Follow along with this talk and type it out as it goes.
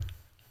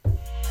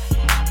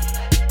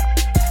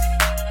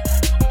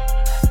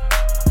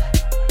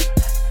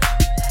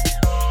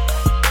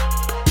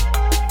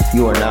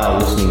You are now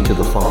listening to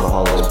the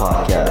Funkaholiks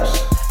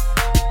podcast.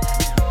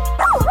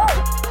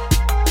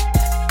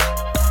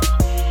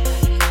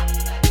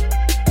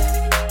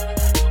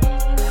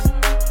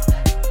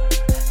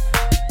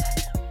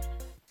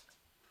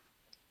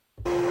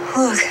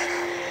 Look.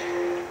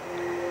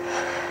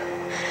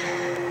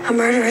 A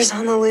murderer's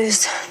on the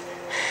loose.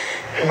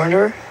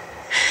 Murderer?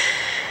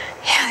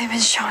 Yeah, they've been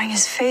showing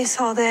his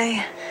face all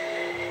day.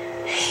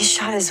 He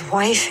shot his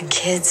wife and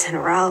kids in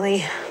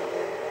Raleigh.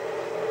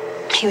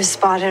 He was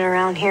spotted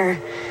around here.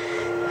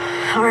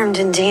 Armed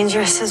and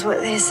dangerous is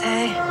what they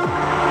say. He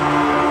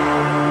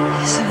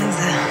doesn't have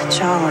the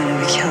jawline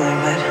of a killer,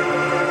 but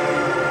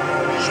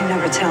you can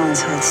never tell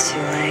until it's too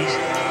late.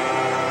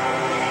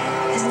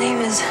 His name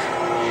is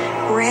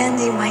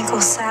Randy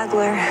Michael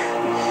Sadler.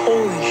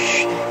 Holy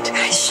shit. The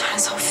guy shot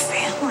his whole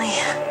family.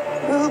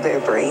 Blew their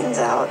brains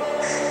out.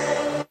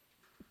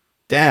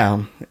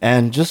 Damn.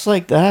 And just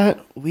like that,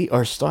 we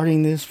are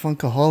starting this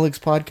Funkaholiks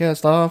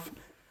podcast off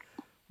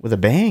with a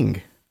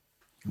bang.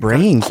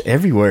 Brains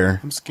everywhere.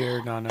 I'm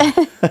scared, Nando.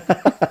 It's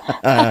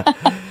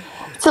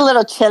a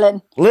little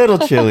chillin'. Little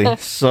chilly.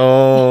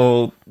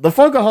 So, the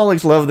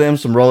Funkaholiks love them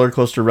some roller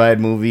coaster ride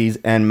movies,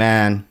 and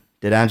man,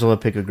 did Angela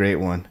pick a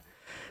great one.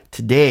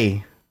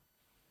 Today,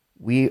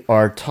 we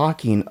are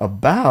talking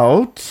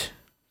about...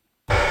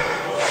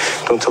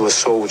 Don't tell a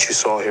soul what you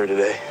saw here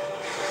today.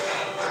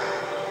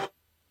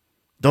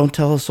 Don't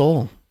Tell a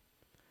Soul.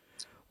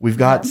 We've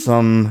got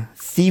some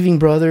thieving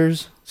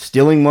brothers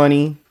stealing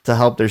money to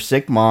help their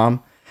sick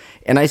mom.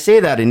 And I say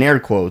that in air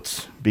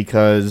quotes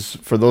because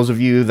for those of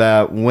you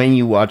that when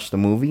you watch the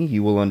movie,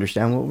 you will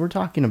understand what we're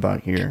talking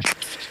about here.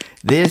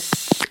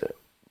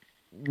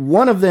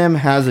 One of them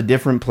has a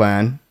different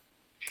plan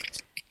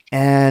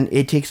and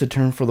it takes a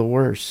turn for the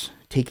worse,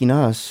 taking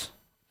us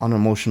on an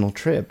emotional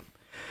trip.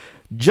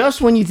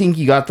 Just when you think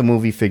you got the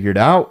movie figured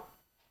out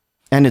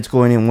and it's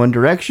going in one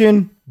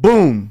direction,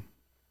 boom,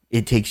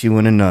 it takes you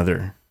in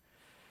another.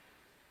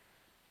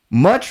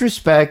 Much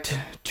respect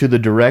to the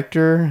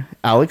director,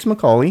 Alex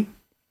McCauley,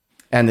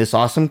 and this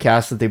awesome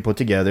cast that they put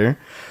together.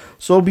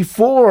 So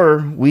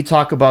before we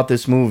talk about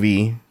this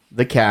movie,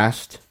 the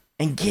cast,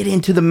 and get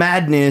into the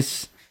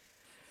madness,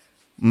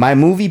 my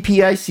movie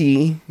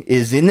PIC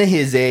is in the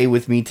hizzy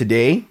with me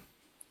today.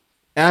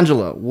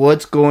 Angela,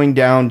 what's going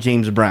down,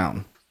 James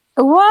Brown?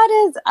 What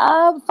is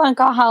up,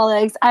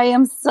 Funkaholiks? I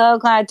am so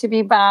glad to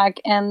be back.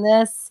 And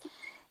this,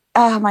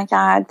 oh my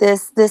God,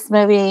 this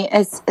movie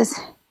is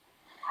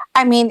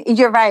I mean,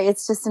 you're right.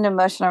 It's just an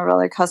emotional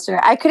roller coaster.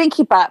 I couldn't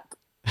keep up.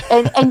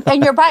 And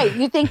you're right.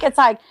 You think it's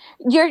like,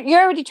 you're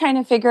already trying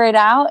to figure it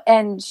out.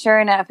 And sure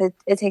enough,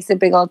 it takes a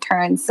big old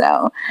turn.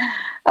 So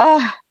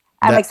I'm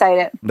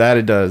excited. That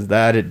it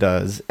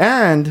does.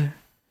 And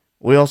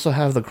we also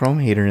have the Chrome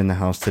Hater in the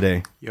house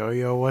today.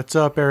 Yo, what's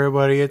up,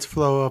 everybody? It's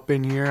Flo up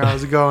in here.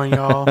 How's it going,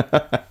 y'all?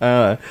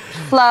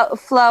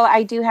 Flo,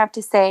 I do have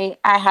to say,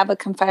 I have a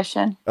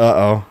confession.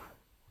 Uh-oh.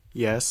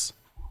 Yes.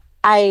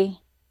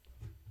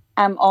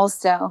 I'm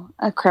also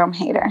a Chrome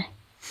Hater.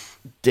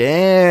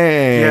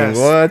 Dang! Yes.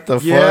 What the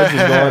fuck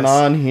is going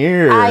on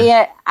here?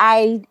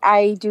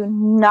 I do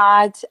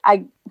not.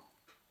 I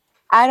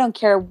don't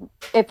care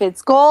if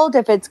it's gold,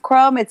 if it's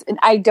chrome.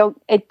 I do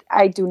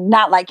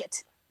not like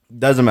it.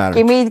 Doesn't matter.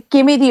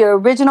 Give me the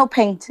original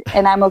paint,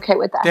 and I'm okay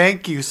with that.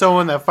 Thank you,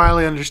 someone that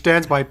finally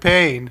understands my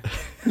pain.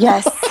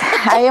 Yes,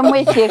 I am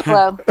with you,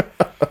 Flo.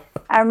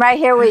 I'm right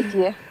here with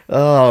you.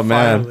 Oh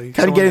man, Finally,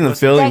 kind of getting the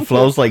feeling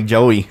flows like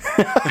Joey.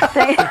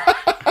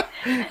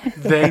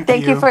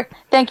 Thank you.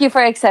 Thank you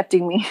for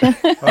accepting me.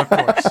 Of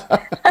course.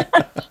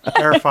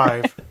 Air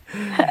five.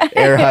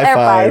 Air high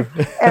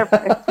five. Air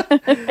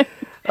five.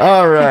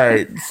 All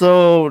right.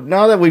 So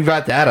now that we've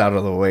got that out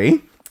of the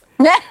way,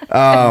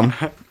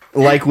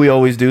 like we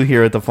always do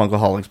here at the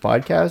Funkaholiks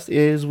podcast,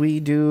 is we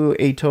do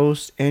a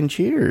toast and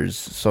cheers.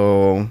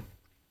 So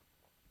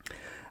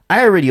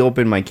I already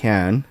opened my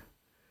can,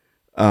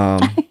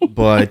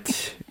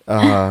 but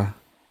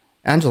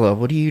Angela,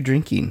 what are you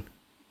drinking?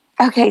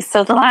 Okay,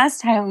 so the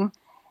last time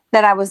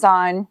that I was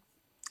on,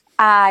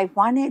 I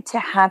wanted to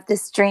have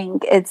this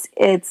drink.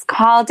 It's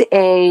called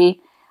a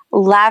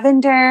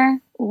lavender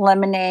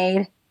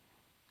lemonade,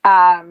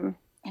 and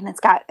it's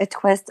got a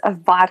twist of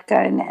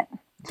vodka in it.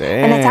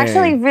 Dang. And it's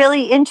actually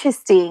really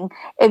interesting.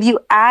 If you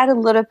add a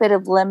little bit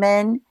of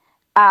lemon,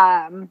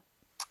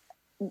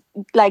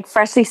 like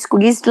freshly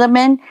squeezed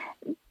lemon,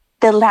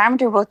 the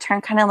lavender will turn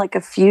kind of like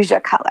a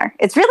fuchsia color.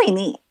 It's really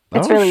neat.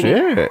 It's really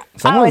shit. neat.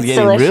 Someone's it's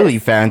getting delicious. really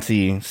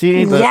fancy.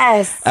 See,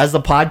 Yes. As the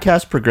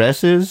podcast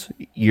progresses,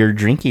 your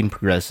drinking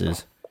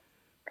progresses.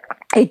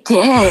 It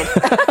did.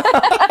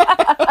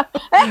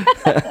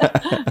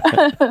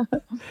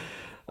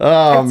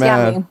 Oh, It's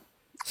man. yummy.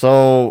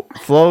 So,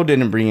 Flo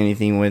didn't bring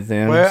anything with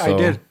him. Well, so. I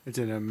did. It's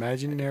an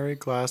imaginary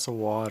glass of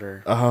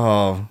water.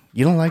 Oh,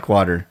 you don't like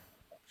water.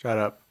 Shut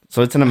up.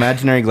 So, it's an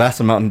imaginary glass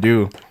of Mountain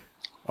Dew.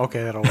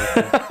 Okay, that'll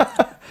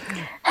work.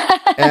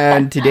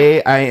 And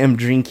today I am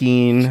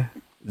drinking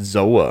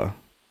Zoa.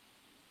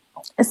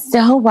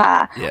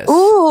 Zoa. Yes.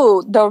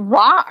 Ooh, The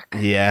Rock.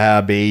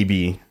 Yeah,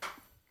 baby.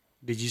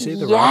 Did you say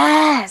The Rock?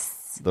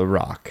 Yes. The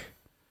Rock.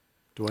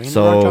 Dwayne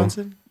So- The Rock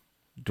Johnson?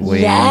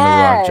 Dwayne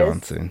Yes. The Rock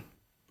Johnson.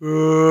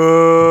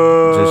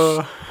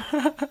 Uh-oh.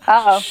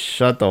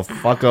 Shut the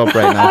fuck up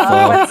right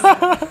now,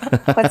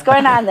 Flo. What's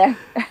going on there?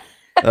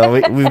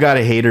 We've got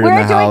a hater in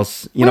the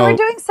house. You we know, were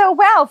doing so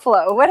well,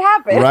 Flo. What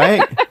happened?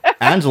 right?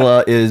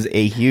 Angela is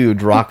a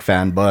huge rock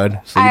fan, bud.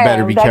 So you I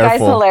better am. be That guy's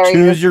careful. hilarious.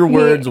 Choose your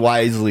words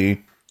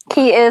wisely.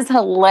 He is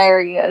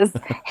hilarious.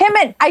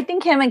 I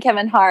think him and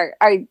Kevin Hart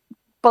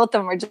both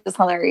of them are just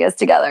hilarious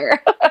together.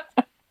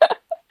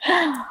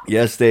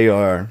 Yes, they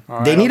are.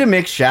 All They right. need to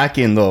mix Shaq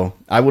in, though.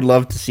 I would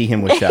love to see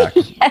him with Shaq.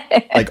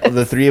 Like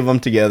the three of them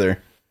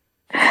together.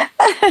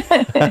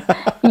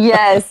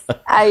 Yes,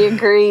 I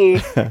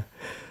agree.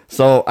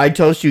 So I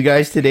toast you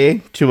guys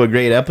today to a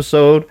great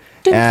episode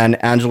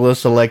and Angela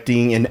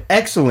selecting an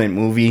excellent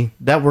movie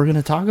that we're going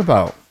to talk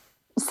about.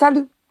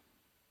 Salud.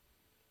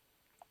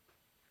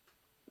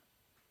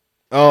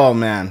 Oh,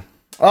 man.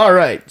 All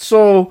right.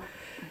 So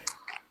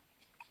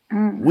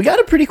we got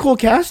a pretty cool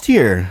cast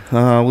here.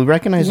 We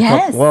recognize a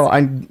Yes. couple. Well,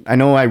 I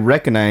know I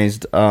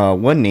recognized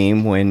one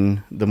name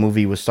when the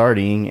movie was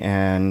starting,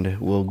 and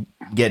we'll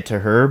get to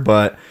her.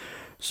 But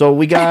so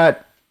we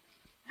got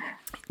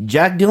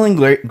Jack Dylan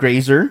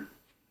Grazer.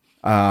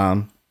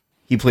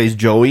 He plays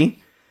Joey.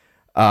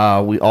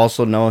 We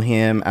also know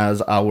him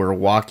as our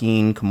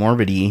walking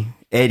comorbidity,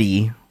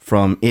 Eddie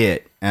from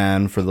It.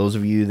 And for those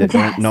of you that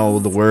don't know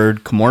the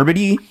word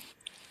comorbidity,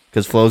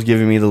 because Flo's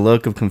giving me the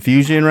look of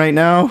confusion right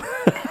now.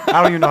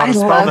 I don't even know how I to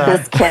spell love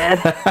that. this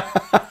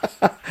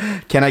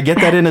kid. Can I get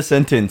that in a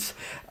sentence?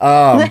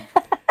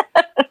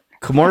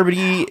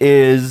 Comorbidity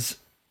is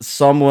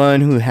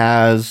someone who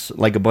has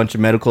like a bunch of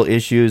medical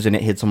issues and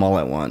it hits them all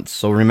at once.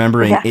 So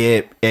remembering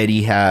It,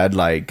 Eddie had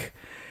like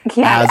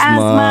He had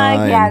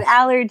asthma, he had and-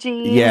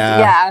 allergies.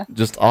 yeah,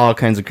 just all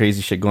kinds of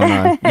crazy shit going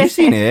on. You've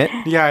seen It?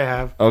 Yeah, I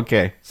have.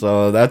 Okay,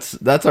 so that's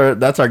our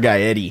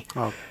guy Eddie.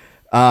 Oh.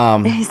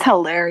 He's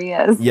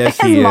hilarious. Yes,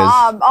 his he is.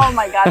 mom. Oh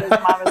my god, his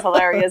mom is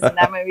hilarious in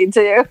that movie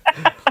too.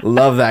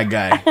 Love that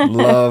guy.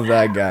 Love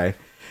that guy.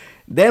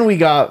 Then we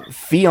got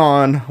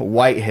Fionn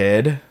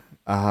Whitehead.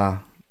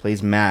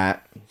 Plays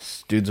Matt.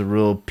 This dude's a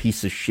real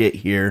piece of shit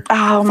here.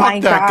 Oh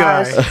my Fuck that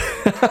gosh.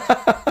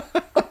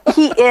 guy.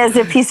 He is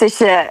a piece of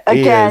shit.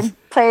 He Again, is.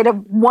 played a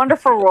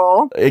wonderful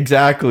role.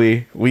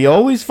 Exactly. We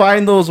always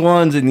find those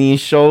ones in these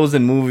shows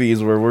and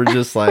movies where we're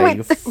just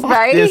like, fuck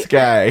Right? this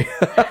guy.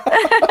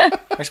 I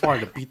just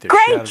wanted to beat the shit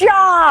Great out of him.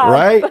 job.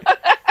 Right?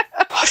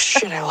 Oh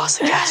shit, I lost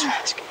the gas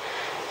mask.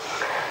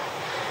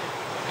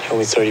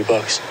 Only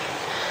 $30.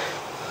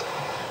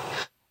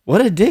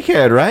 What a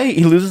dickhead, right?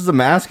 He loses the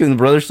mask and the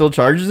brother still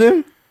charges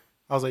him?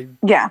 I was like,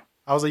 Yeah.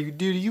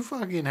 dude, you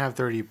fucking have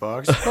 $30.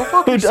 Go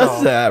fuck Who yourself.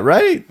 does that,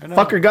 right? I know.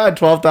 Fucker got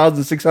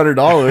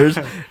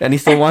 $12,600 and he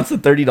still wants the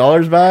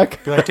 $30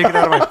 back? Be like, take it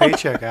out of my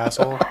paycheck,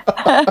 asshole.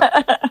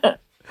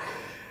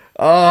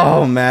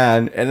 Oh,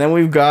 man. And then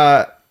we've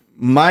got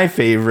my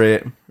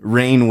favorite,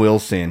 Rainn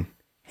Wilson.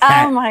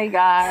 Oh my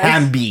gosh.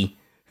 Hamby.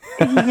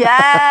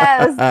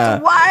 Yes.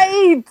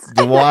 Dwight.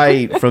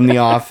 Dwight from The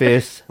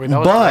Office. Wait, that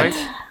was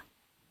Dwight?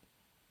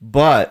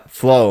 But,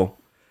 Flo,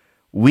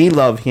 we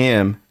love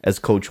him as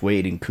Coach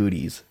Wade in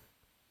Cooties.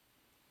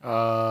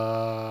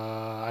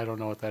 I don't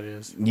know what that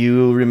is.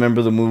 You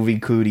remember the movie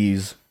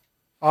Cooties?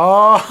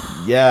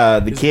 Oh, Yeah,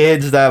 the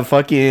kids that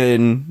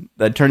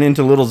turn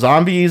into little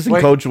zombies, and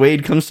Wait. Coach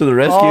Wade comes to the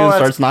rescue Oh, and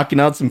that's- starts knocking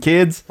out some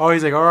kids.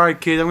 he's like, all right,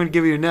 kids, I'm gonna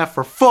give you an F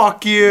for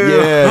fuck you.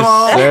 Yes,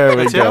 Oh, there we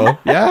that's go. him?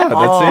 Yeah, that's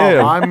Oh,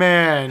 him. my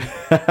man.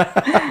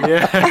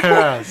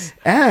 Yes.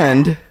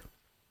 And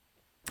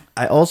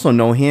I also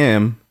know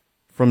him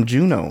from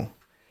Juno.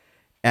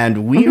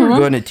 And we are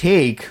going to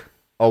take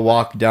a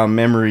walk down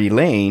memory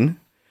lane.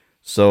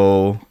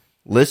 So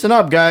listen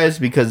up, guys,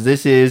 because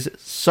this is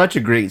such a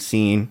great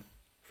scene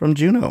from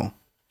Juno.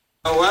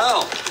 Oh,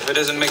 well, if it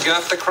isn't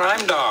McGuff the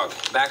crime dog.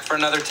 Back for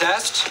another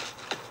test?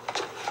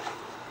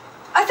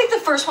 I think the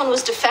first one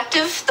was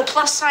defective. The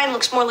plus sign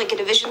looks more like a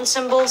division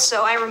symbol,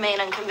 so I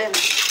remain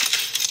unconvinced.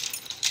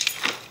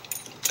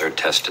 Third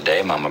test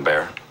today, Mama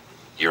Bear.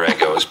 Your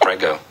ego is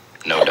prego.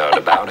 No doubt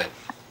about it.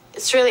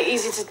 It's really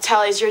easy to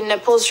tell. Is your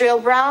nipples real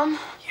brown?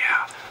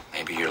 Yeah,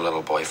 maybe your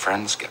little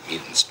boyfriend's got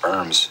mutant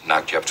sperms.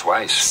 Knocked you up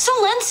twice.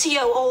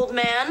 Silencio, old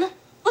man.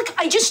 Look,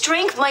 I just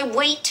drank my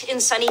weight in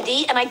Sunny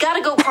D, and I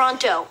gotta go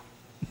pronto.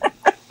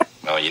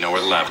 Well, you know where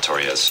the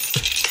lavatory is.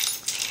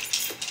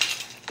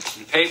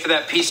 You pay for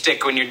that pee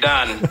stick when you're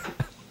done.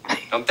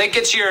 Don't think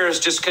it's yours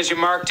just because you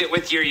marked it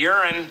with your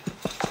urine.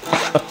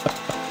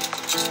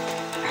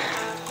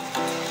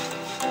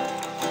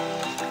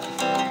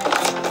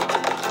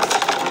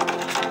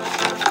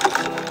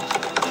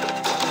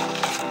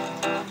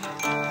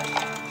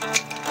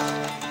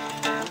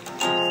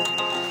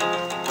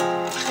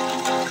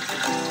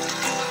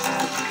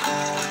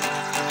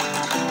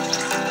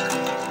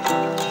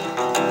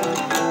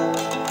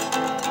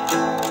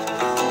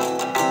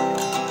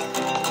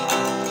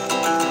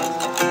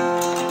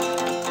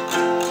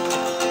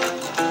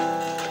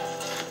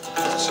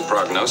 What's the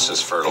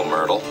prognosis, fertile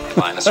Myrtle?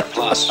 Minus or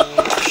plus?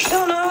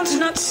 Don't know. ground's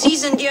not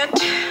seasoned yet.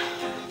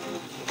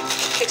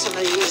 Take some of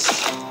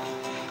these.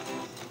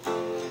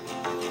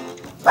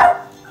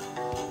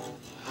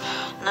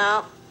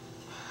 No.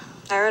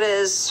 There it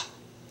is.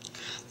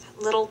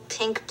 That little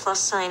pink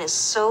plus sign is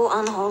so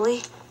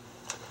unholy.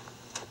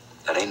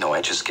 That ain't no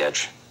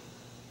Etch-a-Sketch.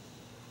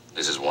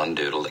 This is one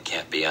doodle that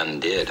can't be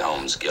undid,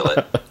 Holmes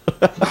Gillett.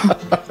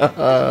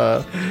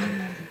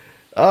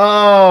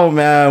 Oh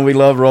man, we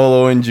love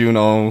Rolo and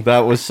Juno.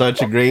 That was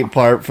such a great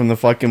part from the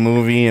fucking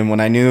movie. And when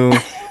I knew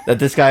that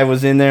this guy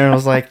was in there, I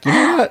was like, you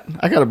know what?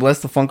 I gotta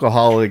bless the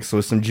Funkaholiks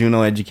with some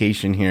Juno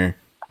education here.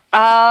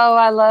 Oh,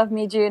 I love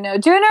me Juno.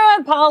 Juno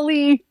and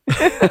Polly.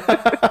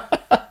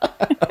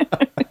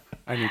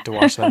 I need to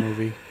watch that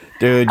movie.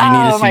 Dude, you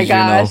need to see Juno.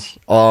 Gosh.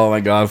 Oh my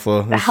god,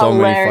 Flo. There's so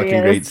many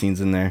fucking great scenes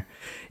in there.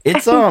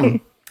 It's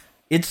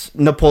it's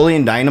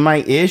Napoleon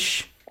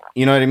Dynamite-ish.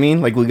 You know what I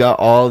mean? Like, we got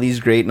all these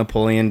great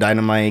Napoleon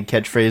Dynamite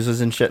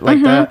catchphrases and shit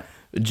like that.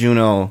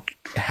 Juno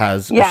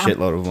has a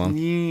shitload of them.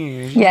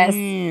 Yes.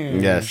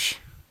 Yes.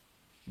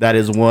 That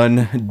is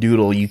one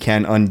doodle you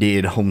can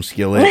undid, Home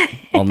Skillet.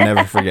 I'll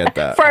never forget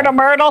that. Fertile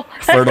Myrtle.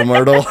 Fertile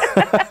Myrtle.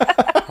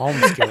 Home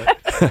Skillet.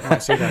 I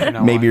say that, you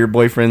know Maybe why. your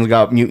boyfriend's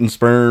got mutant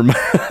sperm.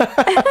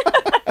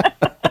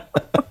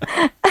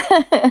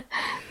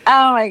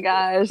 Oh my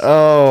gosh.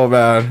 Oh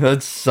man,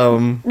 that's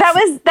some. That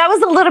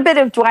was a little bit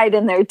of Dwight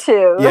in there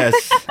too.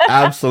 Yes,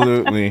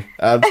 absolutely,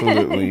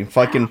 absolutely.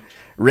 Fucking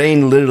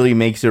Rain literally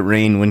makes it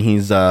rain when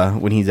he's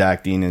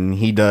acting, and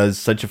he does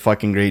such a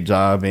fucking great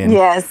job in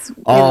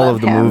all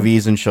of the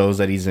movies and shows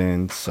that he's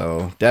in.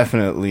 So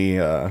definitely,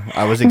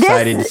 I was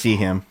excited to see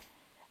him.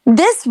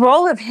 This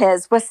role of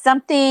his was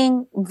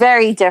something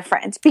very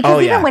different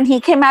because even when he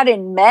came out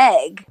in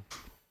Meg,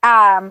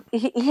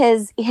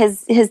 his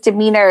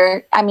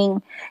demeanor, I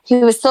mean, he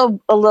was still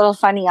a little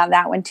funny on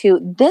that one too.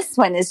 This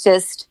one is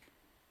just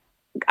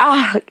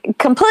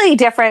completely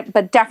different,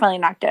 but definitely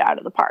knocked it out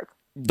of the park.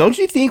 Don't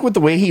you think with the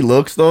way he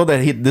looks though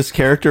that this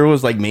character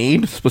was like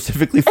made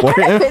specifically for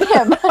him?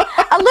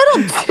 A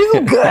little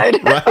too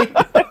good. Right?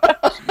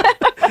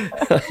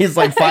 He's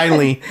like,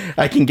 finally,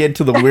 I can get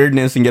to the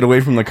weirdness and get away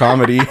from the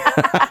comedy.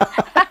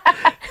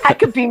 That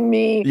could be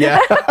me. Yeah.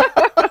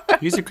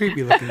 He's a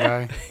creepy looking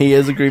guy. He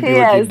is a creepy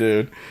looking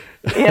dude.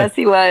 Yes,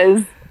 he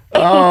was.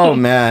 Oh,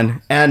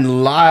 man.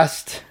 And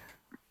last,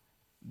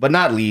 but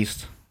not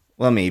least,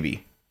 well,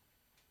 maybe,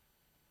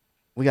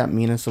 we got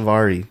Mina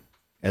Savari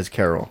as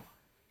Carol.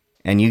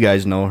 And you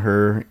guys know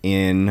her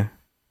in...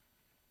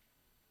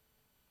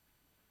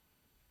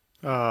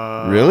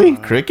 really?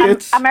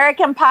 Crickets?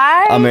 American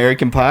Pie?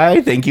 American Pie.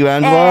 Thank you,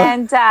 Angela.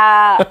 And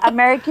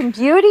American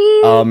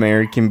Beauty.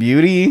 American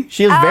Beauty.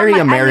 She is very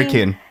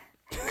American.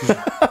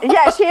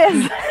 Yeah, she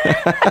is.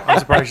 I'm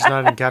surprised she's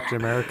not in Captain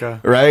America.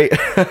 Right?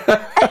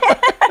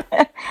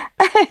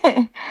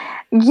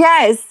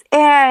 Yes.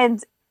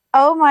 And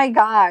oh my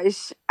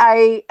gosh.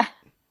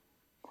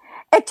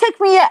 It took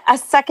me a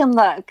second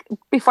look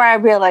before I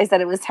realized that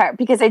it was her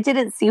because I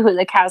didn't see who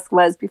the cast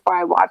was before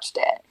I watched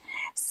it.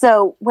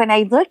 So when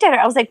I looked at her,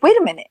 I was like, wait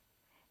a minute.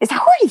 Is that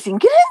who you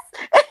think it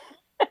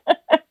is?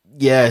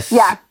 Yes.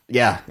 Yeah.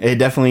 Yeah, it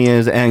definitely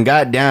is. And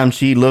goddamn,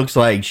 she looks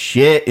like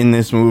shit in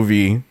this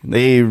movie.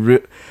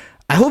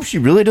 I hope she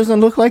really doesn't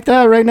look like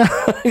that right now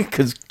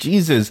because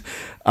Jesus.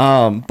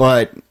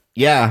 But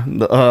yeah,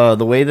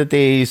 the way that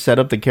they set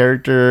up the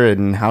character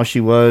and how she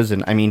was.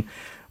 And I mean,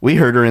 we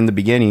heard her in the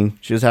beginning.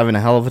 She was having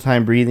a hell of a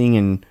time breathing.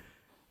 And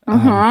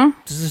there's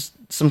just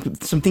some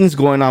things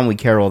going on with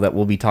Carol that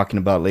we'll be talking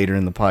about later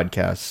in the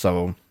podcast.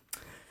 So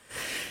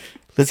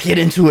let's get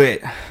into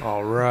it.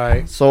 All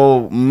right.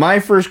 So my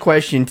first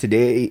question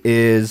today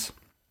is,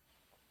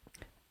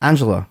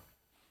 Angela.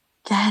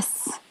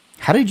 Yes.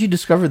 How did you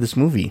discover this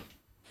movie?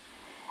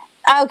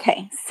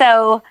 Okay.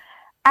 So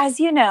as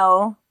you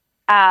know,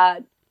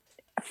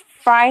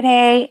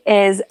 Friday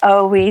is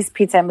always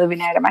pizza and movie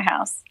night at my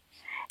house.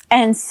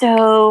 And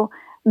so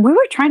we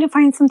were trying to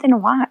find something to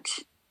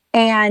watch.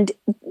 And,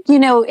 you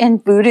know, in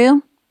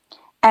Vudu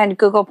and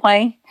Google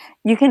Play,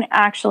 you can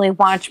actually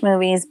watch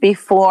movies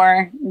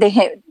before they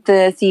hit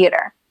the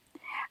theater.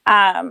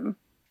 And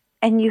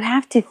you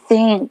have to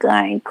think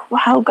like,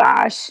 oh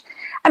gosh.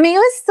 I mean, it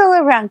was still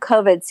around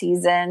COVID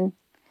season.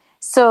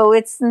 So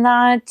it's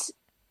not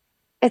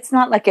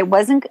like it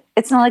was going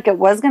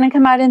to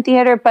come out in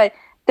theater, but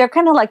they're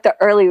kind of like the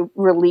early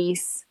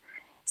release.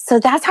 So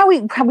that's how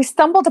we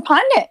stumbled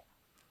upon it.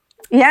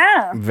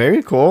 Yeah.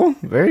 Very cool.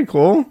 Very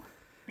cool.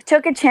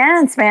 Took a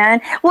chance,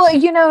 man. Well,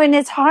 you know, and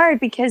it's hard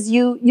because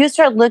you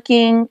start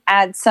looking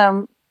at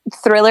some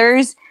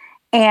thrillers,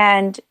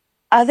 and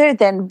other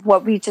than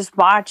what we just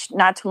watched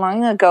not too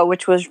long ago,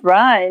 which was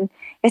Run,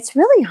 it's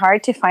really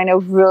hard to find a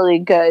really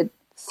good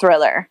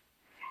thriller,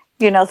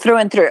 you know, through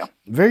and through.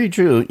 Very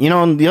true. You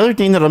know, and the other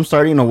thing that I'm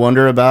starting to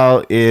wonder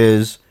about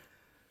is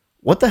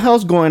what the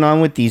hell's going on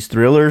with these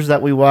thrillers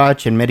that we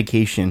watch and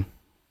medication?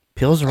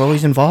 Pills are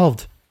always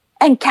involved.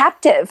 And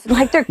captive,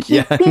 like they're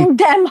keeping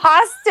them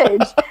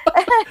hostage.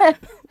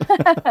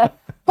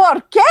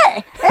 ¿Por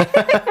qué?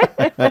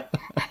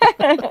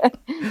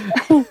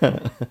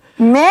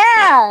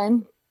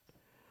 Man,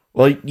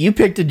 Well, you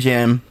picked a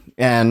gem,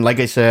 and like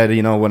I said,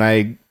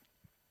 the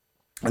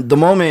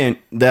moment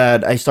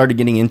that I started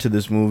getting into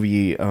this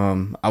movie,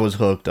 I was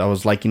hooked. I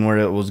was liking where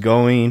it was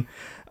going.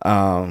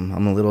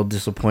 I'm a little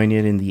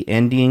disappointed in the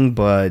ending,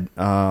 but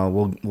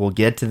we'll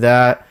get to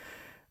that.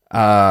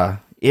 I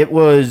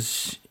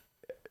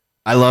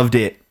loved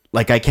it.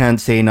 Like, I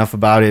can't say enough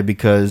about it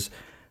because,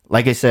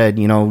 like I said,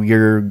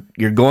 you're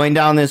going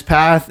down this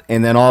path,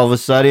 and then all of a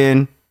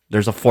sudden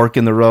there's a fork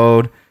in the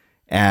road,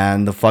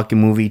 and the fucking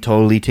movie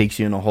totally takes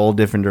you in a whole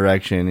different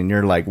direction, and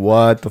you're like,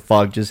 what the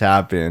fuck just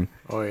happened?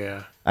 Oh,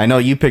 yeah. I know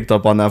you picked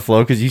up on that,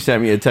 Flo, because you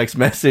sent me a text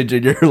message,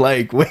 and you're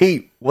like,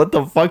 wait, what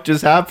the fuck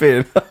just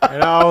happened?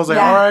 And I was like,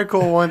 all right,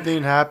 cool, one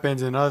thing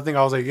happens. And another thing,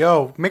 I was like,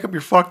 yo, make up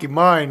your fucking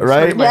mind.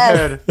 Right? In my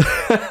head.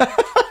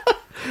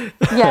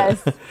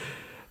 Yes.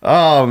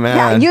 Oh, man.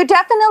 Yeah, you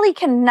definitely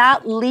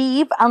cannot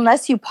leave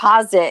unless you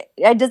pause it.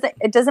 It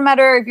doesn't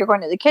matter if you're going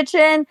to the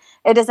kitchen.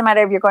 It doesn't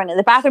matter if you're going to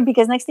the bathroom,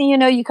 because next thing you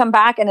know, you come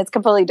back and it's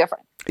completely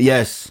different.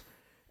 Yes,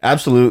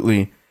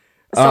 absolutely.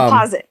 So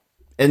pause it.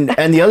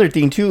 And the other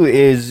thing too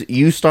is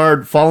you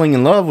start falling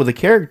in love with a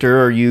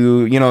character, or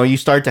you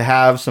start to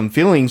have some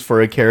feelings for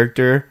a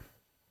character.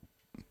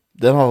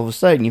 Then all of a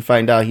sudden you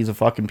find out he's a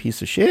fucking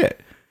piece of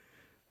shit.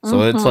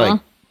 So it's like,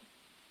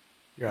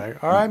 you're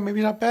like, all right,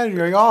 maybe not bad.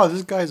 You're like, oh,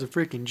 this guy's a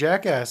freaking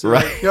jackass.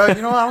 Right. Like, you're like,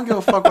 I don't give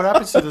a fuck what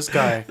happens to this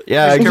guy.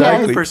 Yeah, He's a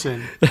exactly. good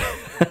person.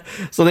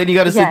 So then you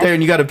got to sit there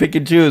and you got to pick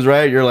and choose,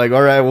 right? You're like,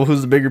 all right, well,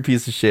 who's the bigger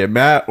piece of shit,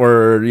 Matt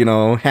or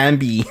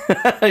Hamby?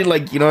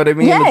 Like, you know what I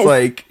mean? Yes. It's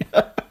like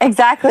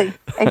Exactly.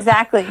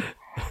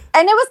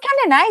 And it was kind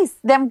of nice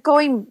them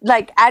going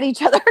like at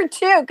each other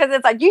too, because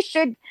it's like you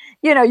should,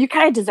 you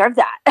kind of deserve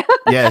that.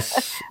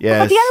 yes.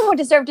 But the other one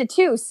deserved it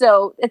too,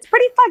 so it's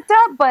pretty fucked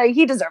up, but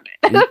he deserved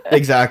it.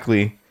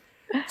 Exactly.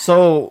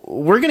 So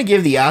we're gonna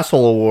give the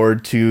asshole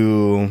award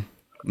to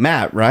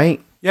Matt,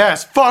 right?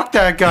 Yes, fuck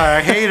that guy.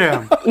 I hate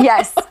him.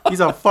 Yes. He's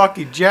a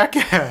fucking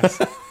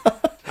jackass.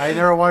 I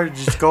never wanted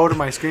to just go to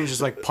my screen and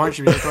just like punch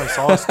him until I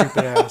saw his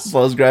stupid ass. I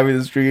was grabbing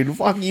the screen.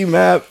 Fuck you,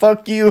 Matt.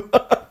 Fuck you.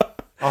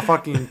 I'll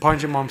fucking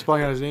punch him while I'm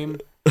spelling out his name.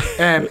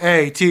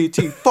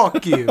 M-A-T-T.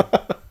 Fuck you.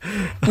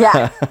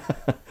 Yeah.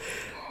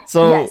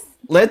 So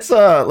let's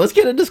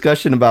get a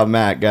discussion about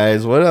Matt,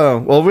 guys.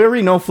 Well, we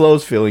already know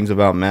Flo's feelings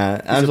about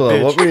Matt.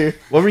 Angela,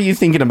 what were you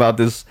thinking about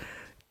this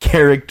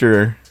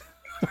character?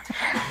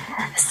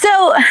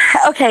 So,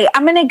 okay,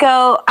 I'm gonna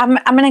go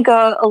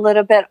a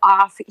little bit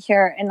off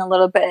here in a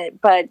little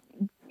bit, but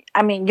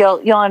I mean,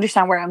 you'll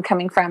understand where I'm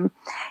coming from.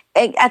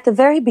 At the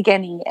very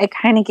beginning, it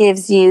kind of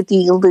gives you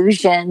the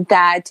illusion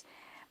that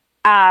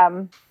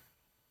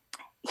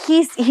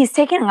he's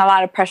taking a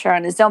lot of pressure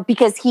on his own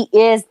because he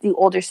is the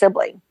older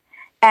sibling,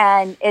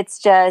 and it's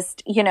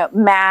just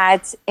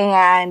Matt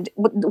and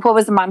what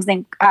was the mom's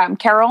name?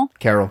 Carol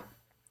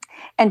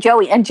and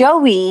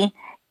Joey,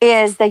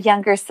 is the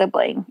younger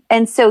sibling.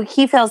 And so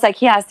he feels like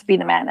he has to be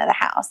the man of the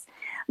house.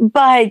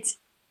 But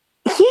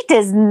he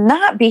does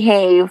not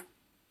behave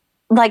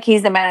like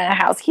he's the man of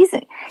the house. He's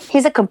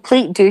a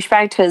complete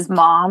douchebag to his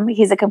mom.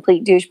 He's a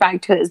complete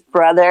douchebag to his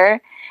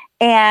brother.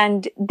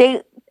 And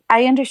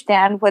I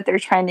understand what they're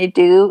trying to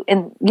do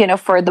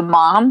for the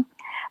mom.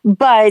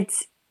 But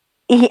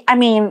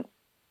I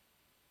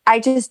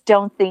just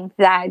don't think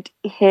that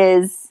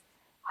his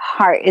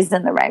heart is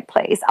in the right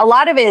place. A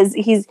lot of it is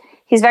he's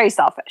very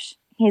selfish.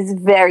 He's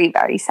very,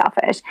 very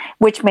selfish,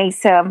 which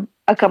makes him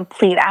a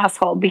complete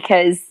asshole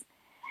because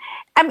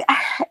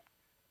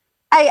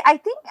I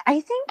think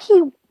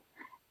he,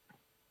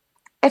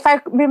 if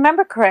I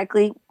remember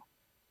correctly,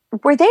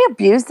 were they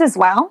abused as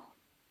well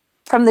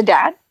from the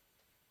dad?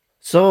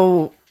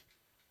 So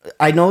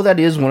I know that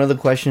is one of the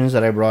questions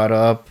that I brought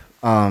up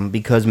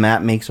because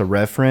Matt makes a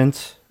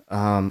reference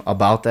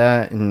about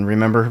that. And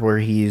remember where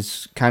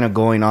he's kind of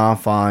going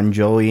off on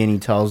Joey and he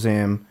tells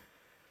him,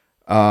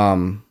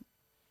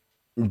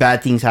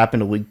 bad things happen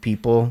to weak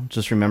people.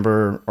 Just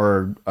remember,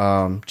 or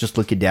just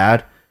look at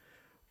Dad.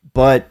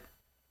 But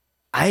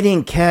I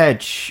didn't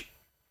catch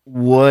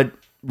what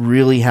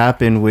really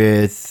happened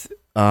with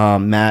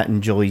Matt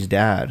and Joey's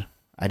dad.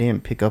 I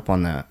didn't pick up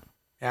on that.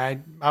 Yeah,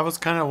 I was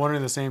kind of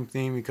wondering the same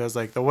thing because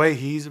like the way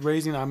he's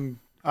raising,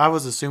 I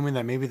was assuming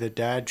that maybe the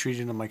dad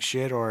treated him like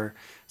shit, or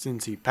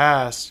since he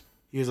passed,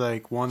 he's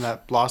like one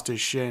that lost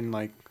his shit and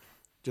like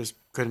just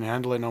couldn't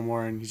handle it no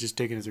more, and he's just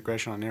taking his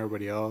aggression on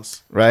everybody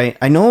else. Right.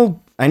 I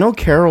know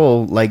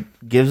Carol like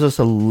gives us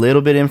a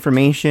little bit of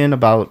information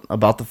about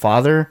the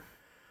father.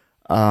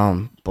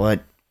 But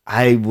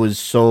I was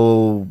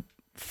so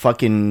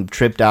fucking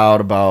tripped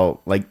out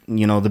about like,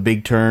 the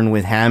big turn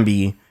with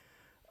Hamby,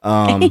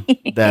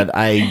 that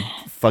I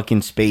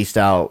fucking spaced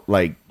out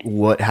like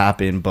what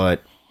happened,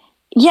 but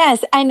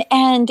yes. And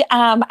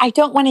I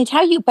don't want to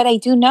tell you, but I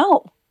do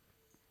know.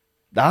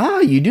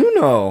 You do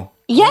know.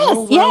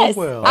 Yes, yes.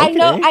 Well.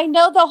 Okay. I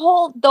know the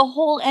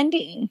whole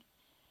ending.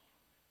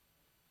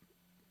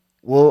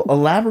 Well,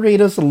 elaborate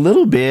us a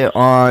little bit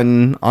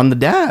on the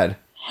dad.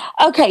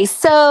 Okay,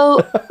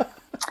 so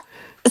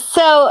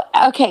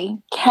okay,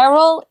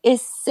 Carol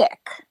is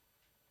sick.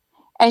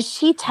 and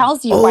she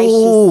tells you why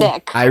she's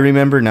sick. I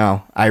remember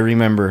now. I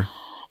remember.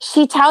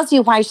 She tells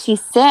you why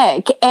she's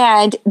sick,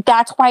 and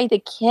that's why the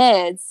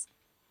kids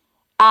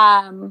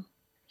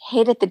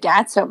hated the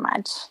dad so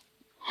much.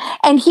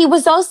 And he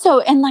was also,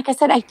 and like I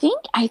said, I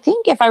think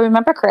if I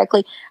remember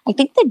correctly, I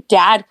think the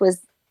dad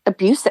was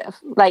abusive,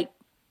 like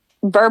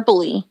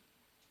verbally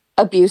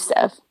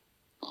abusive.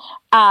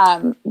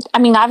 I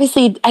mean,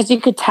 obviously, as you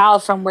could tell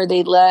from where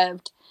they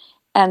lived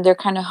and their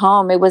kind of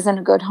home, it wasn't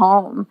a good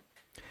home.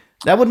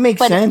 That would make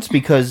sense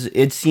because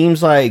it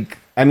seems like,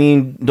 I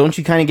mean, don't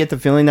you kind of get the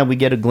feeling that we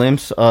get a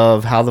glimpse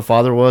of how the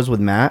father was with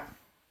Matt?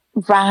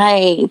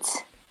 Right.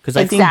 Because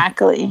I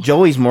think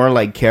Joey's more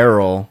like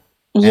Carol,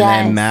 and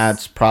then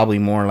Matt's probably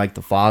more like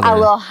the father. A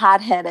little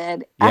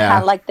hot-headed.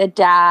 Yeah. Like the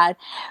dad.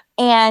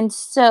 And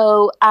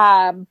so,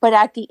 but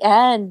at the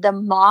end, the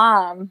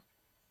mom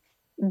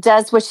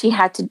does what she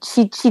had to.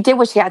 She did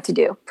what she had to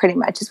do, pretty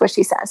much, is what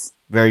she says.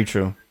 Very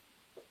true.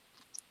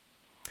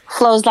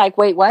 Flo's like,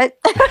 wait, what?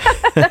 So, like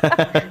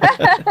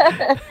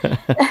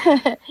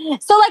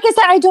I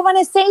said, I don't want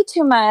to say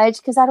too much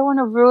because I don't want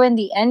to ruin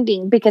the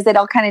ending because it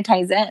all kind of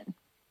ties in.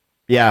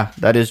 Yeah,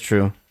 that is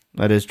true.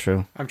 That is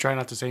true. I'm trying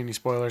not to say any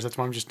spoilers. That's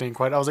why I'm just staying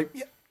quiet. I was like,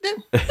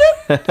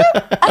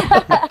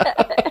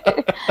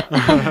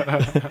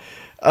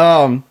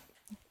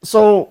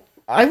 So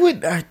I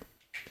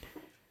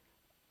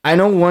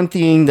know one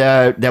thing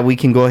that we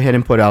can go ahead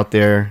and put out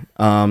there.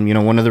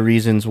 One of the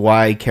reasons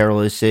why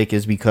Carol is sick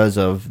is because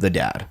of the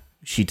dad.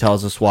 She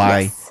tells us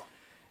why. Yes.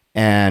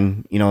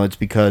 And, it's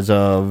because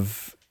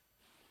of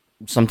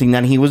something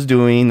that he was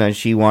doing that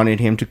she wanted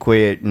him to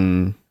quit,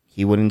 and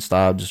he wouldn't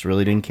stop, just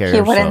really didn't care.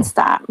 He wouldn't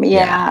stop.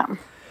 Yeah.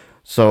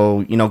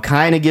 So,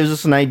 kind of gives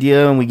us an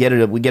idea, and we get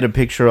a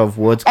picture of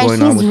what's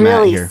going on with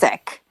Matt here. She's really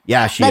sick.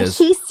 Yeah, she is.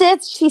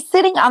 She's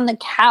sitting on the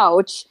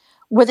couch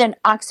with an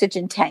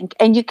oxygen tank,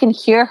 and you can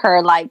hear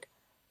her like,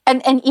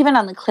 and even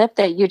on the clip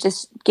that you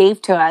just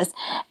gave to us,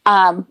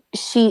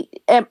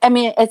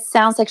 it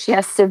sounds like she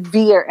has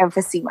severe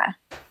emphysema.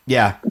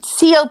 Yeah.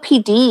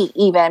 COPD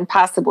even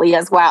possibly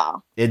as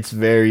well. It's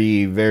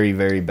very, very,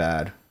 very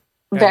bad.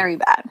 Very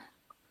bad.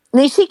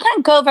 She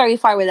can't go very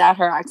far without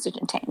her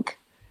oxygen tank.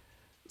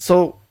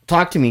 So,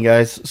 talk to me,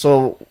 guys.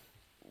 So,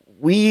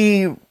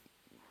 we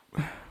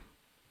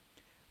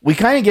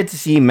kind of get to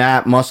see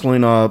Matt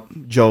muscling up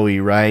Joey,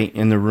 right,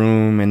 in the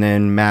room, and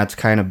then Matt's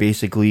kind of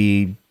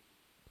basically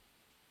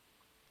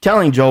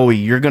telling Joey,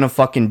 you're going to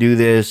fucking do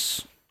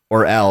this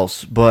or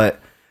else. But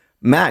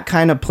Matt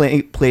kind of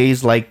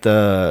plays like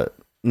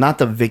not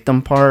the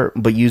victim part,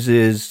 but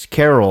uses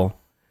Carol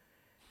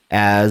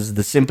as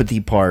the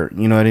sympathy part.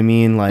 You know what I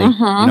mean? Like,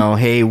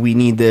 hey, we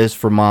need this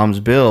for mom's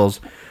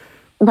bills.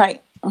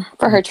 Right.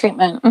 For her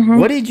treatment. Mm-hmm.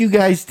 What did you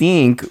guys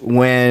think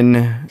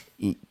when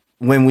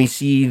we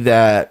see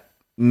that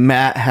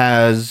Matt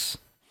has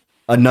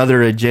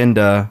another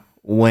agenda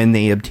when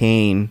they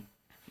obtain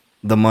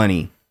the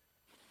money?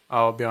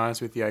 I'll be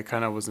honest with you, I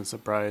kind of wasn't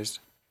surprised.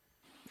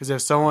 Because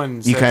if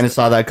someone... You kind of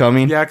saw that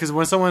coming? Yeah, because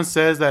when someone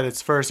says that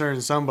it's for a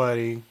certain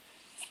somebody,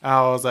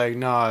 I was like,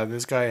 nah,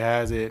 this guy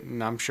has it,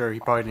 and I'm sure he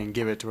probably didn't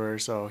give it to her,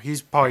 so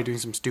he's probably doing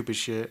some stupid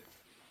shit.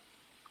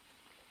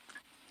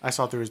 I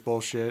saw through his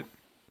bullshit.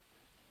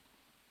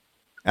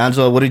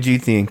 Angela, what did you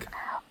think?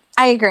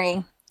 I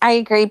agree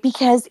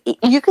because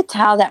you could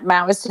tell that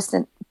Matt was just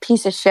a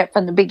piece of shit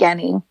from the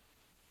beginning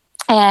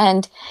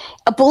and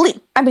a bully.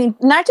 I mean,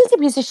 not just a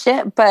piece of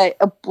shit, but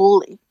a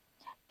bully.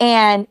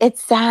 And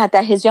it's sad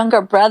that his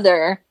younger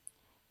brother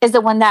is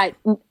the one that,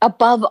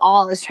 above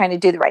all, is trying to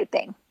do the right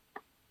thing.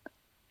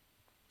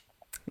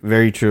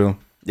 Very true.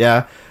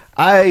 Yeah.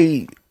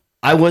 I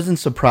wasn't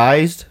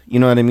surprised, you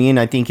know what I mean?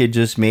 I think it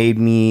just made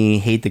me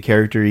hate the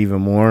character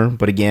even more.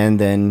 But again,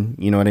 then,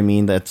 you know what I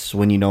mean? That's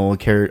when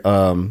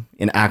an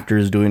actor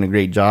is doing a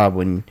great job,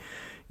 when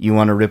you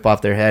want to rip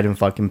off their head and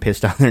fucking piss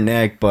down their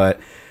neck. But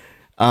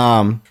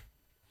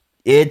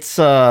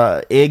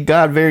it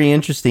got very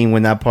interesting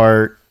when that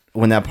part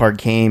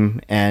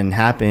came and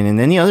happened. And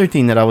then the other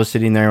thing that I was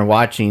sitting there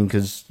watching,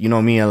 because you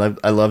know me,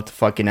 I love to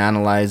fucking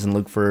analyze and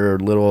look for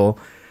little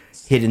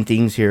hidden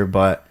things here,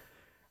 but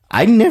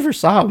I never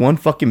saw one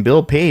fucking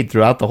bill paid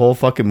throughout the whole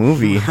fucking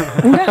movie.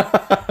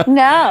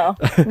 No.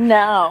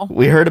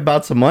 We heard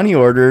about some money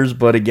orders,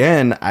 but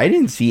again, I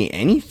didn't see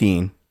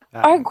anything.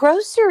 Our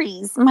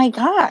groceries, my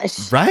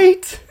gosh.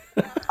 Right?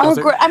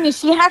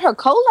 She had her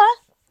cola.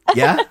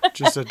 Yeah.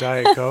 Just a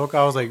Diet Coke.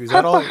 I was like, is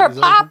that all? Her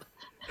pop.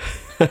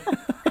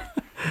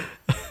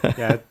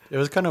 Yeah, it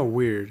was kind of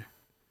weird.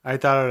 I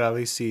thought I'd at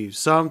least see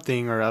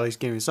something, or at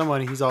least give me some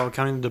money. He's all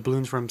counting the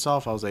doubloons for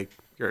himself. I was like,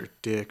 you're a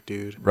dick,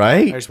 dude.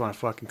 Right? I just want to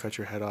fucking cut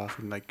your head off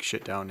and like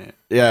shit down it.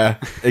 Yeah,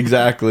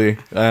 exactly.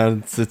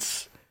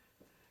 It's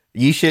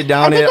you shit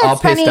down it, I'll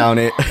piss down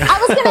it.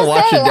 I was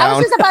gonna say, I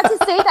was just about to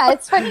say that.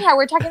 It's funny how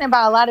we're talking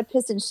about a lot of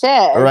piss and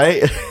shit,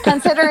 right?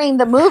 Considering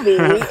the movie.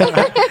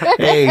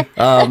 Hey,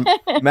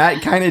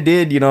 Matt kind of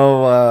did,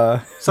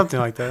 something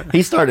like that.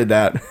 He started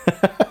that.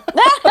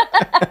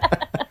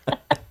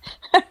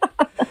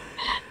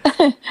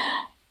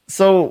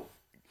 So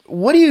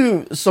what do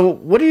you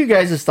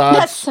guys' thoughts?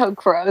 That's so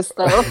gross,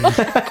 though.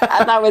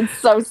 God, that would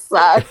so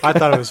suck. I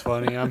thought it was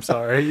funny. I'm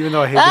sorry. Even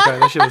though I hate the guy,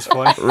 that shit was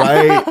funny.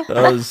 Right?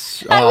 That would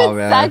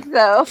suck,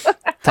 though.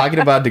 Talking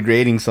about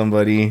degrading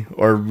somebody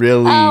or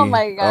really. Oh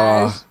my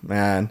gosh. Oh,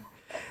 man.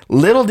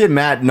 Little did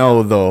Matt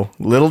know, though.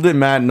 Little did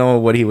Matt know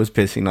what he was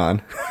pissing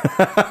on.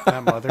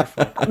 That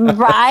motherfucker.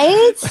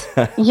 Right?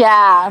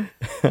 Yeah.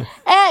 And,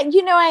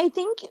 I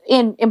think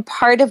in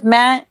part of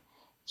Matt,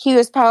 he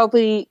was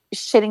probably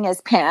shitting his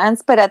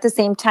pants, but at the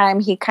same time,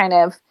 he kind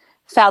of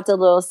felt a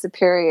little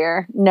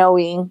superior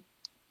knowing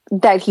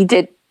that he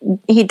did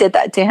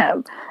that to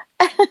him.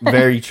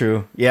 Very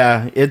true.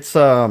 Yeah, it's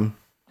the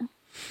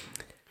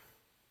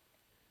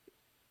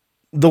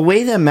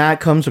way that Matt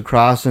comes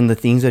across and the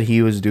things that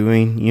he was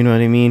doing, you know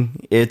what I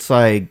mean? It's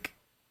like,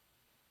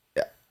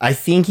 I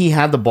think he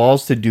had the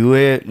balls to do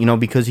it,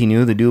 because he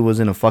knew the dude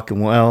was in a fucking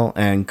well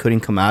and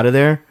couldn't come out of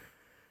there.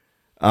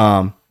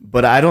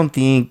 But I don't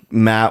think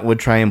Matt would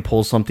try and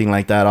pull something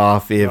like that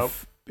off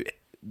if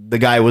the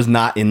guy was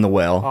not in the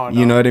well. Oh, no.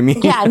 You know what I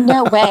mean? Yeah,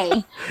 no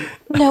way.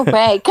 No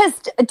way. Because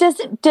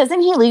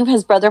doesn't he leave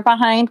his brother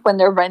behind when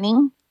they're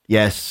running?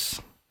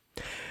 Yes.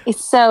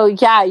 So,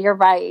 yeah, you're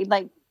right.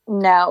 Like,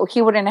 no,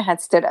 he wouldn't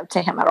have stood up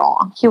to him at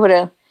all. He would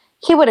have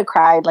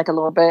cried like a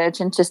little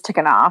bitch and just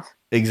taken off.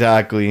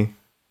 Exactly.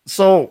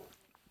 So,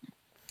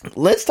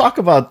 let's talk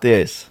about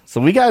this. So,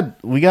 we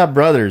got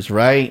brothers,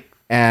 right?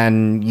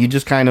 And you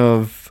just kind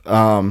of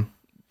got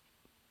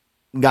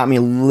me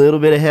a little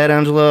bit ahead,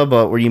 Angela,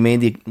 but where you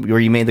made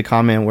the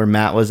comment where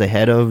Matt was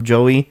ahead of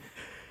Joey.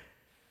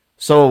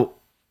 So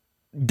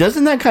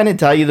doesn't that kind of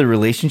tell you the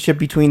relationship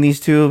between these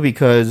two?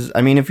 Because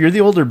I mean, if you're the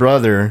older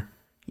brother,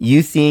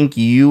 you think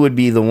you would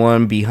be the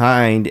one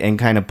behind and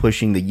kind of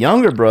pushing the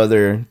younger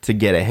brother to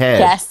get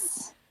ahead.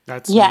 Yes.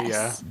 That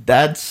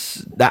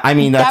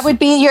would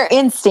be your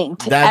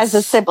instinct as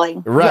a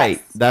sibling, right?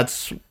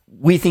 Yes.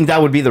 We think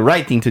that would be the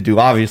right thing to do,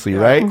 obviously,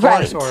 right?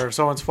 Right. Or if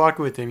someone's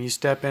fucking with him, you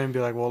step in and be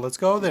like, well, let's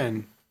go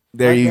then.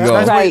 There you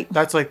go.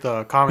 That's like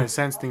the common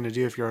sense thing to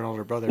do if you're an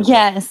older brother.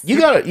 Yes. You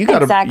got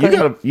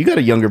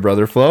a younger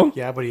brother, Flo.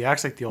 Yeah, but he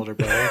acts like the older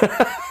brother.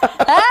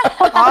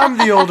 I'm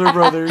the older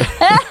brother.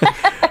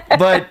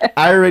 But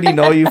I already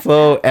know you,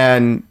 Flo,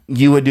 and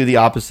you would do the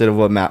opposite of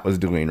what Matt was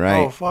doing,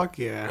 right? Oh, fuck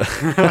yeah.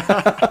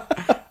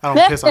 I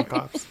don't piss on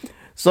cops.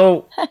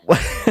 So,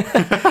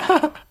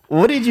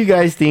 what did you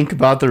guys think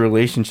about the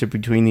relationship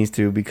between these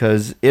two?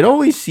 Because it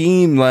always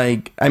seemed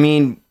like, I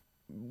mean,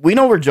 we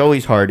know where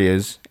Joey's heart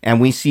is, and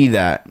we see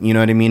that, you know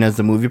what I mean, as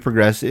the movie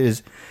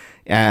progresses,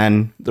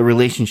 and the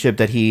relationship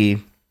that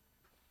he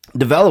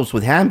develops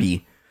with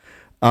Hamby.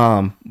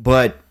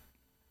 But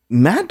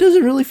Matt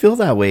doesn't really feel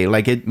that way.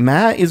 Like,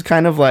 Matt is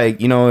kind of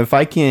like, if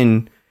I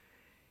can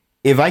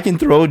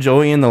throw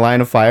Joey in the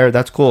line of fire,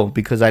 that's cool,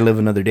 because I live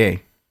another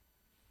day.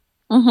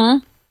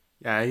 Mm-hmm.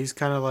 Yeah, he's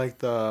kind of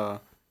like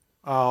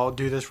I'll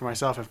do this for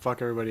myself and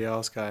fuck everybody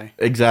else guy.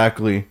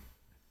 Exactly.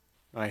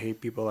 I hate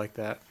people like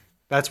that.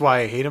 That's why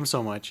I hate him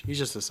so much. He's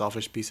just a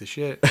selfish piece of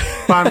shit.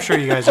 But I'm sure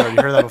you guys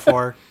already heard that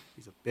before.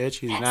 He's a bitch.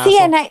 He's an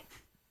asshole.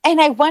 And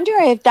I wonder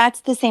if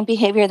that's the same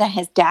behavior that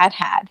his dad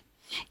had.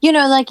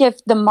 Like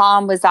if the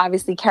mom was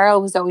obviously,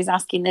 Carol was always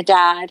asking the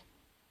dad,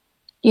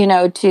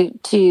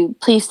 to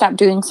please stop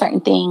doing certain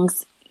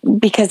things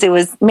because it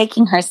was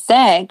making her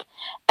sick.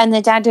 And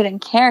the dad didn't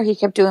care. He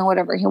kept doing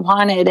whatever he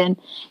wanted. And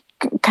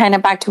kind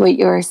of back to what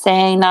you were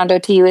saying, Nando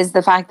T, is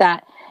the fact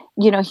that,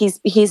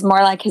 he's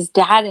more like his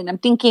dad. And I'm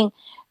thinking,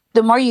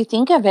 the more you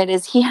think of it,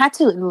 is he had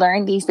to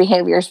learn these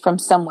behaviors from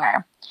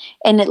somewhere.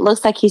 And it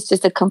looks like he's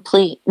just a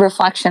complete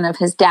reflection of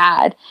his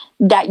dad,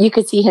 that you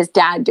could see his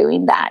dad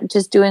doing that,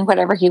 just doing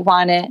whatever he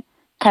wanted.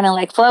 Kind of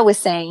like Flo was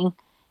saying,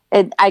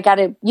 I got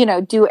to,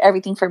 do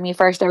everything for me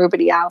first.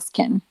 Everybody else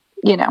can,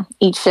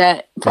 eat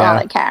shit for all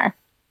I care.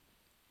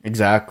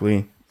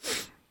 Exactly.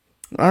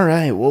 All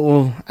right.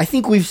 Well, I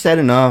think we've said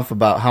enough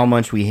about how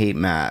much we hate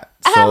Matt.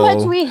 How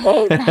much we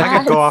hate Matt. I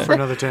could go off for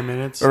another 10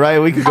 minutes. All right,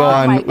 we could go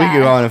on. We could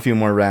go on a few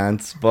more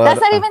rants, but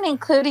that's not even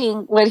including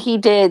what he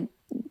did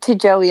to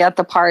Joey at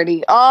the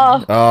party.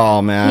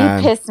 Oh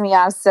man, he pissed me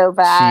off so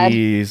bad.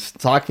 Jeez,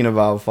 talking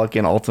about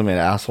fucking ultimate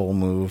asshole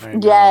move.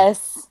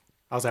 Yes.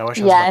 I was like, I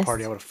wish I was at the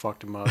party. I would have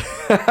fucked him up.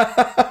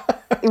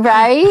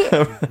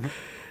 Right.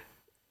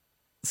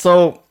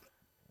 So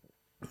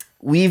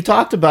we've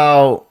talked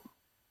about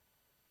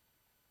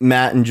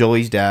Matt and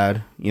Joey's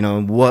dad,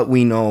 what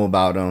we know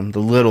about him, the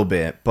little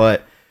bit,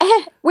 but they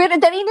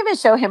didn't even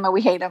show him and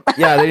we hate him.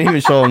 Yeah, they didn't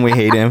even show him we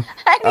hate him.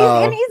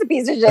 And he's a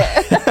piece of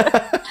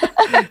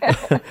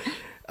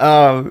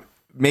shit.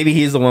 Maybe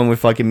he's the one with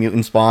fucking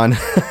mutant spawn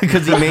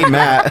because he made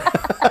Matt.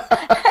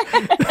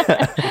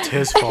 It's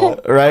his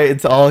fault. Right?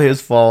 It's all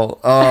his fault.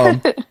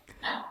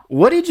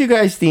 What did you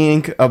guys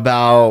think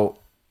about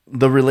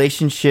the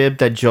relationship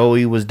that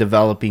Joey was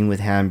developing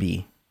with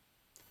Hamby?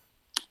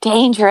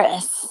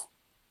 Dangerous.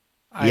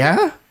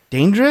 Yeah?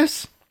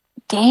 Dangerous?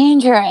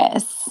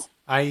 Dangerous.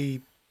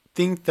 I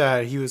think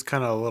that he was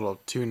kind of a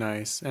little too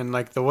nice. And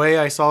like the way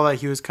I saw that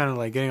he was kind of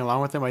like getting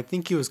along with him, I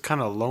think he was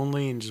kind of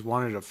lonely and just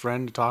wanted a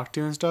friend to talk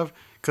to and stuff.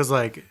 Cause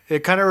like it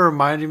kind of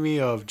reminded me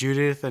of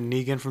Judith and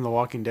Negan from The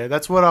Walking Dead.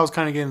 That's what I was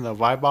kind of getting the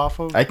vibe off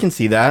of. I can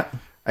see that.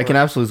 I can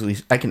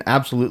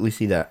absolutely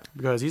see that.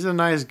 Because he's a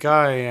nice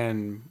guy,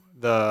 and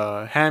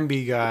the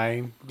Hamby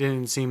guy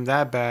didn't seem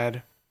that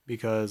bad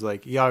because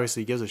like he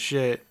obviously gives a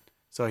shit.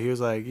 So he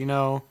was like,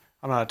 I'm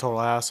not a total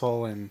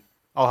asshole, and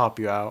I'll help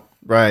you out.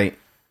 Right.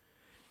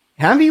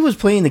 Hamby was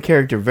playing the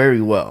character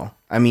very well.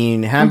 I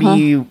mean,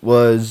 Hamby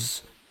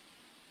was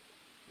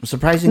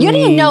surprisingly. You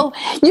didn't know.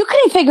 You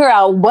couldn't figure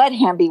out what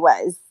Hamby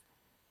was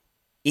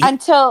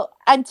until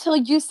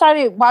you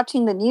started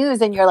watching the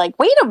news, and you're like,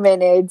 wait a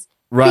minute.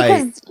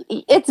 Right. Because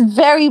it's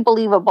very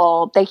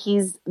believable that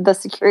he's the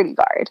security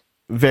guard.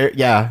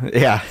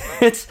 Yeah.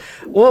 It's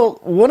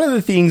one of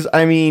the things.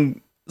 I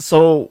mean,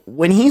 so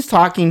when he's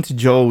talking to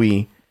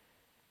Joey,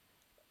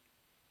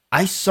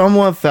 I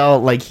somewhat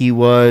felt like he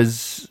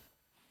was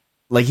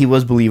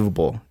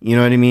believable. You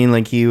know what I mean?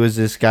 Like he was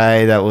this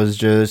guy that was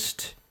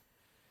just,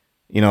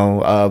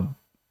 not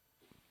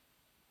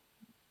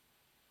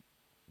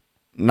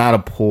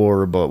a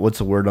poor, but what's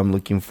the word I'm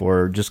looking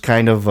for? Just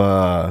kind of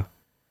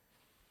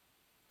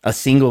a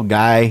single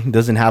guy,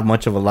 doesn't have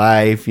much of a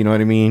life. You know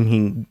what I mean?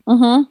 He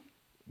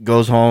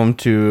goes home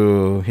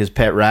to his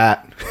pet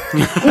rat.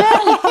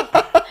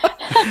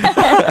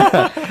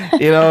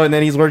 And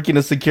then he's working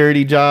a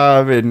security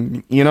job,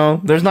 and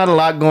there's not a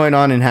lot going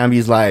on in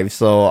Hamby's life.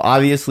 So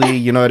obviously,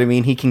 you know what I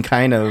mean,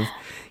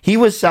 he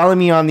was selling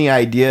me on the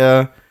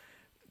idea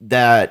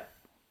that,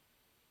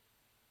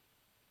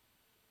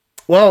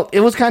 well,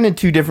 it was kind of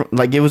two different,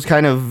 like it was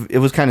kind of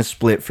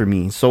split for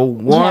me. So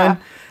one,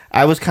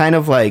 I was kind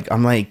of like,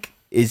 I'm like,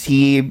 is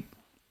he,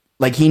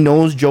 like, he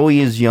knows Joey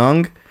is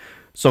young,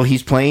 so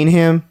he's playing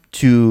him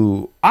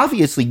to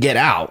obviously get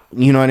out.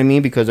 You know what I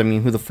mean? Because I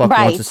mean, who the fuck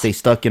wants to stay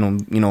stuck in a,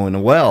 in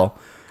a well?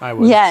 I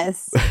would.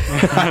 Yes.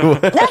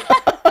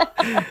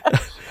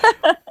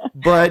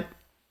 But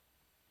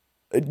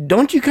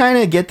don't you kind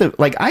of get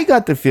I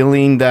got the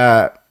feeling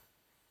that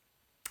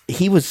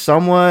he was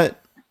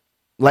somewhat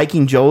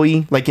liking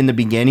Joey, like in the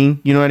beginning.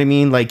 You know what I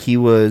mean? Like he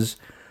was,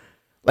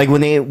 like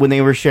when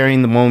they were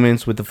sharing the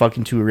moments with the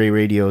fucking 2-array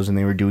radios and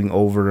they were doing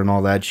over and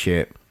all that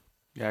shit.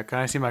 Yeah, it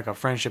kind of seemed like a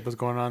friendship was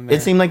going on there.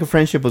 It seemed like a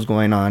friendship was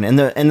going on. And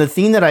the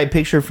thing that I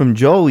picture from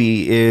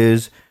Joey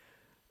is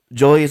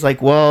like,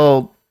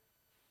 well,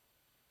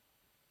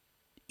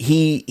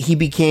 he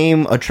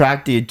became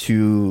attracted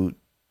to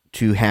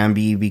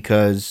Hamby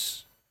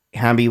because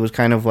Hamby was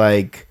kind of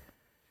like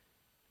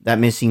that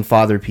missing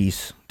father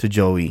piece to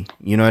Joey.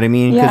 You know what I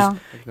mean? Because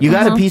you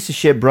got a piece of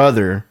shit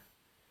brother.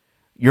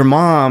 Your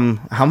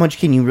mom, how much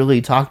can you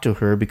really talk to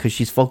her? Because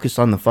she's focused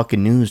on the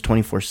fucking news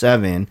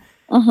 24/7.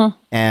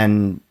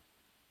 And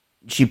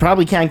she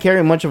probably can't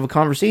carry much of a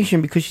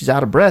conversation because she's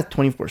out of breath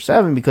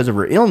 24/7 because of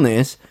her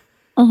illness.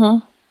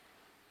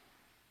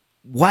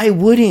 Why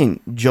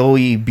wouldn't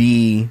Joey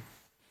be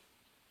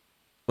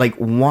like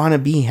want to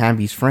be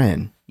Hamby's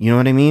friend? You know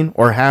what I mean?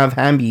 Or have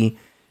Hamby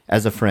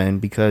as a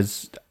friend,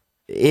 because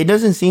it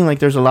doesn't seem like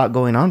there's a lot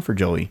going on for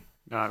Joey.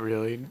 Not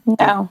really.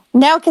 No,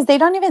 because they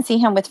don't even see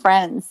him with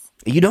friends.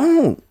 You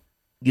don't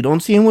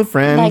see him with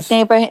friends,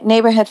 like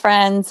neighborhood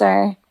friends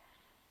or.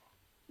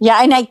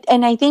 Yeah,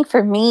 and I think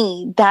for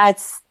me,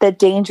 that's the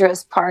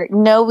dangerous part,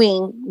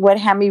 knowing what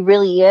Hamby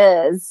really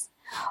is,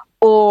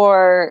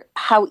 or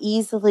how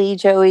easily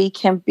Joey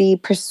can be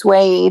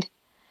persuaded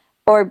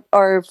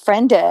or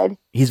friended.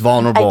 He's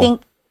vulnerable. I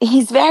think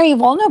he's very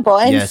vulnerable,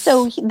 and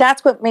so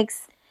that's what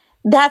makes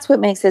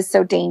it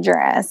so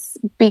dangerous.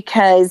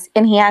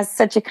 And he has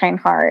such a kind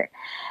heart.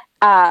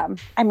 I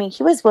mean,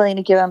 he was willing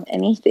to give him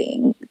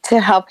anything to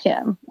help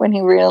him when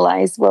he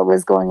realized what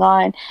was going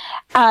on.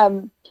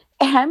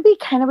 Hamby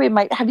kind of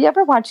have you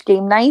ever watched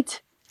Game Night?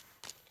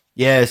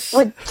 Yes.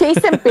 With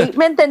Jason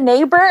Bateman, the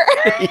neighbor?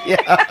 Yeah.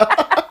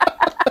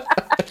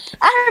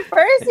 At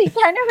first, he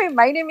kind of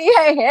reminded me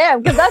of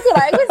him, because that's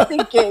what I was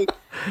thinking.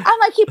 I'm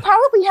like, he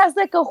probably has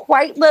like a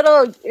white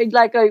little,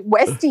 like a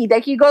Westie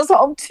that he goes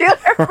home to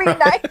every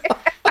night.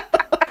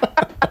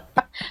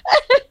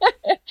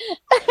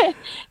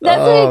 That's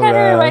what he kind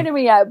of reminded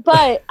me of.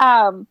 But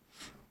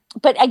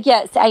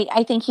yes,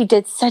 I think he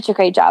did such a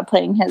great job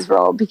playing his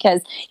role,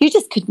 because you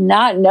just could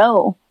not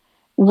know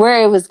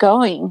where it was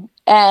going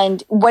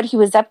and what he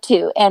was up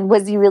to. And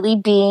was he really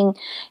being,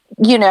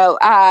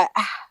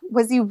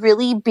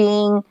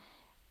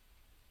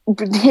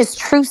 his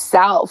true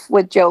self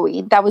with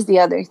Joey? That was the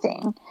other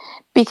thing.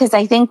 Because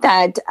I think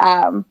that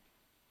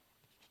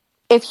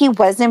if he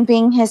wasn't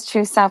being his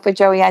true self with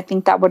Joey, I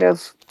think that would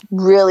have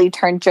really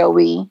turned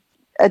Joey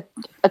a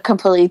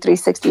completely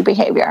 360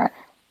 behavior.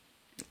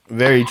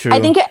 Very true. I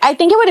think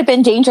it would have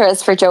been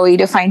dangerous for Joey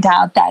to find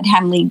out that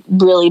Hamley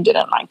really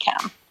didn't like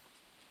him.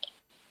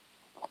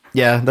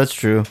 Yeah, that's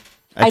true.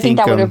 I think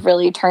that would have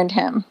really turned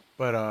him.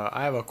 But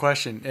I have a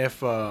question. If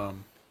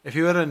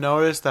he would have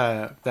noticed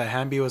that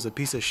Hamby was a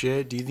piece of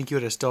shit, do you think he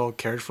would have still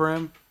cared for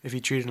him if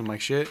he treated him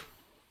like shit?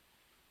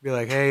 be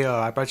like, "Hey,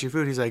 I brought you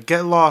food." He's like,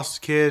 "Get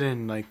lost, kid,"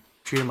 and like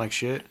treat him like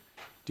shit.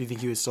 Do you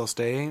think he would still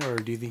stay, or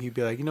do you think he'd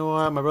be like, "You know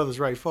what, my brother's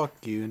right, fuck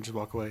you," and just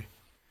walk away?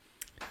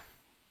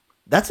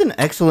 That's an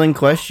excellent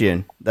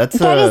question. That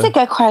is a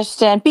good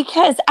question,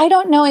 because I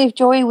don't know if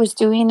Joey was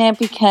doing it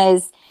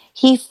because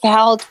he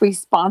felt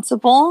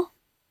responsible,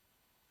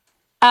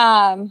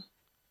 or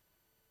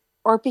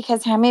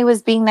because Hammy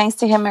was being nice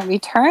to him in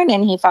return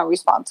and he felt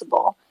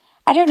responsible.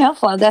 I don't know,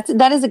 Flo.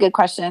 That is a good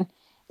question.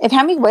 If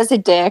Hammy was a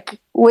dick,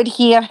 would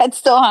he have had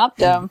still helped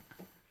him?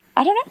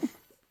 I don't know.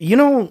 You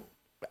know,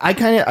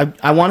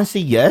 I want to say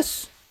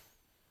yes,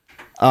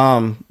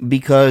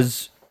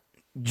 because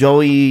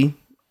Joey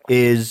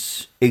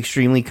is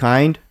extremely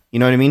kind. You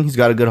know what I mean? He's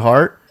got a good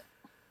heart.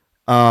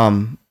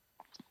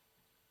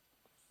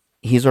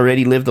 He's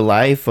already lived a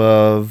life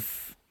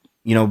of,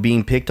 you know,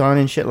 being picked on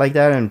and shit like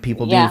that, and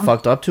people being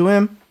fucked up to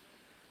him.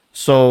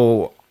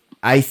 So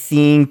I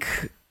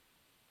think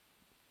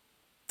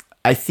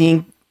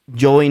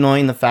Joey,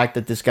 knowing the fact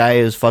that this guy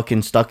is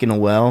fucking stuck in a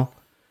well,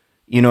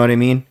 you know what I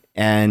mean,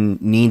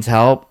 and needs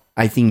help,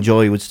 I think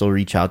Joey would still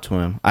reach out to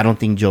him. I don't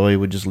think Joey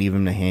would just leave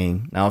him to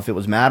hang. Now, if it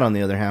was Matt, on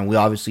the other hand, we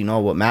obviously know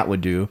what Matt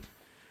would do.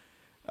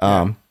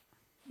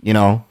 You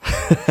know.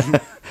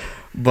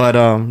 But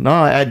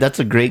no, that's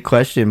a great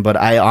question. But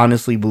I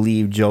honestly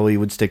believe Joey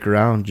would stick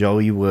around.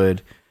 Joey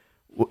would.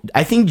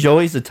 I think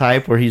Joey's the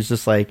type where he's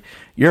just like,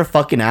 "You're a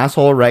fucking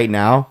asshole right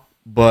now,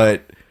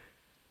 but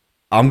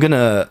I'm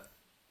gonna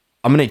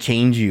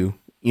change you."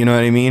 You know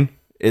what I mean?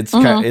 It's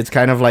it's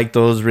kind of like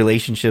those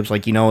relationships,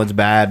 like, you know, it's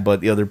bad, but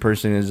the other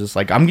person is just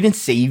like, "I'm gonna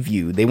save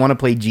you." They want to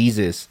play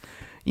Jesus.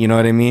 You know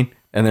what I mean?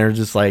 And they're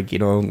just like, you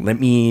know, let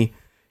me,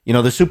 you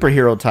know, the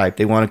superhero type.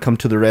 They want to come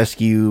to the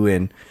rescue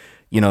and,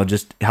 you know,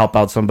 just help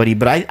out somebody.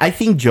 But I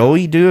think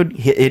Joey, dude,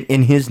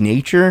 in his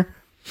nature,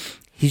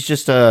 he's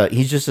just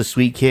a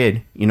sweet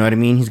kid. You know what I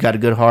mean? He's got a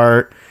good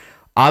heart.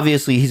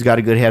 Obviously, he's got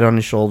a good head on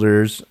his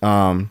shoulders.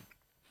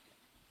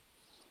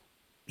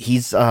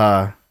 He's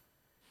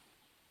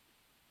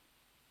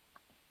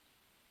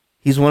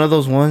one of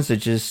those ones that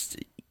just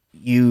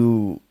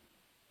you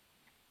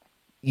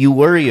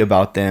worry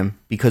about them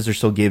because they're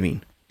so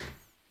giving.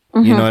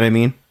 Mm-hmm. You know what I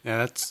mean?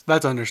 Yeah,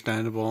 that's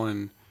understandable.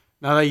 And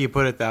now that you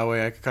put it that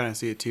way, I can kind of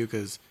see it too.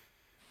 Because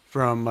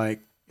from like,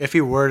 if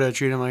he were to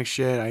treat him like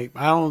shit, I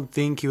don't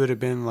think he would have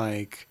been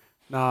like,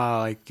 "Nah,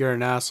 like, you're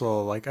an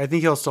asshole." Like, I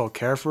think he'll still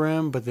care for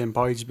him, but then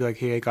probably just be like,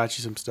 "Hey, I got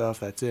you some stuff.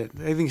 That's it."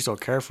 I think he still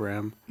care for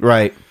him.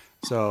 Right.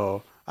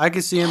 So I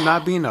could see him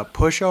not being a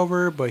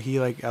pushover, but he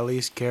like at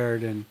least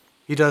cared, and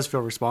he does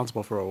feel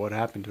responsible for what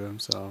happened to him.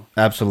 So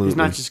absolutely, he's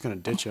not just gonna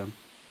ditch him.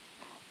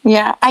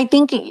 Yeah, I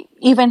think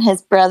even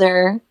his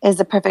brother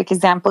is a perfect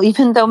example.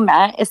 Even though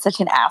Matt is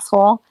such an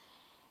asshole,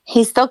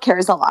 he still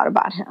cares a lot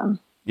about him.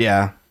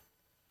 Yeah.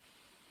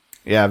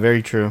 Yeah,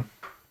 very true.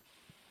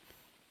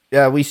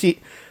 Yeah, we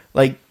see,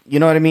 like, you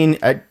know what I mean?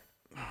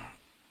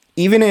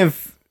 Even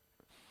if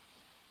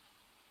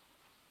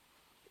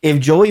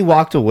Joey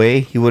walked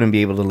away, he wouldn't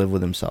be able to live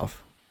with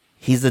himself.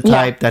 He's the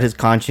type that his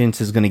conscience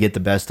is going to get the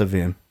best of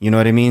him. You know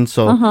what I mean?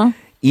 So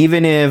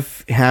even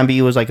if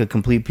Hamby was like a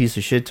complete piece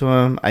of shit to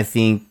him, I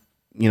think,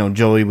 you know,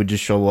 Joey would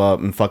just show up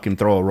and fucking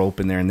throw a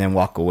rope in there and then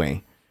walk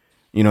away.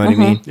 You know what I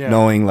mean? Yeah.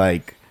 Knowing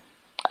like...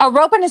 A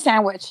rope and a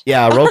sandwich.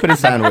 Yeah, a rope and a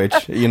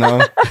sandwich, you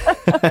know?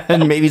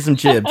 And maybe some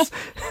chips.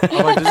 Oh,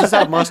 like, does this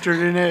have mustard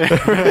in it?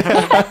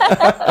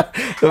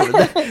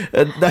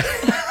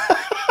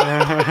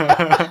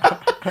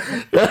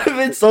 That would have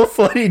been so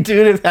funny,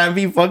 dude, if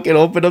Hamby fucking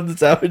opened up the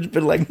sandwich and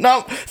been like,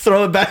 "No,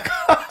 throw it back."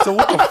 So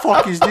what the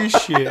fuck is this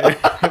shit?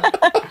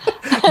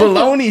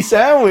 Bologna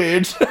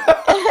sandwich.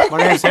 My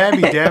name's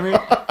Hamby, damn it.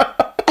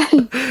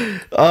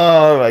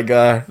 Oh my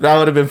god, that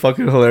would have been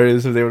fucking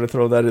hilarious if they would have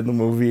thrown that in the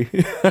movie.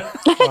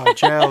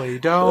 Jelly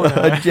donut.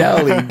 A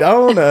jelly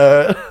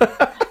donut.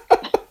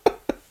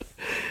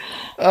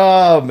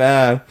 Oh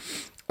man.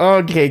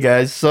 Okay,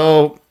 guys.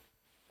 So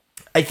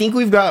I think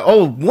we've got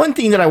one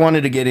thing that I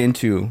wanted to get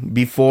into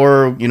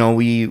before, you know,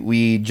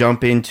 we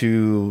jump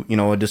into, you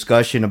know, a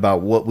discussion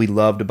about what we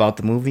loved about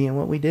the movie and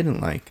what we didn't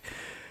like.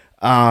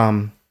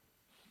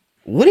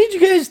 What did you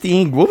guys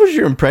think? What was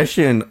your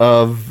impression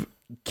of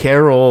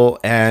Carol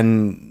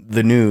and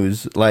the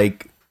news?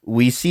 Like,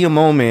 we see a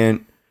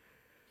moment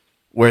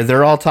where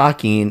they're all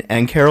talking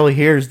and Carol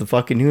hears the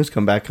fucking news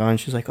come back on.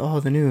 She's like, "Oh,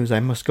 the news, I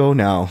must go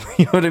now."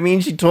 You know what I mean?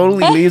 She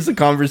totally leaves the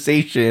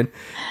conversation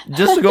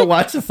just to go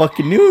watch the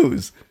fucking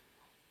news.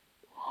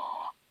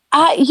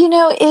 You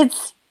know,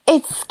 it's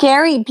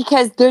scary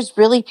because there's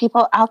really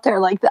people out there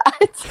like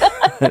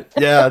that.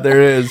 Yeah,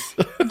 there is.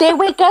 They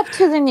wake up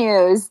to the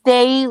news.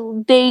 They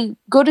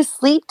go to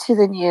sleep to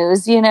the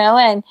news, you know,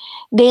 and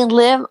they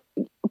live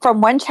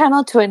from one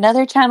channel to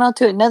another channel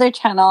to another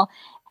channel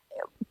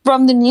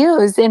from the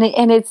news. And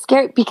it's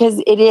scary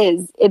because it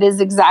is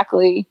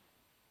exactly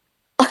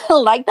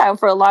like that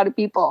for a lot of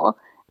people.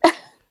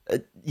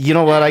 You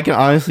know what? I can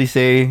honestly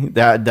say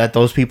that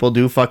those people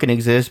do fucking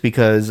exist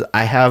because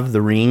I have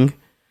The Ring.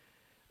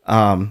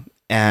 And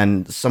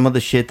and some of the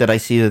shit that I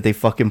see that they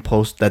fucking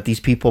post, that these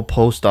people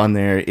post on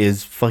there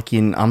is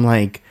fucking, I'm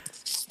like,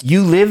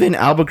 you live in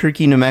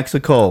Albuquerque, New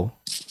Mexico.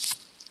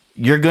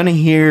 You're going to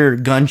hear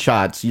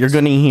gunshots. You're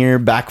going to hear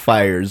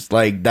backfires.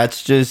 Like,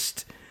 that's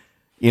just,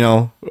 you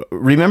know,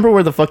 remember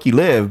where the fuck you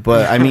live.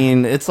 But, I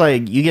mean, it's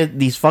like, you get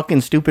these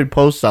fucking stupid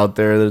posts out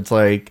there that's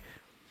like,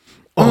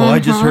 oh, I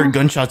just heard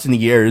gunshots in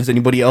the air. Does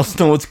anybody else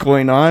know what's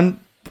going on?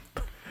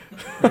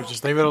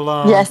 Just leave it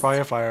alone. Yes. Probably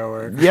a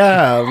firework.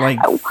 Yeah, like,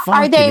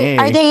 Are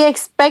they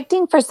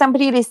expecting for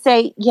somebody to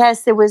say,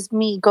 yes, it was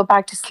me, go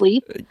back to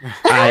sleep?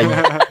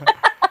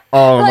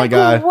 Oh, like, my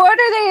God. What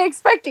are they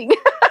expecting?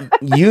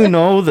 You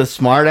know the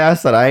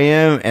smartass that I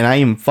am, and I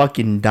am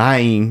fucking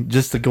dying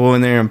just to go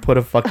in there and put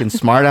a fucking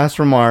smartass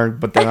remark,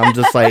 but then I'm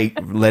just like,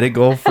 let it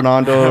go,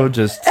 Fernando.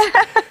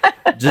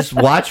 Just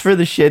watch for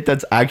the shit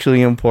that's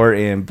actually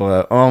important.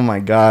 But oh my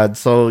God.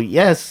 So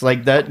yes,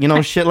 like that, you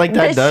know, shit like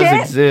that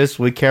exist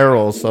with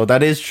Carol. So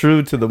that is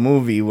true to the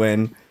movie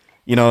when,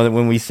 you know,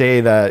 when we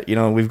say that, you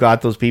know, we've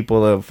got those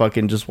people that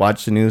fucking just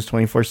watch the news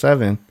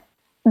 24/7.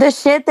 The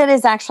shit that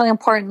is actually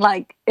important,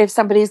 like if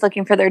somebody's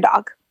looking for their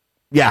dog.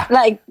 Yeah.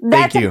 Like,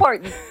 that's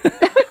important.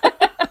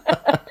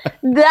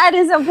 That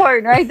is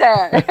important right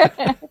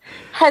there.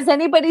 Has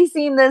anybody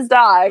seen this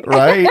dog?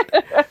 Right?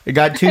 I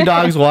got 2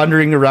 dogs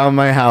wandering around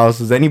my house.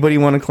 Does anybody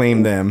want to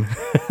claim them?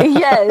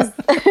 Yes.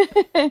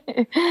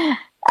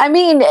 I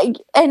mean,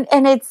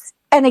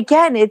 and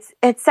again, it's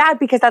sad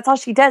because that's all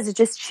she does.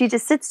 She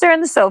just sits there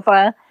on the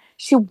sofa.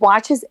 She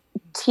watches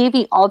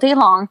TV all day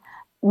long,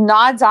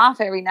 nods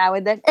off every now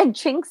and then, and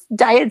drinks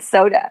diet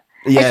soda.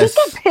 Yes. And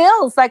she's got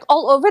pills like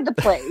all over the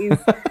place.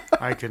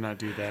 I could not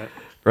do that.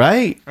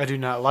 Right? I do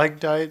not like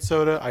diet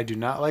soda. I do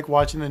not like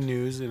watching the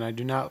news, and I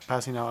do not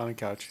passing out on a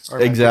couch.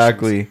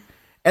 Exactly.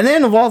 And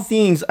then of all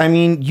things, I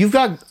mean, you've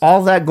got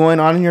all that going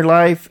on in your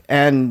life,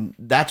 and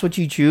that's what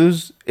you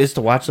choose is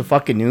to watch the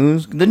fucking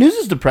news. The news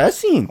is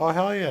depressing. Oh,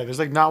 hell yeah. There's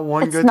like not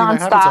one It's good thing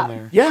that happens on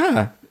there.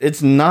 Yeah.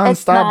 It's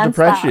nonstop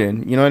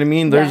depression. You know what I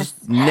mean? There's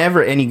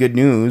never any good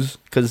news.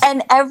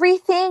 And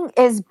everything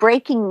is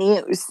breaking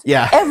news.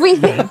 Yeah.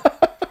 Everything.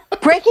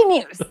 Breaking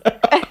news.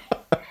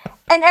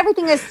 And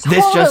everything is totally...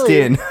 This just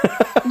in.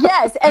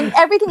 Yes, and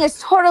everything is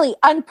totally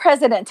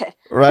unprecedented.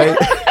 Right?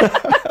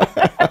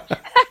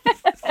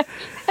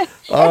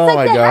 Oh, it's like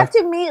my they God. have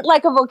to meet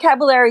like a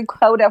vocabulary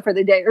quota for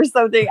the day or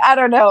something. I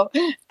don't know.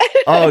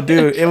 Oh,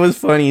 dude, it was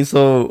funny.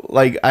 So,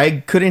 like,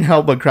 I couldn't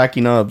help but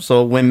cracking up.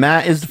 So, when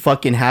Matt is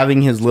fucking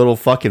having his little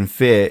fucking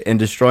fit and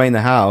destroying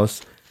the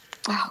house...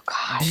 Oh,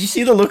 God. Did you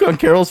see the look on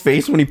Carol's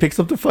face when he picks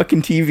up the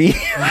fucking TV?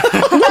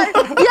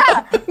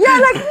 Yeah,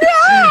 like,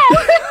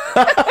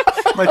 no!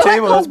 My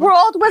table. Like the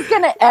world was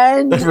going to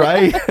end.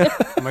 Right?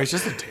 It's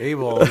just a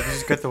table. You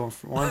just get the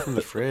one from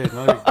the fridge.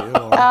 Not a big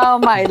deal. Oh,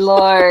 my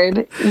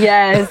Lord.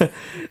 Yes.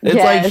 It's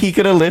like he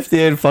could have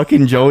lifted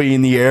fucking Joey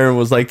in the air and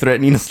was like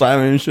threatening to slam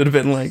him. Should have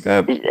been like,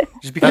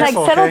 just be like,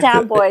 careful, settle okay?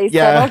 down, boys.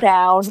 Yeah. Settle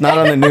down. It's not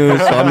on the news,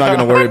 so I'm not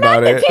going to worry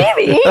about it.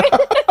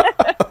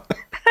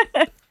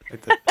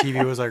 Like the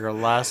TV was like our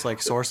last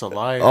like source of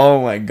light.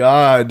 Oh my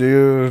God,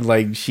 dude.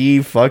 Like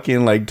she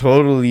fucking like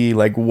totally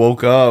like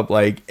woke up.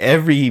 Like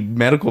every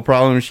medical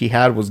problem she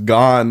had was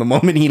gone the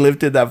moment he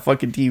lifted that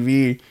fucking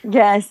TV.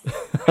 Yes.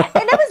 And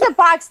it was a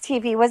box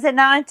TV, was it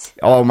not?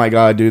 Oh my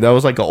God, dude. That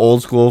was like an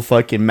old school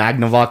fucking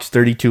Magnavox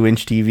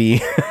 32-inch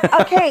TV.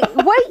 Okay,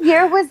 what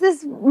year was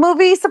this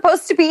movie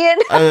supposed to be in?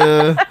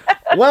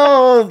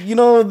 Well, you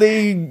know,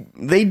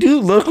 they do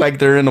look like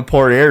they're in a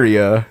poor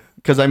area.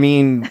 Because I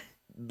mean,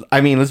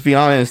 let's be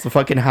honest. The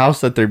fucking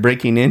house that they're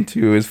breaking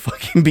into is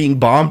fucking being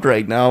bombed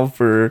right now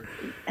for...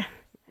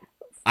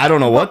 I don't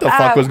know what the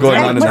fuck was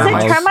going on in that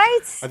house. Was it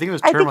termites? I think it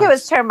was I termites. think it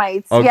was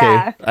termites, Okay.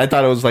 yeah. I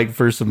thought it was like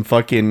for some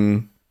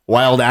fucking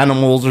wild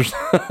animals or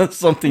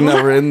something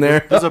that were in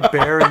there. There's a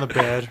bear in the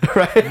bed.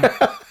 Right?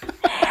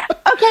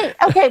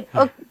 Okay.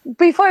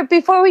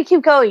 Before we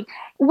keep going,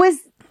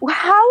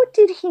 how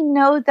did he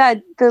know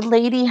that the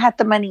lady had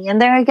the money in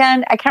there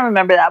again? I can't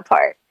remember that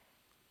part.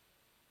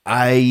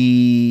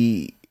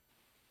 I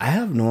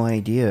have no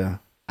idea.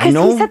 I Because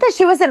know he said that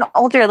she was an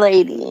older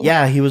lady.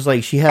 Yeah, he was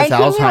like, she has And he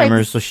knew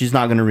Alzheimer's, so she's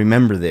not going to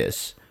remember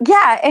this.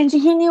 Yeah, and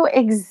he knew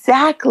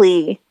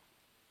exactly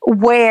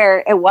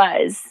where it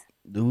was.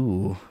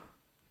 Ooh,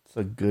 that's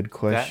a good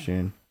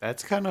question.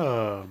 That's kind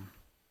of...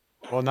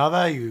 Well, now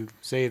that you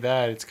say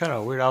that, it's kind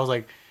of weird. I was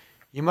like,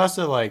 you must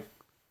have like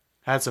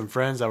had some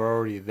friends that were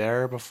already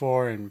there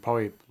before and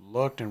probably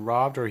looked and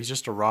robbed, or he's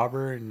just a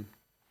robber and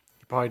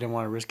he probably didn't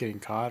want to risk getting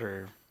caught,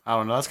 or I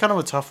don't know. That's kind of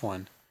a tough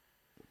one.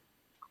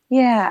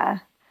 Yeah.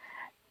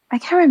 I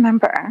can't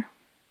remember.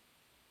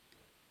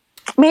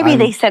 Maybe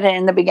they said it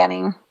in the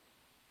beginning.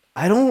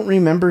 I don't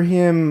remember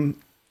him.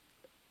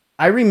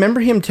 I remember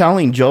him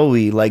telling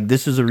Joey, like,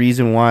 this is a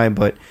reason why,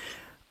 but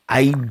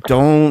I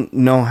don't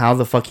know how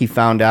the fuck he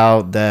found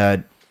out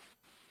that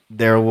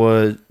there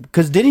was...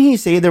 Because didn't he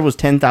say there was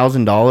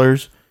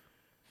 $10,000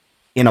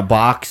 in a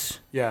box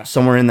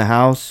somewhere in the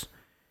house?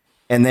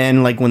 And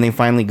then, like, when they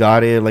finally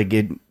got it, like,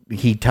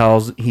 he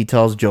tells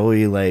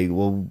Joey, like,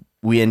 well,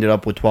 we ended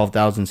up with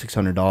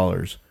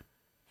 $12,600.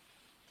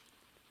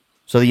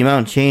 So the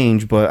amount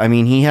changed, but I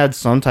mean, he had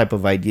some type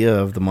of idea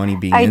of the money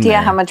being in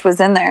there. How much was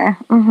in there.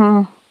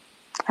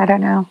 I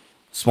don't know.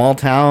 Small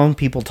town,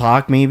 people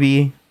talk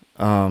maybe.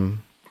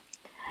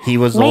 He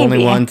was the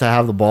only one to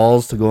have the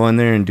balls to go in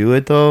there and do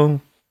it,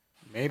 though.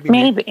 Maybe.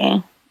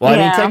 Well, I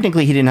mean,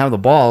 technically, he didn't have the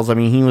balls. I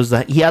mean,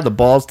 he had the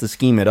balls to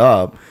scheme it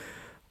up.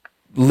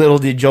 Little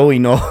did Joey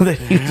know that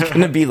he was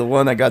going to be the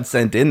one that got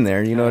sent in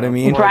there. You know what I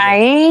mean?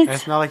 Right.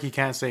 It's not like he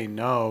can't say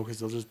no because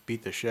they'll just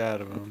beat the shit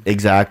out of him.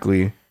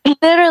 Exactly. He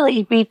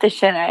literally beat the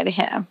shit out of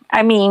him.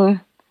 I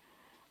mean,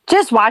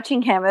 just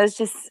watching him, it was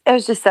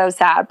just so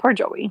sad. Poor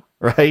Joey.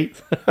 Right.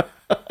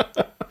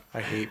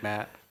 I hate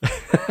Matt.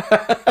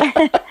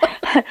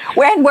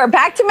 When we're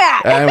back to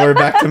Matt.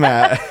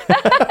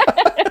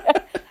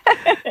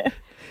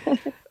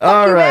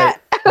 All right.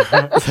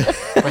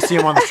 If I see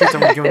him on the streets,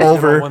 I'm going to give him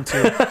over. 1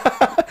 2.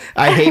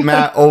 I hate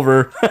Matt.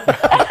 Over.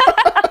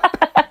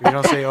 If you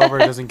don't say over,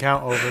 it doesn't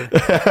count over.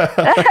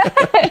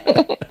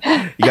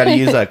 You got to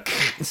use a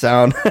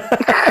sound.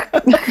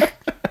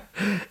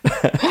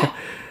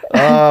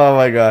 Oh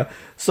my god.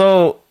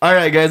 So, all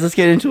right, guys, let's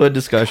get into a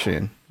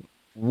discussion.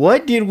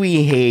 What did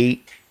we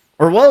hate?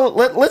 Or, well,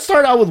 let's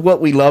start out with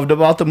what we loved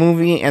about the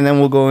movie, and then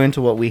we'll go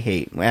into what we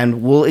hate.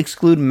 And we'll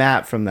exclude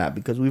Matt from that,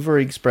 because we've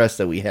already expressed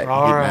that we hate Matt.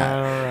 All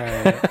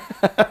right.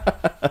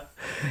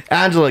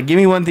 Angela, give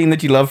me one thing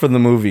that you love from the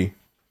movie.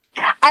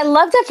 I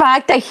love the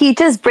fact that he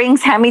just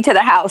brings Hammy to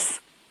the house.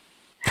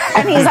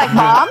 And he's like,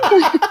 Mom,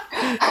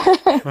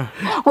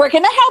 we're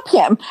going to help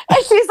him.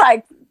 And she's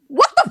like,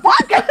 what the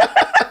fuck?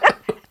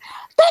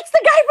 That's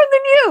the guy from the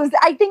news.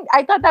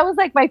 I thought that was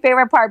like my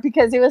favorite part,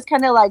 because it was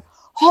kind of like,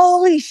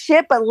 holy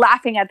shit, but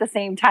laughing at the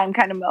same time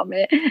kind of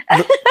moment.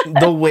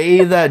 The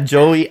way that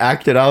Joey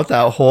acted out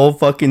that whole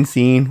fucking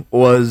scene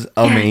was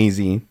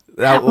amazing.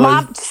 That was,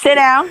 Mom, sit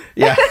down.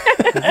 Yeah.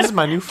 This is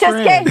my new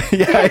friend.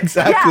 Yeah,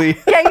 exactly.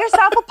 Yeah, get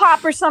yourself a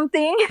pop or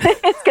something.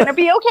 It's going to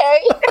be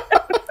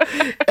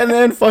okay. And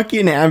then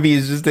fucking Abby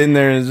is just in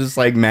there and is just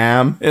like,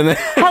 ma'am. And then,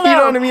 hello, you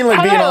know what I mean?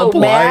 Like being all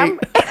polite.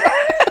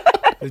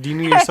 Do you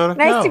need your soda?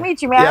 Nice to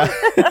meet you, ma'am.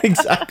 Yeah,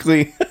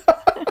 exactly.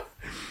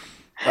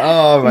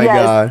 Oh my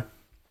God.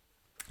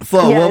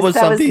 Flo, what was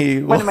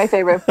something? One of my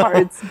favorite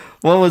parts.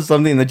 What was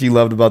something that you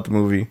loved about the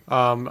movie?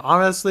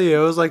 Honestly, it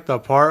was like the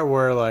part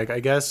where, like, I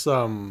guess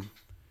when,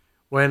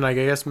 like,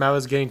 I guess Matt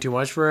was getting too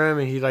much for him,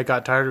 and he like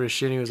got tired of his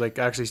shit, and he was like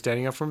actually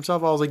standing up for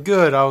himself. I was like,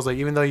 good. I was like,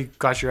 even though you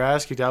got your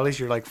ass kicked, at least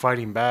you're like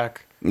fighting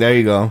back. There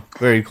you go.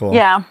 Very cool.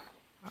 Yeah.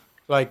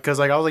 Like, cause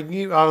like I was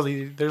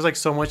like, there's like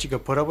so much you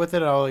could put up with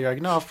it. And I was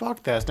like, no,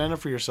 fuck that. Stand up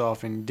for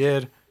yourself, and he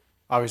did.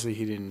 Obviously,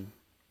 he didn't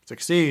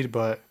succeed,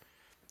 but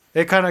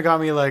it kind of got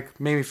me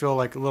like, made me feel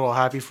like a little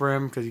happy for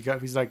him, because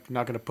he's like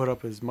not gonna put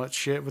up as much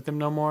shit with him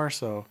no more.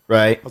 So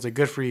right, I was like,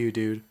 good for you,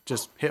 dude.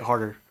 Just hit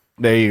harder.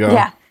 There you go.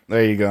 Yeah,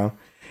 there you go.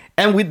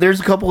 And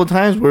there's a couple of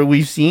times where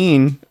we've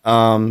seen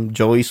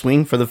Joey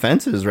swing for the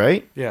fences,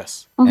 right?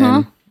 Yes.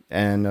 Mm-hmm.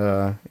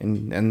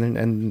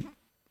 And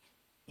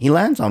he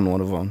lands on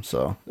one of them.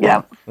 So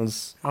yeah, I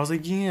was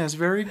like, yes,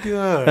 very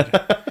good.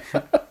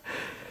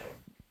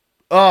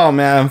 Oh,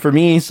 man, for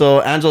me,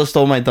 so Angela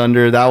Stole My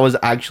Thunder. That was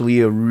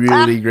actually a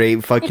really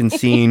great fucking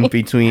scene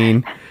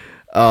between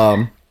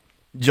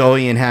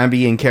Joey and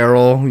Hamby and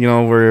Carol, you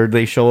know, where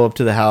they show up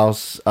to the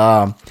house.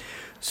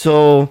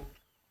 So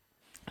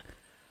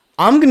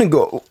I'm going to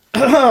go...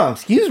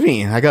 excuse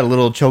me. I got a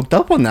little choked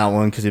up on that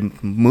one because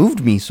it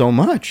moved me so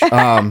much.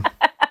 I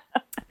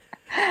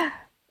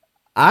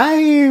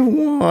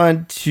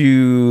want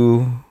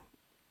to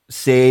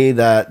say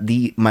that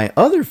my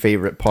other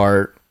favorite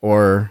part,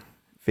 or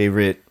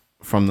favorite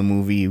from the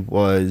movie,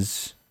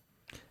 was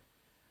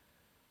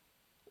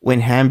when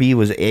Hamby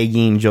was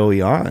egging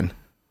Joey on.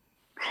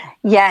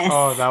 Yes.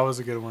 Oh, that was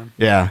a good one.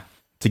 Yeah,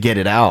 to get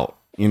it out.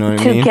 You know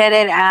what I mean? To get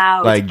it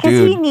out. Like,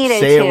 dude, he needed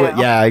say to. It with,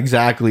 yeah,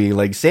 exactly.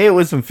 Like, say it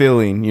with some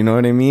feeling. You know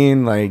what I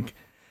mean? Like,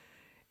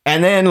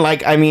 and then,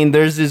 like, I mean,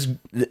 there's this.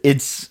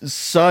 It's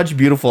such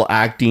beautiful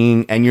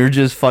acting, and you're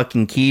just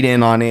fucking keyed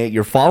in on it.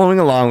 You're following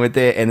along with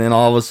it, and then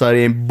all of a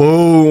sudden,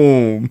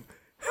 boom.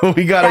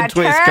 We got that a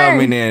twist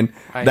coming in.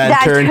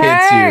 That turn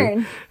hits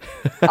you.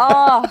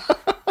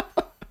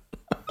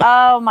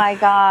 Oh my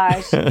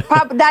gosh.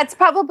 That's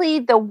probably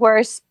the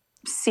worst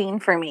scene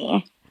for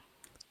me.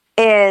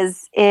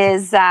 Is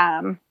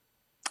Matt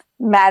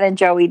and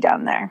Joey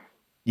down there?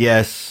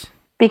 Yes.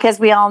 Because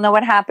we all know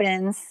what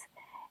happens,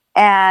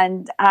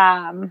 and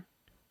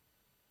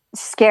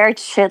scared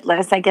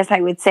shitless, I guess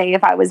I would say,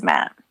 if I was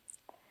Matt.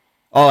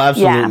 Oh,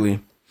 absolutely. Yeah.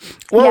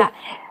 Well, yeah.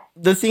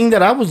 The thing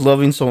that I was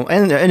loving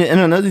and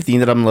another thing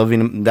that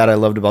I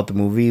loved about the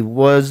movie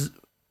was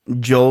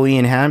Joey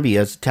and Hamby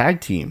as a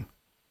tag team.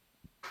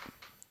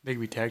 They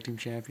could be tag team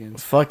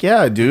champions. Fuck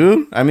yeah,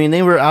 dude! I mean,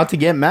 they were out to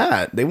get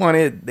Matt. They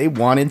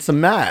wanted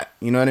some Matt.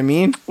 You know what I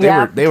mean?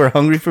 They were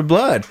hungry for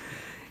blood.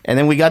 And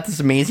then we got this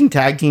amazing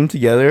tag team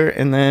together,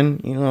 and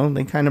then, you know,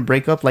 they kind of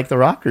break up like the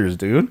Rockers,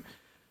 dude.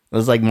 It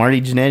was like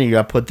Marty Jannetty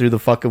got put through the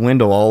fucking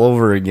window all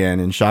over again,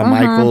 and Shawn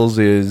Michaels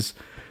is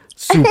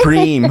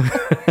supreme.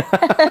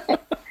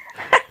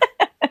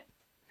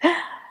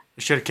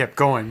 Should have kept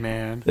going,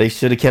 man. They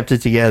should have kept it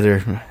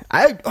together.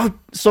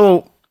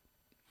 So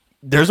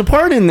there's a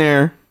part in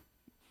there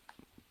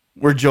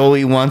where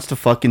Joey wants to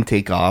fucking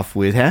take off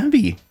with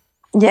Hamby.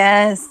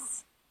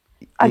 Yes.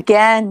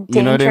 Again, dangerous.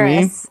 You know what I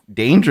mean?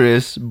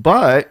 Dangerous,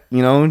 but,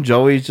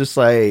 Joey's just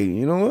like,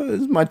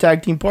 this is my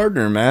tag team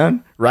partner,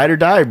 man. Ride or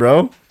die,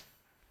 bro.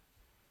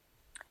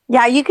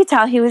 Yeah, you could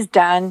tell he was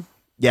done.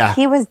 Yeah.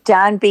 He was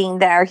done being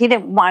there. He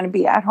didn't want to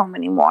be at home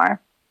anymore.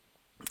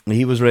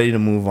 He was ready to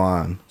move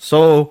on.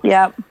 So,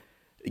 yep.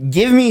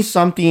 Give me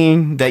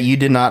something that you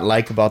did not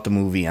like about the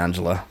movie,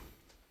 Angela.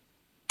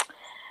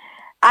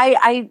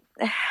 I'm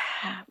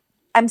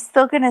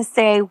still gonna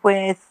say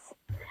with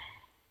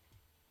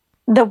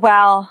the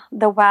well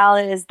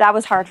that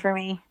was hard for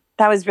me.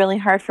 That was really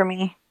hard for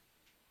me.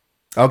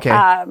 Okay.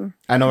 I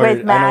know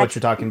what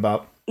you're talking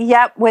about.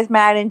 Yep, with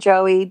Matt and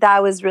Joey,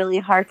 that was really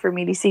hard for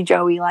me to see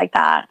Joey like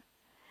that.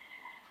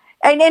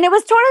 And it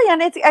was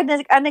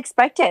totally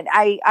unexpected.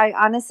 I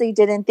honestly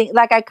didn't think,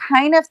 like, I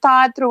kind of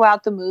thought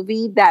throughout the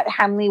movie that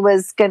Hamley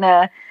was going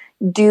to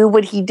do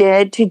what he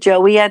did to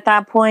Joey at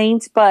that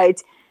point.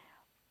 But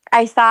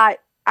I thought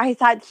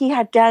he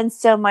had done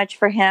so much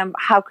for him.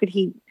 How could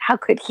he?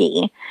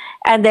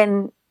 And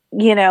then,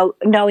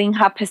 knowing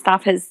how pissed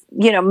off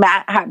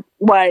Matt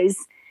was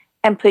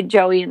and put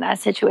Joey in that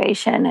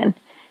situation and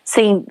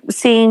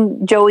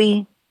seeing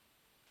Joey,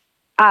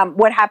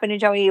 what happened to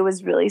Joey, it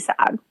was really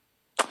sad.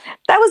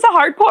 That was the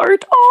hard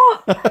part.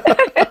 Oh,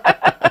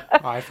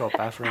 I felt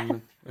bad for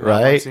him.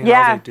 Right? Yeah. I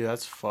was like, dude,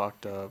 that's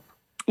fucked up.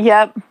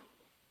 Yep.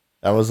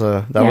 That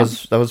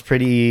was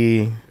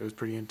pretty. It was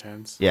pretty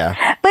intense.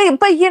 Yeah.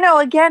 But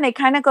again, it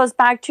kind of goes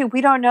back to,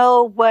 we don't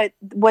know what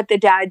the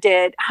dad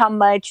did, how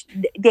much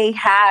they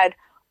had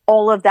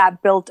all of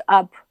that built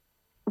up,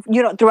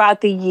 throughout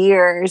the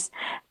years,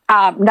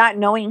 not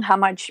knowing how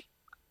much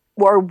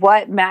or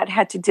what Matt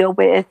had to deal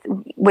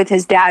with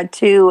his dad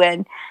too,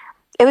 and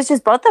it was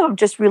just both of them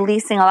just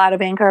releasing a lot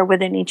of anger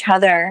within each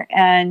other.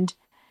 And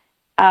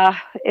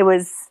it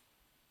was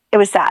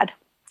sad.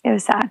 It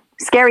was sad.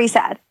 Scary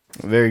sad.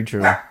 Very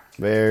true.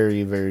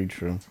 Very, very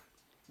true.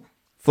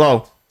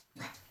 Flo,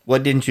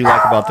 what didn't you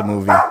like about the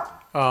movie?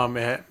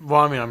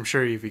 I'm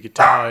sure if you could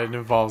tell, it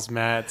involves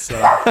Matt, so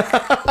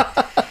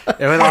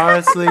it would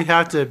honestly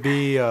have to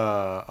be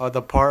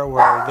the part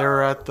where they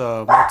were at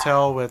the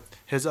motel with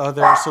his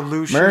other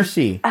solution.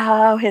 Mercy.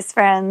 Oh, his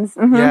friends.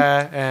 Mm-hmm.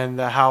 Yeah, and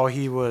how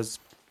he was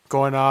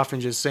going off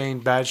and just saying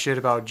bad shit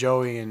about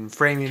Joey and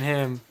framing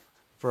him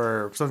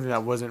for something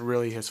that wasn't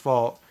really his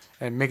fault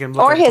and making him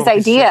look like his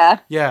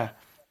idea. Yeah.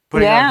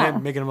 Putting on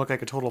him, making him look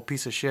like a total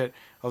piece of shit.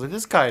 I was like,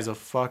 this guy is a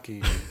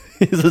fucking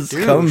He's a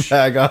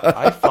scumbag.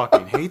 I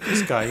fucking hate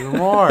this guy even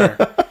more.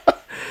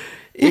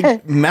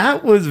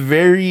 Matt was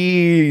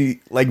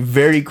very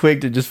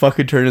quick to just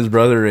fucking turn his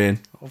brother in.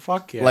 Oh,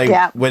 fuck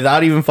yeah.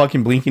 Without even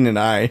fucking blinking an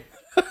eye.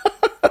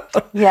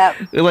 Yep.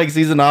 It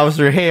sees an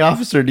officer. Hey,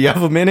 officer, do you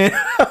have a minute?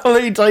 I'll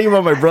let you tell you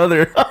about my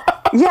brother.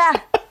 Yeah.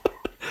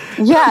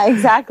 Yeah,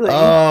 exactly.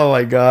 Oh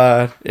my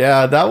god.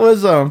 Yeah, that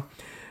was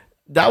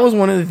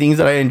one of the things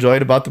that I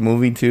enjoyed about the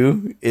movie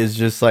too. Is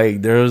just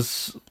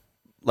there's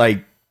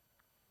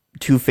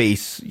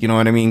two-face, you know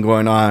what I mean,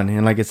 going on.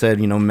 And like I said,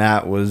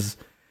 Matt was,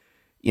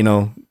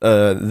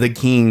 the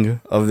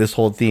king of this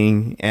whole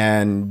thing,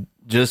 and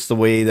just the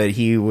way that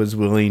he was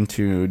willing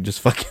to just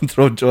fucking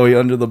throw Joey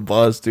under the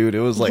bus, dude. It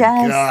was like,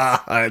 yes.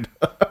 God.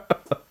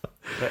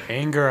 The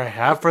anger I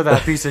have for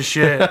that piece of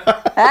shit.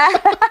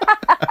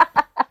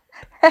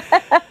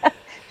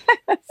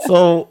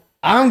 So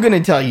I'm going to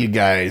tell you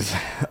guys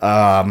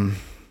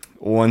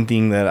one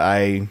thing that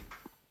I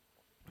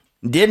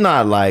did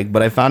not like,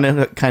 but I found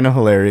it kind of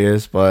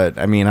hilarious. But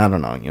I mean, I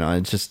don't know.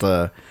 It's just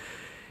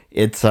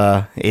it's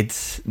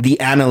the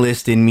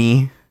analyst in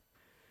me.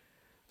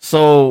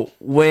 So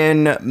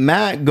when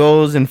Matt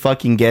goes and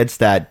fucking gets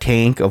that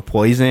tank of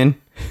poison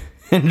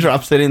and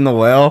drops it in the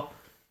well,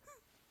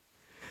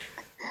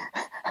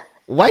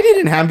 why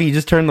didn't Hamby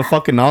just turn the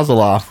fucking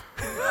nozzle off?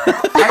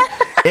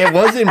 It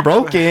wasn't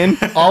broken.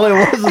 All it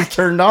was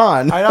turned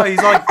on. I know, he's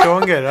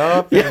throwing it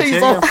up. Yeah,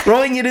 he's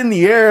throwing it in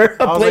the air,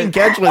 playing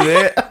catch with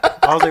it.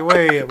 I was like,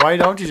 wait, why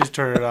don't you just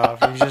turn it off?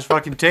 He's just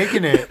fucking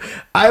taking it.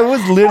 I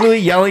was literally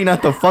yelling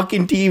at the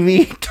fucking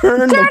TV,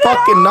 turn the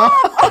fucking knob.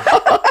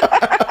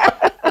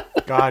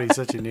 God, he's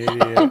such an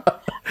idiot.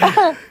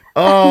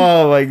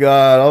 Oh my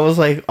god. I was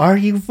like, are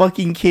you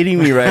fucking kidding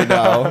me right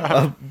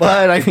now?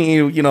 But I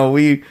mean,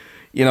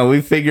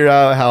 we figured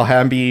out how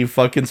Hamby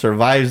fucking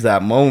survives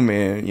that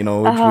moment,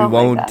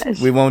 which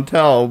we won't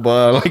tell.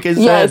 But like I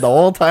said, the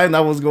whole time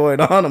that was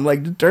going on, I'm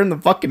like, just turn the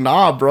fucking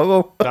knob,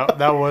 bro.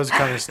 That was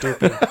kind of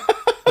stupid.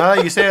 Now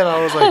that you say it,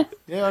 I was like,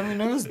 yeah, I mean,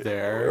 it was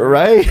there.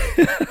 Right?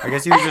 I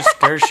guess he was just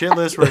scared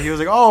shitless where he was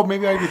like, oh,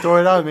 maybe I could throw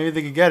it out. Maybe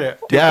they could get it.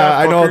 Yeah,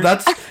 I know.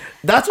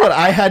 That's what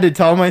I had to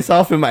tell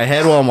myself in my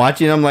head while I'm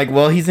watching. I'm like,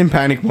 well, he's in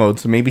panic mode,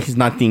 so maybe he's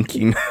not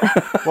thinking.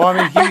 Well, I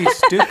mean, he'd be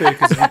stupid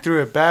because if he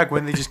threw it back,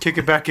 wouldn't they just kick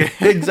it back in?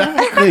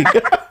 Exactly.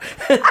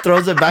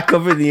 Throws it back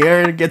up in the air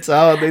and it gets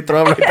out. They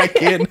throw it right back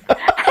in.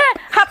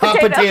 Hot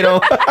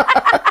potato.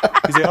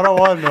 He's like, I don't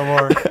want it no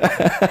more.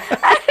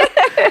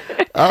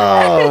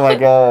 Oh my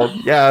god.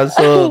 Yeah,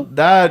 so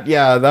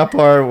that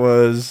part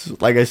was,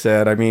 like I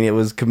said, I mean, it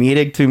was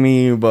comedic to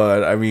me,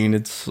 but I mean,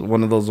 it's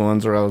one of those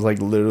ones where I was like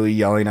literally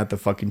yelling at the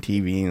fucking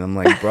TV and I'm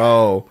like,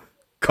 bro,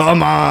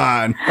 come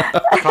on.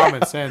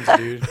 Common sense,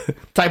 dude.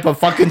 Type of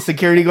fucking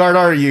security guard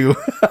are you?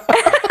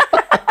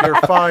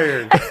 You're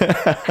fired.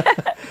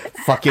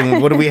 Fucking,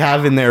 what do we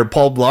have in there?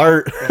 Paul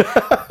Blart?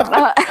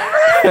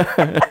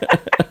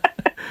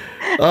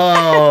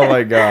 Oh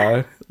my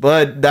god.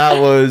 But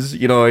that was,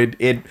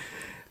 it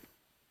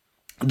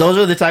those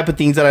are the type of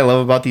things that I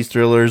love about these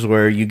thrillers,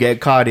 where you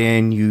get caught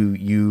in,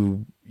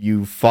 you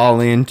fall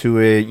into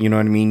it, you know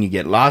what I mean? You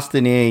get lost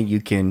in it,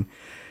 you can,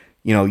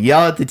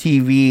 yell at the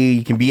TV,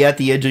 you can be at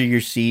the edge of your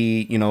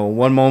seat,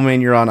 one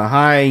moment you're on a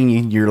high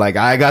and you're like,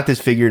 I got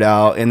this figured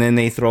out, and then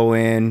they throw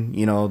in,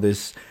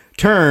 this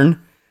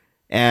turn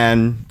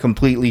and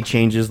completely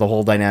changes the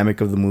whole dynamic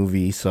of the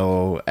movie.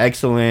 So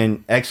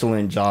excellent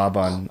job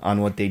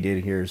on what they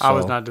did here. So I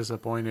was not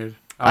disappointed.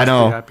 I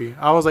know. Happy.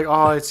 I was like,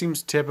 oh, it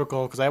seems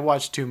typical because I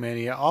watched too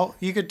many.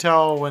 You could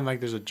tell when like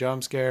there's a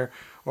jump scare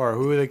or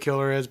who the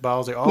killer is, but I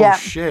was like, oh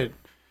shit.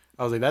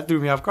 I was like, that threw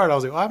me off guard. I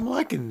was like, oh, I'm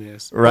liking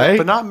this, right?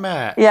 But not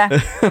Matt.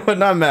 Yeah, but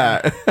not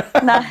Matt.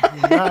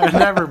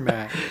 Never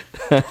Matt.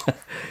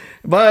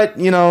 But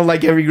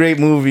like every great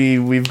movie,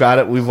 we've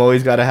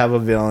always got to have a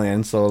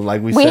villain. So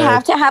like we said, we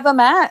have to have a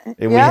Matt.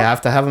 We have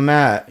to have a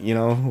Matt.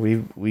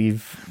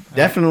 We've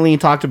definitely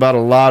talked about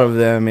a lot of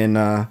them in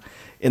the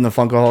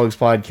Funkaholiks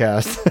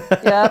podcast.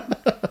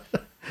 Yep.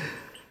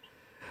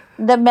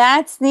 The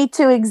Matts need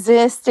to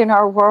exist in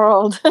our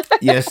world.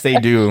 Yes, they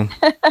do.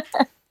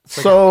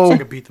 So I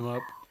could beat them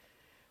up.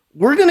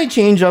 We're going to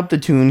change up the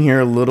tune here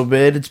a little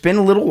bit. It's been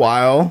a little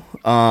while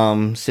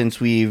since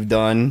we've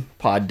done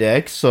pod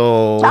decks,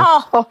 so...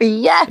 Oh,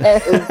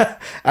 yes!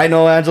 I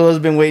know Angela's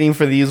been waiting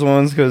for these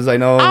ones, because I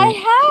know... I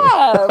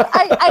have!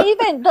 I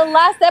even, the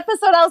last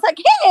episode, I was like,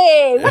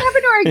 hey, what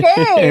happened to our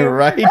game?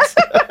 Right?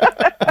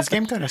 This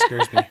game kind of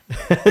scares me.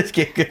 This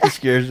game kind of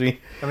scares me.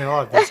 I mean, a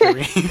lot of things scare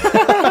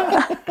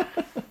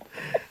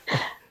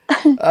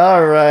me.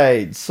 All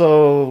right,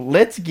 so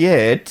let's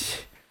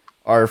get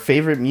our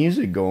favorite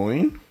music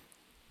going.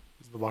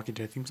 The Walking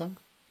Dead theme song?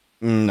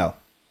 No.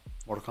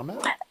 Mortal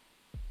Kombat?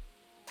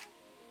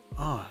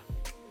 Oh.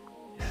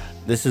 Yeah.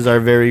 This is our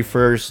very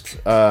first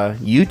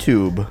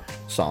YouTube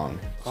song.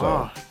 So.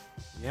 Oh.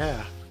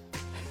 Yeah.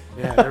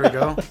 Yeah, there we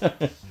go.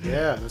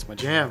 Yeah, that's my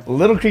jam. A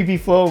little creepy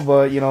flow,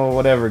 but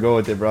whatever. Go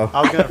with it, bro.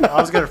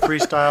 I was gonna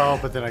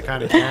freestyle, but then I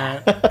kind of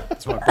can't.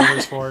 That's what my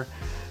brother's for.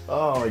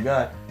 Oh my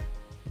god.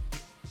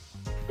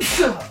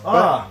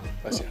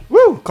 Bless you.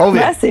 Woo!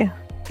 COVID.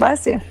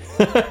 Bless you.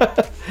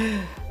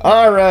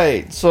 All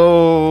right,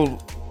 so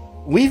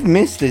we've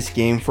missed this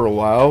game for a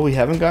while. We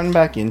haven't gotten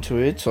back into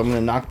it, so I'm gonna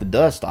knock the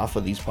dust off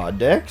of these pod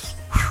decks,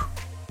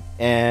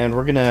 and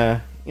we're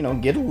gonna,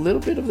 get a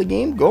little bit of the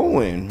game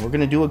going. We're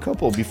gonna do a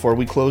couple before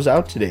we close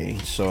out today.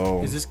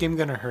 So, is this game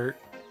gonna hurt?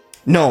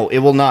 No, it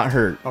will not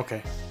hurt.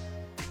 Okay.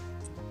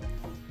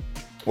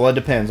 Well, it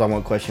depends on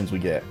what questions we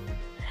get.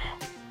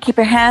 Keep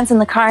your hands in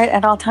the cart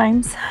at all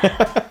times.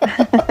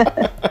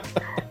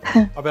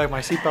 I'll be like,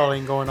 my seatbelt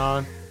ain't going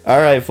on. All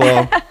right,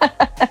 Flo.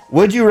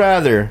 Would you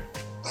rather?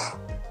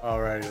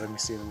 Alrighty, let me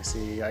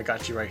see. I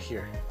got you right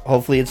here.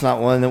 Hopefully it's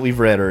not one that we've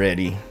read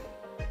already.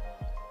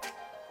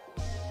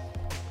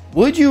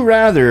 Would you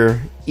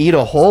rather eat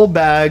a whole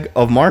bag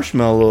of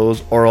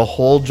marshmallows or a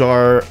whole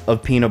jar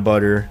of peanut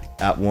butter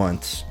at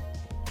once?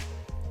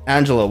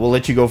 Angela, we'll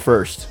let you go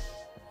first.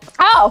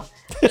 Oh,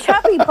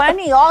 chubby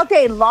bunny all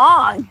day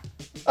long.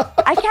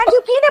 I can't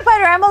do peanut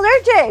butter. I'm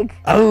allergic.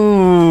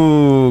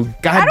 Oh,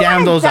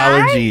 goddamn those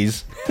die?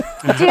 Allergies.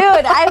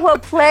 Dude, I will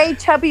play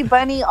chubby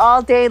bunny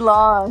all day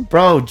long.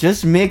 Bro,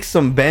 just mix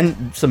some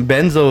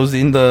benzos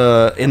in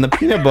the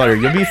peanut butter.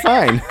 You'll be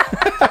fine.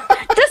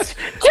 just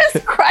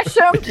crush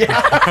them. Yeah.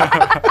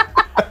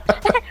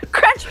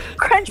 crunch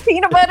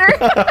peanut butter.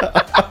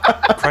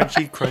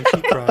 Crunchy, crunch.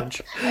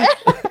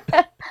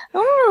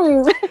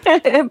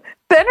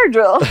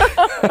 Benadryl.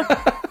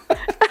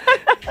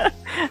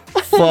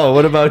 Flo,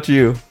 what about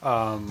you?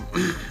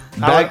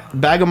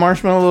 Bag of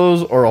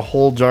marshmallows or a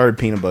whole jar of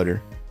peanut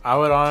butter? I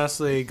would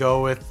honestly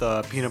go with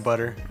peanut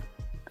butter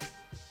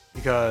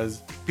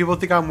because people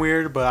think I'm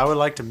weird, but I would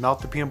like to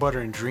melt the peanut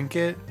butter and drink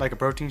it like a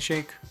protein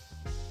shake.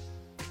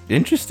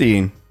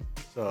 Interesting.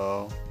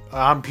 So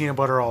I'm peanut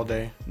butter all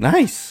day.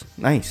 Nice.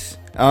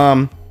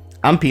 I'm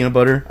peanut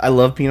butter. I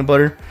love peanut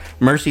butter.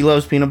 Mercy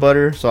loves peanut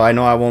butter, so I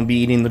know I won't be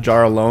eating the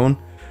jar alone.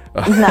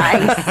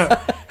 Nice.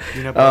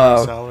 Peanut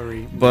butter,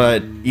 celery.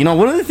 But,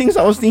 one of the things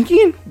I was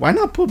thinking, why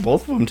not put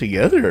both of them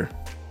together?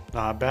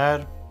 Not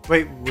bad.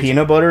 Wait.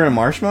 Peanut butter and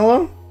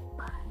marshmallow?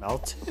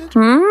 Melted?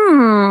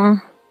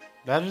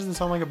 That doesn't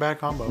sound like a bad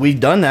combo. We've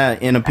done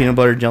that in a peanut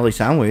butter jelly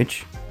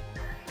sandwich.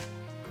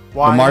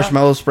 Why the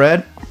marshmallow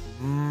spread.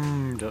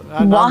 What?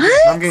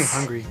 I'm getting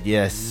hungry.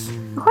 Yes.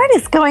 What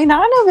is going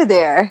on over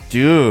there?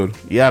 Dude,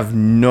 you have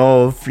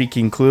no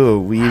freaking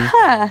clue.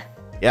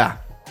 Yeah.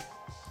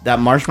 That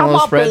marshmallow I'm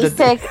all spread.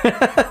 basic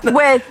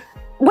with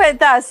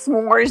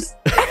s'mores.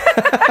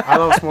 I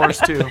love s'mores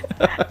too.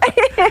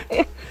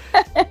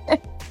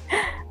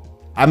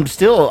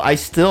 I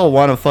still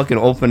want to fucking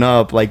open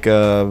up like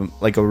a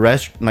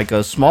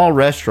small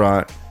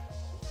restaurant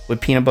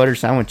with peanut butter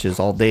sandwiches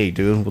all day,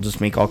 dude. We'll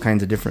just make all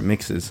kinds of different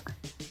mixes.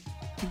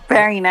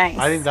 Very nice.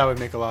 I think that would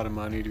make a lot of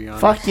money, to be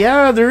honest. Fuck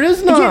yeah, there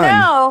is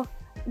none.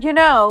 You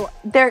know,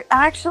 they're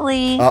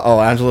actually...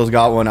 Angela's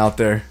got one out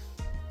there.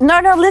 No,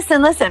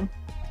 listen.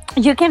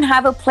 You can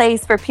have a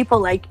place for people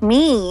like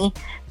me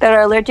that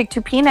are allergic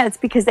to peanuts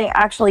because they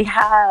actually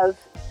have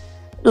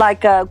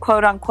like a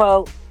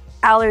quote-unquote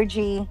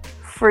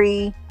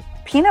allergy-free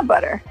peanut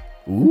butter.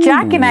 Ooh.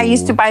 Jack and I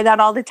used to buy that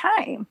all the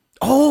time.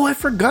 Oh, I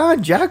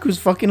forgot. Jack was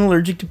fucking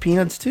allergic to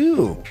peanuts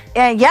too.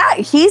 And yeah,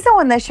 he's the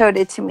one that showed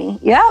it to me.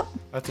 Yep.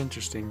 That's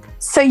interesting.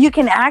 So you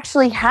can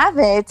actually have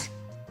it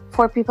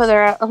for people that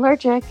are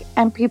allergic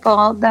and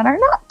people that are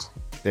not.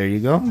 There you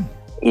go.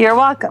 You're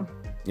welcome.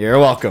 You're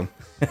welcome.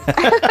 You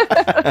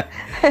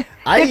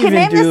can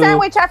name the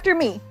sandwich after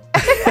me.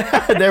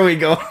 There we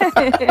go.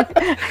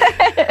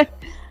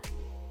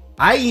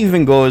 I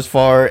even go as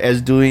far as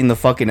doing the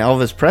fucking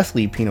Elvis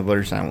Presley peanut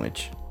butter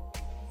sandwich.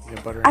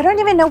 I don't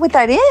even know what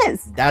that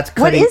is.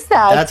 What is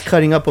that? That's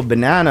cutting up a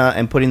banana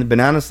and putting the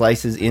banana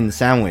slices in the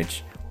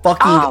sandwich.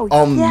 Fucking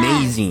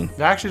amazing.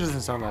 That actually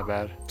doesn't sound that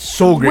bad.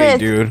 So great,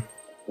 dude.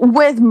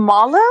 With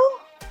mallow?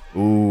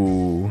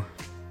 Ooh.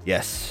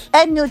 Yes.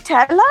 And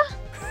Nutella?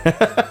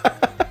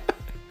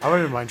 I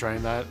wouldn't mind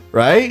trying that.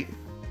 Right?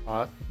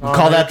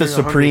 Call that the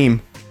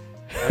Supreme.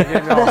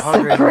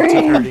 The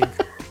Supreme.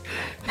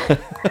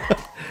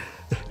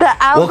 The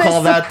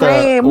Elvis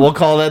Supreme. We'll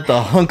call that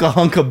the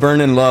hunka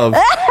burning love.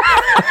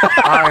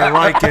 I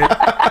like it.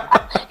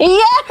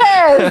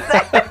 Yes.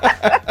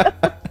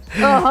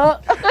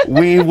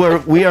 We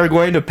are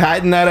going to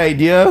patent that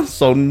idea,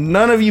 so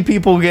none of you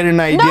people get an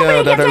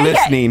idea that are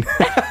listening.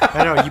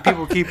 I know you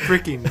people keep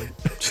freaking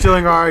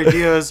stealing our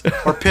ideas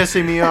or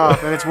pissing me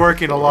off, and it's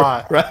working a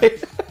lot.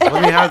 Right?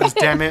 Let me have this,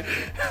 damn it.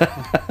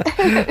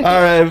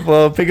 All right,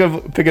 well, pick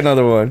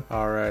another one.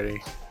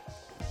 Alrighty.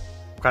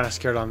 I'm kind of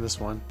scared on this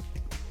one.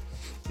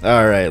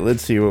 All right,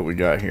 let's see what we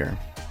got here.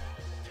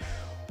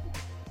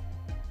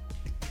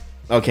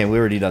 Okay, we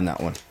already done that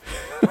one.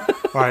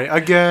 All right,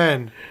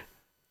 again.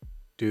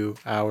 2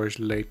 hours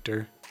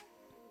later.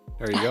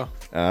 There you go.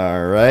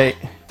 All right.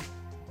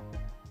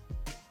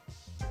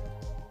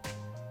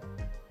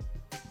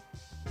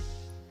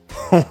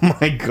 Oh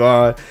my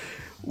god.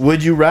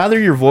 Would you rather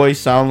your voice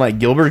sound like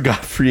Gilbert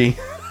Gottfried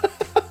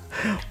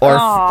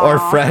or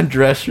Fran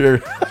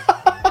Drescher?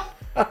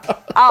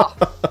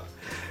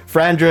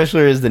 Fran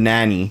Drescher is the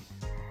nanny.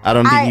 I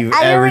don't think you've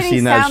ever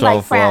seen that show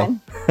before.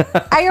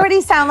 I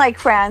already sound like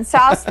Fran, so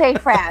I'll stay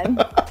Fran.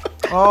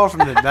 Oh, from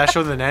that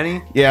show, The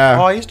Nanny? Yeah.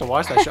 Oh, I used to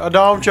watch that show.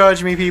 Don't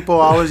judge me,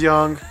 people. I was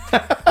young.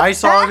 I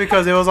saw it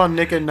because it was on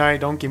Nick at Night.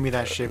 Don't give me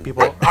that shit,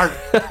 people. I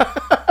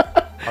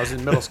was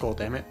in middle school,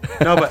 damn it.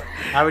 No, but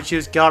I would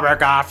choose Gilbert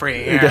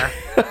Gottfried here.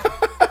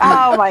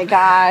 Oh my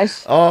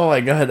gosh. Oh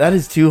my god, that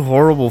is two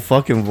horrible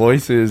fucking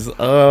voices.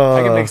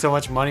 I can make so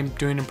much money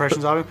doing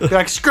impressions of him. Be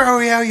like,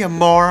 screw you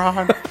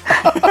moron.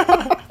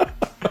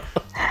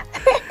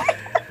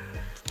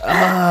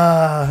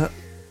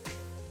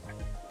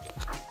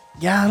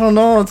 Yeah, I don't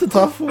know. It's a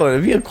tough one.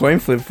 It'd be a coin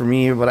flip for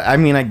me, but I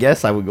mean, I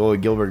guess I would go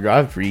with Gilbert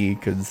Gottfried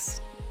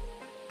because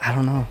I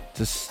don't know.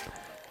 Just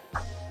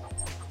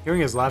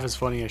hearing his laugh is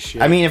funny as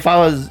shit. I mean,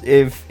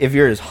 if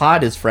you're as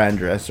hot as Fran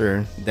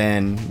Drescher,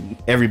 then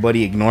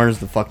everybody ignores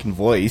the fucking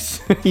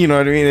voice. You know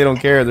what I mean? They don't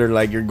care. They're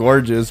like, you're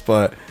gorgeous,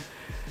 but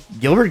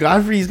Gilbert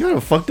Gottfried's got a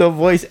fucked up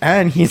voice,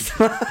 and he's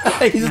not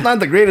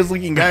the greatest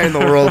looking guy in the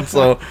world.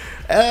 So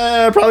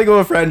probably go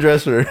with Fran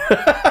Drescher.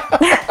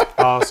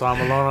 Oh, so I'm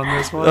alone on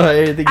this one.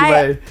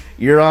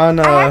 You're on.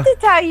 I have to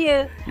tell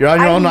you, you're on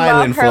your own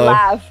island,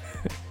 Flo.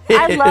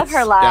 I love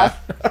her laugh.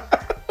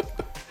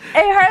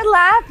 And her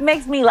laugh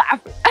makes me laugh.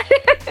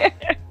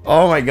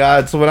 Oh my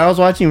god! So when I was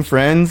watching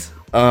Friends,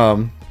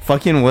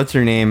 fucking what's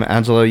her name?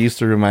 Angela used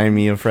to remind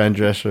me of Fran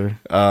Drescher.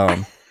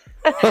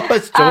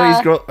 It's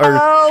Joey's girl.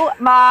 Oh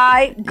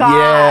my god!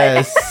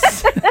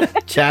 Yes,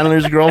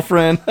 Chandler's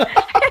girlfriend.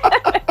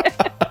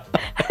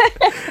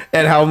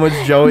 And how much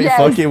Joey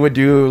fucking would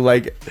do,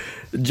 like,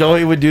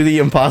 Joey would do the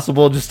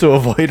impossible just to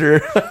avoid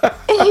her.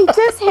 He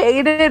just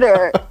hated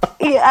her.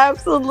 He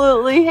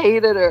absolutely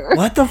hated her.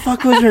 What the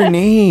fuck was her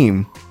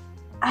name?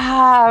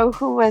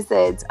 Who was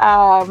it?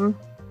 Oh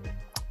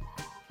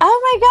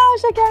my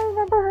gosh, I can't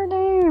remember her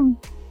name.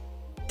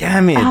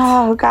 Damn it.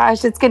 Oh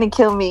gosh, it's gonna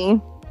kill me.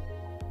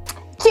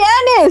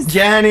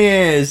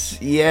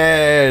 Janice,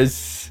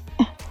 yes.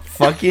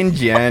 Fucking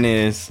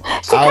Janice.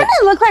 She kind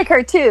of looked like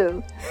her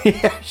too.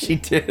 Yeah, she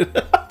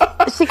did.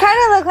 She kind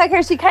of looked like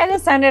her. She kind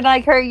of sounded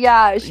like her.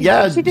 Yeah,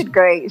 she did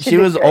great. She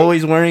was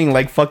always wearing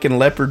like fucking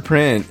leopard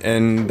print,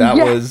 and that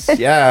was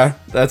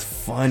that's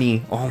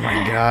funny. Oh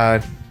my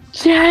god,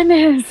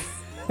 Janice.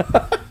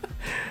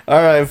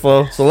 All right,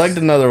 Flo, select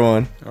another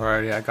one.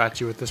 Alrighty, I got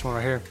you with this one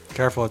right here.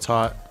 Careful, it's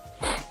hot.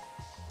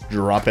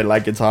 Drop it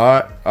like it's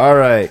hot. All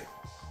right.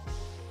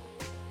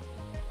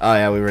 Oh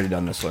yeah, we've already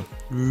done this one.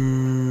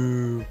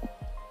 Ooh.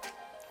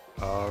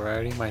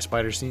 Alrighty, my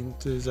spider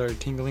senses are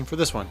tingling for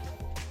this one.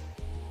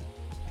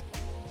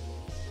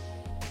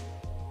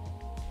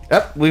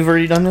 Yep, we've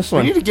already done this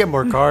one. We need to get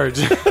more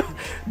cards.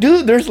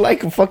 Dude, there's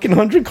like a fucking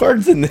 100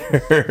 cards in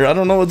there. I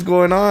don't know what's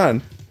going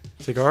on.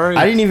 It's like, alright.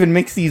 I didn't even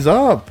mix these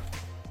up.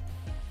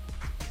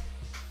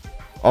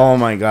 Oh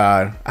my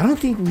god. I don't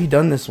think we've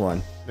done this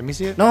one. Let me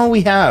see it. No,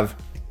 we have.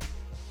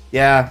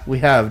 Yeah, we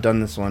have done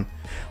this one.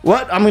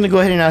 What? I'm going to go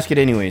ahead and ask it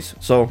anyways.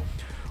 So,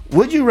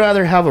 would you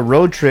rather have a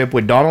road trip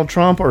with Donald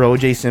Trump or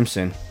O.J.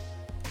 Simpson?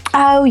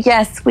 Oh,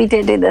 yes, we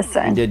did do this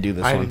one. We did do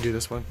this one. I didn't do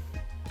this one.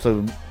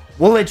 So,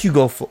 we'll let you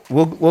go.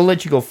 We'll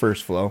let you go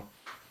first, Flo.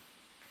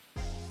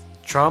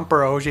 Trump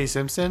or O.J.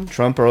 Simpson?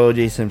 Trump or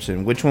O.J.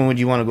 Simpson? Which one would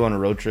you want to go on a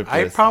road trip with?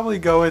 I'd probably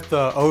go with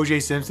O.J.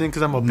 Simpson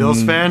because I'm a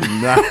Bills fan.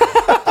 I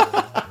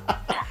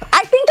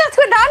think that's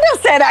what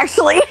Nando said,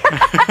 actually.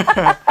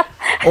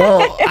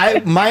 Well,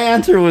 my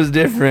answer was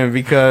different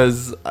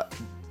because,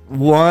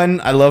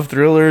 one, I love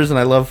thrillers and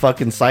I love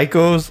fucking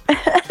psychos.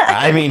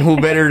 I mean, who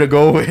better to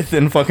go with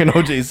than fucking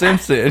O.J.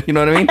 Simpson? You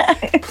know what I mean?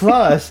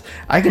 Plus,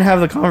 I can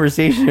have the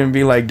conversation and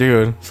be like,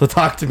 dude, so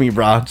talk to me,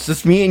 bro. It's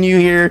just me and you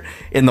here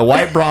in the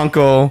white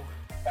Bronco.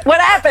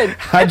 What happened?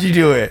 How'd you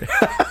do it?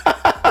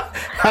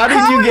 How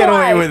did you get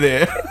away with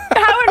it?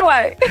 How and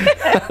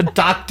what?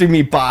 Talk to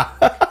me, pa.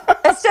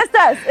 It's just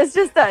us. It's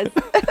just us.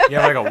 You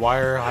have like a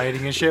wire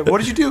hiding and shit. What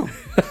did you do?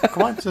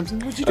 Come on, Simpson.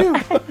 What'd you do?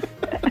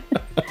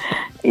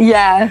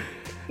 Yeah.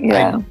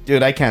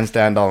 Dude, I can't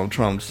stand Donald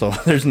Trump, so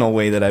there's no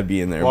way that I'd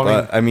be in there. Well,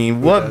 but I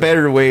mean, what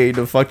better way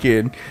to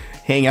fucking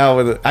hang out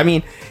with it? I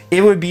mean,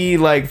 it would be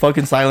like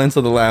fucking Silence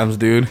of the Lambs,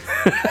 dude.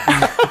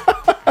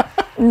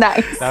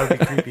 Nice. That would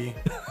be creepy.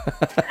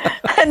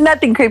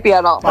 Nothing creepy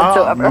at all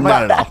whatsoever.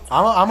 Not at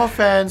all. I'm a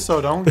fan, so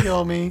don't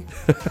kill me.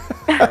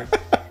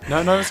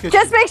 No, that's good.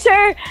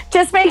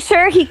 Just make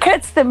sure he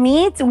cuts the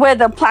meat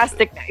with a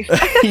plastic knife.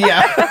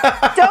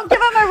 Yeah. Don't give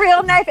him a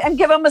real knife and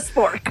give him a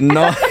spork.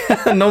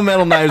 No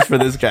metal knives for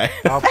this guy.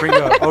 I'll bring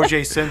a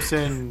O.J.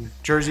 Simpson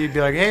jersey.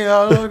 Be like, hey,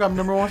 look, I'm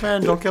 #1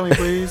 fan. Don't kill me,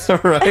 please.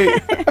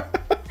 Right.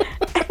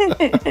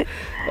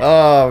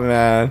 Oh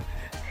man.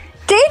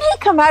 Did he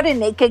come out in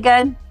Naked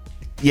Gun?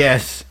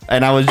 Yes,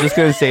 and I was just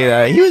gonna say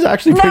that he was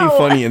actually pretty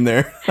funny in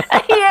there.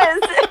 He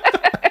is.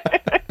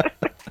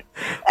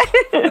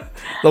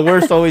 The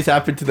worst always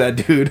happened to that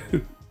dude.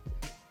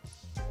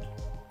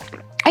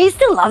 I used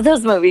to love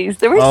those movies.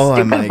 They were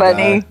stupid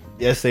funny. God.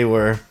 Yes, they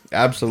were.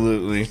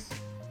 Absolutely.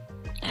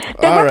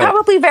 They were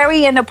probably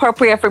very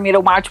inappropriate for me to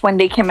watch when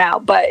they came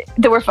out, but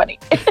they were funny.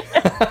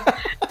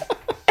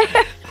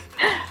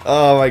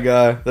 Oh my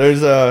god.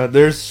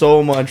 There's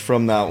so much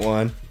from that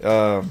one.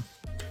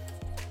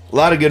 A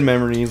lot of good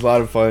memories, a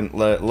lot of fun,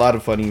 a lot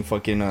of funny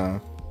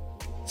fucking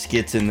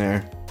skits in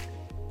there.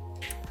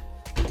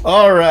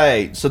 All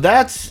right. So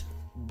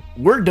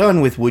we're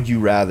done with Would You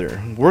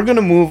Rather. We're going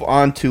to move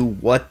on to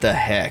What the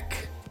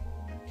Heck.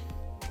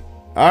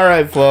 All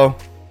right, Flo.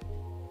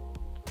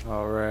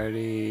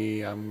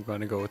 Alrighty, I'm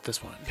going to go with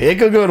this one. Pick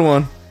a good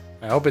one.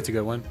 I hope it's a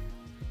good one.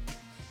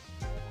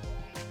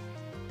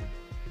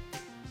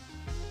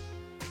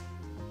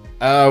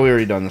 We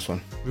already done this one.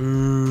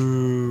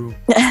 Ooh.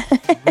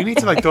 We need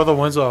to like throw the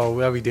ones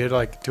that we did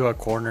like to a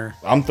corner.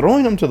 I'm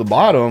throwing them to the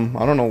bottom.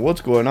 I don't know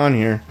what's going on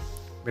here.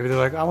 Maybe they're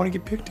like, I want to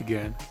get picked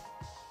again.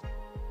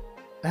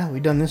 Ah,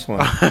 we done this one.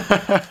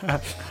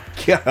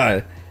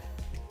 God.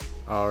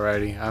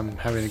 Alrighty, I'm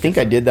having. I think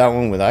I did that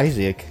one with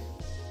Isaac.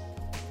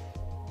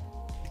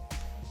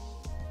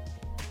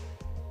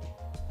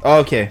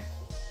 Okay.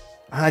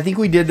 I think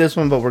we did this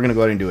one, but we're gonna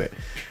go ahead and do it.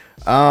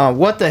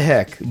 What the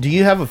heck? Do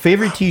you have a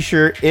favorite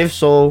T-shirt? If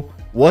so,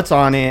 what's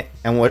on it,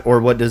 and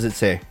what does it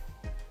say?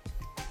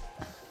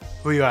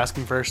 Who are you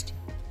asking first?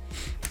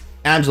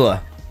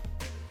 Angela.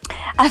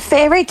 A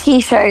favorite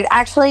T-shirt.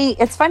 Actually,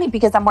 it's funny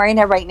because I'm wearing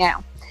it right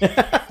now.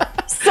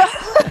 So,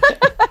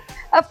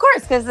 of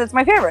course, because it's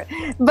my favorite.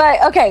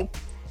 But okay,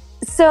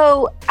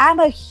 so I'm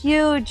a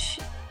huge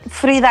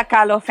Frida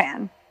Kahlo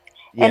fan,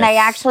 and I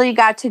actually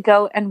got to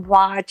go and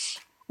watch,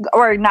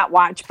 or not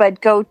watch,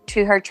 but go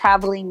to her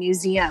traveling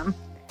museum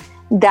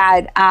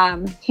that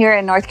here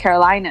in North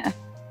Carolina,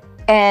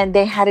 and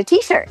they had a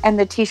T-shirt, and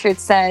the T-shirt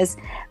says,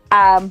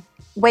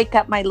 "Wake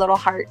up, my little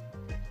heart,"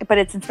 but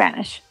it's in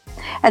Spanish.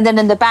 And then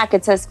in the back,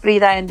 it says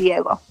Frida and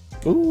Diego.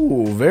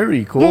 Ooh,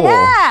 very cool.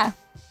 Yeah.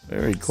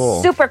 Very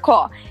cool. Super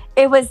cool.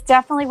 It was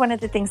definitely one of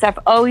the things I've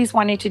always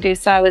wanted to do.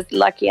 So I was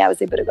lucky I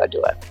was able to go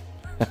do it.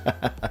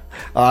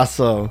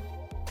 Awesome.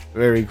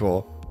 Very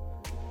cool.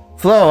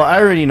 Flo, I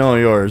already know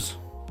yours.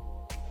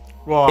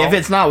 Well, if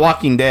it's not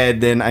Walking Dead,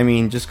 then, I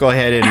mean, just go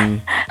ahead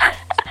and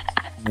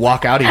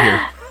walk out of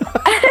here.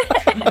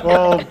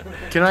 Well,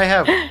 can I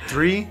have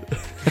 3?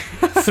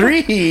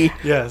 3?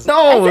 Yes.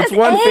 No, It it's says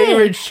one A.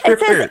 favorite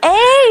shirt. It says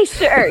A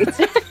shirt.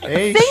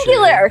 A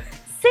Singular.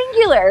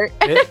 Singular.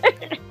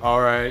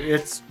 All right,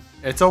 it's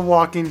a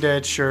Walking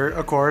Dead shirt,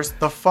 of course.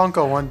 The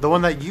Funko one, the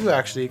one that you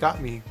actually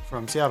got me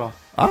from Seattle.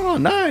 Oh,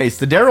 nice.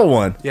 The Daryl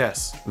one.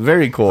 Yes.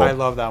 Very cool. I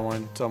love that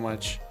one so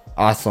much.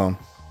 Awesome.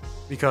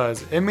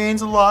 Because it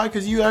means a lot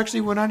because you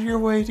actually went out of your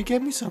way to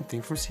get me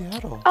something from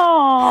Seattle.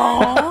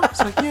 Aww. It's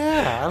like,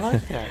 yeah, I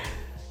like that.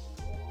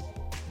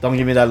 Don't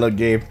give me that look,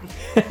 Gabe.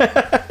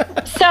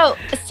 So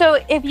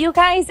if you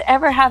guys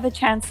ever have a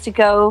chance to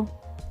go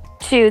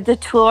to the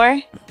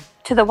tour,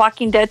 to the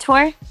Walking Dead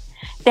tour,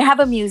 they have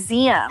a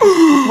museum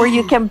where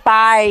you can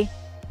buy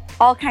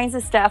all kinds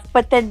of stuff.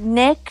 But then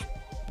Nick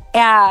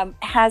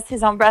has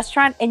his own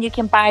restaurant, and you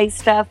can buy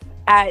stuff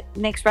at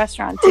Nick's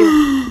restaurant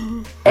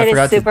too. It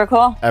is super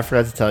cool. I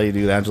forgot to tell you,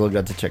 dude. Angela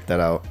got to check that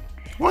out.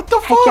 What the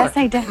fuck? Yes,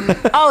 I did.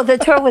 Oh, the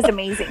tour was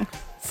amazing.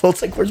 So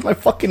it's like, where's my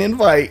fucking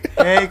invite?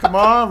 Hey, come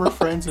on, we're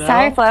friends now.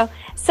 Sorry, Flo.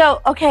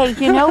 So, okay,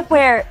 you know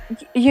where,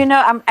 I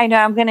know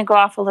I'm going to go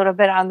off a little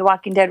bit on The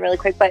Walking Dead really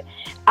quick, but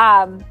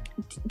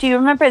do you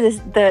remember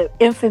the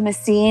infamous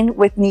scene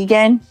with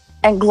Negan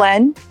and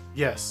Glenn?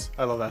 Yes,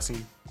 I love that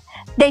scene.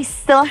 They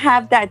still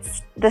have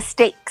the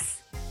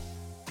stakes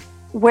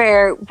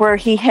where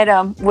he hit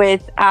him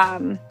with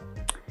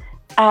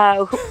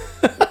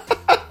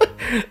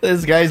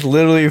This guy's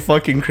literally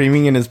fucking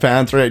creaming in his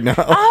pants right now.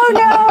 Oh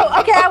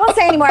no! Okay, I won't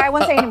say anymore.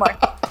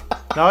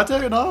 No, it's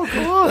okay. No,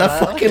 come on. That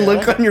fucking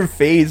look on your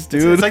face,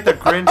 dude. It's like the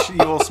Grinch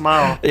evil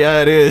smile.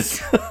 Yeah, it is.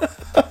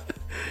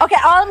 Okay,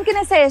 all I'm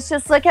gonna say is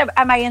just look at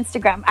my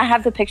Instagram. I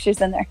have the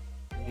pictures in there.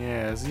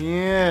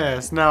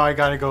 Yes. Now I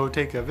gotta go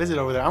take a visit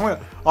over there.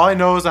 All I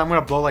know is I'm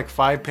gonna blow like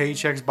 5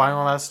 paychecks buying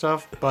all that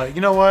stuff. But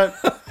you know what?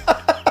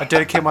 I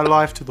dedicate my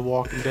life to The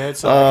Walking Dead.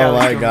 So oh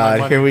my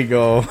god, here we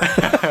go.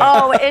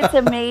 Oh, it's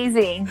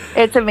amazing.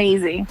 It's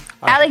amazing.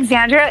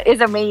 Alexandria is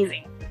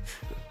amazing.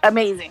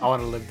 Amazing. I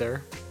want to live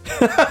there.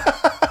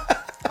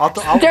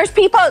 There's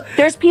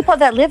people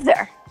that live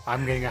there.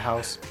 I'm getting a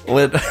house.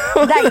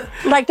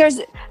 like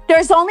there's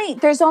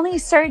only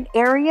certain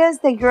areas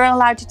that you're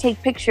allowed to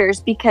take pictures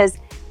because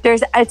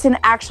it's an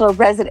actual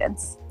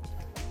residence.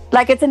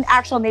 Like it's an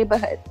actual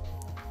neighborhood.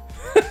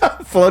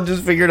 Flo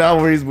just figured out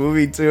where he's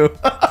moving to.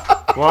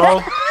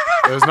 Well,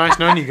 it was nice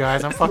knowing you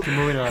guys. I'm fucking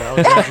moving to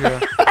Alexandria.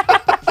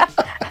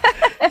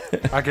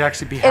 I could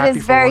actually be happy. It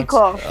is very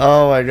cool.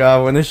 Oh my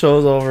god, when the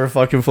show's over,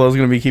 fucking Flo's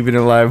gonna be keeping it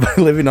alive by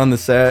living on the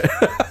set.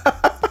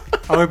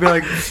 I'm gonna be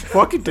like,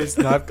 fucking it's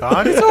not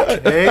gone. It's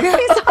okay.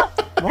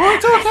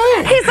 It's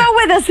okay.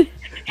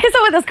 He's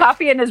all with his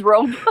coffee in his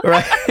robe.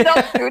 Right.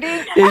 Still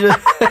shooting.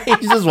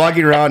 He's just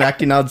walking around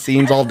acting out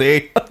scenes all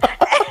day.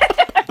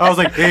 I was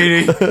like,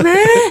 hey,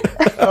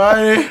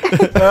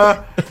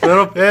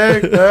 little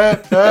pig,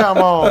 I'm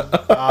all,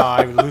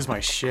 I would lose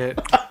my shit.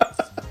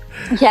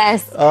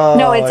 Yes. Oh,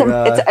 no,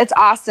 it's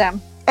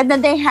awesome. And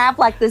then they have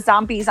like the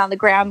zombies on the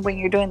ground when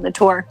you're doing the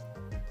tour.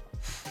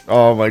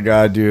 Oh my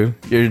god, dude.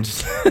 You're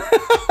just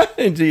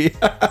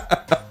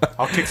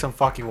I'll kick some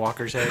fucking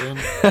walker's head in.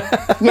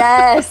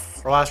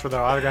 Yes. Or ask for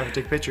their autograph and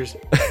take pictures.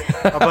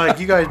 I'll be like,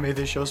 you guys made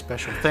this show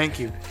special. Thank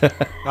you.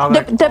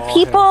 The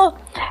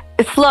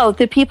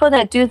people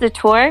that do the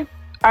tour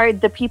are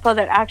the people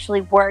that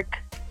actually work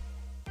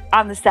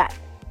on the set.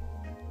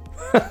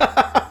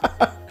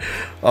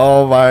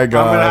 Oh my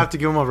god. I'm gonna have to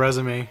give them a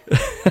resume.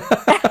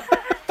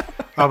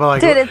 I'll be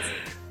like, dude,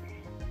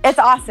 it's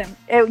awesome.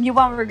 You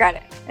won't regret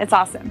it. It's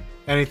awesome.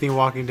 Anything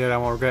Walking Dead, I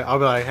won't regret. I'll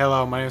be like,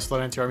 hello, my name is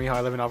Sloan Armijo.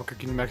 I live in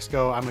Albuquerque, New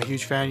Mexico. I'm a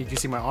huge fan. You can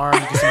see my arm.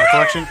 You can see my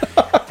collection.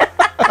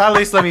 At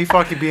least let me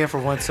fucking be in for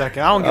 1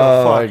 second. I don't give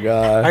a fuck. Oh my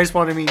god. I just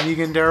want to meet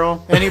Negan,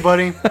 Daryl,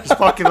 anybody. Just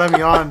fucking let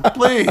me on,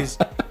 please.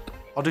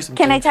 I'll do some.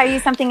 Can I tell you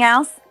something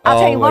else? I'll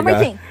tell you one more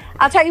thing.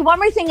 I'll tell you one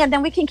more thing, and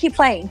then we can keep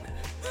playing.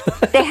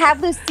 They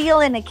have Lucille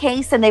in a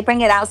case, and they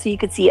bring it out so you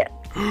could see it.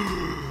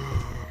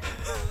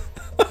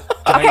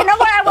 Okay, no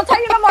more. I won't tell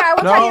you no more. I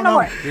won't tell you no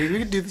more. We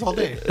can do this all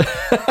day.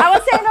 I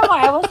won't say no more.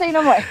 I won't say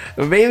no more.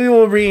 Maybe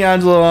we'll bring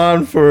Angela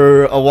on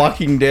for a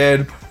Walking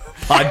Dead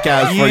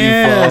podcast for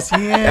you, Flo.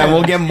 And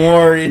we'll get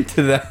more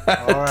into that.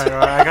 All right.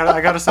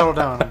 I gotta settle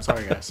down. I'm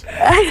sorry, guys.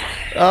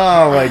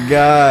 Oh my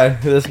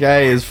god, this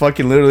guy is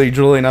fucking literally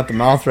drooling out the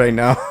mouth right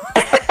now.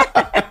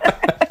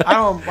 I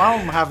don't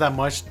have that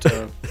much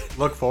to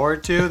look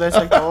forward to. That's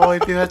like the only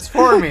thing that's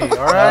for me. All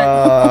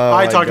right.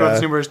 I talked about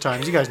this numerous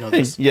times. You guys know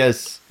this.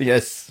 Yes.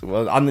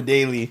 Well, on the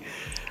daily.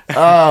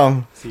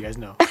 So you guys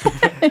know.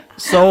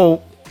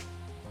 So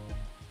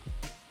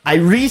I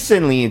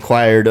recently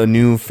acquired a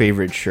new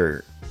favorite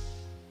shirt.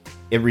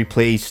 It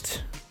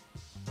replaced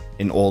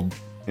an old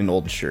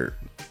shirt.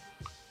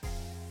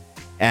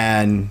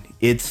 And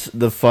it's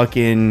the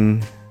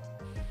fucking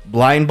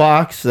blind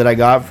box that I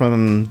got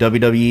from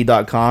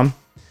WWE.com.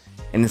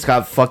 And it's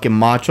got fucking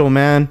Macho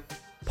Man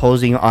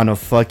posing on a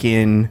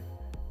fucking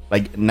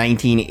like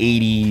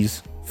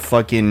 1980s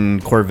fucking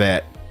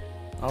Corvette.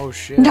 Oh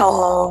shit.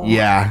 No.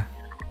 Yeah.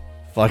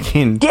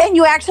 Fucking. Didn't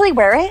you actually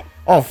wear it?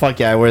 Oh, fuck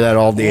yeah, I wear that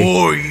all day.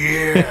 Oh,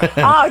 yeah.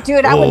 Oh,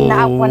 dude, I would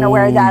not want to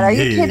wear that. Are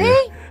you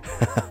kidding?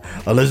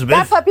 Elizabeth?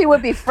 That puppy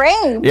would be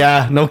framed.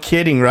 Yeah, no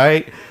kidding,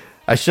 right?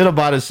 I should have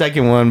bought a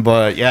second one,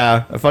 but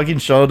yeah, I fucking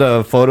showed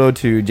a photo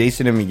to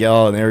Jason and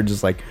Miguel, and they were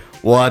just like,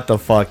 what the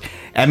fuck?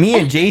 And me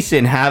and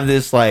Jason have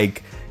this,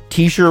 like,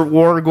 t-shirt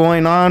war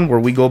going on where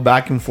we go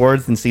back and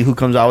forth and see who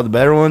comes out with the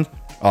better ones.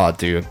 Oh,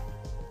 dude.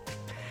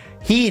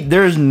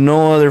 There's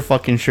no other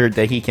fucking shirt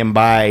that he can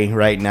buy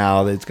right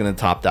now that's gonna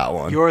top that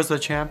one. You're the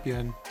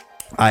champion.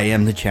 I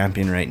am the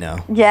champion right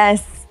now.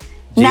 Yes.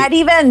 Not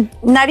even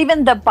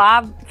the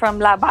Bob from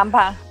La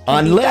Bamba.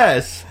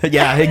 Unless,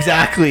 yeah,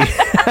 exactly.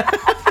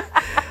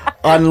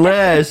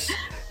 Unless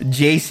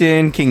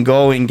Jason can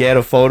go and get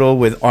a photo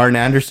with Arn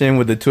Anderson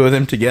with the two of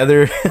them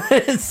together.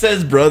 It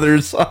says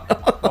brothers.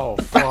 Oh,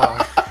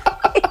 fuck.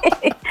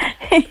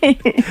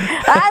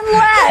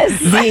 Unless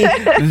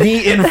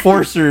the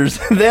enforcers.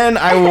 Then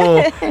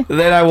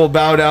I will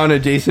bow down to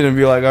Jason and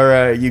be like, all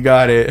right, you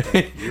got it.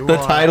 The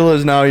title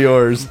is now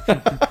yours.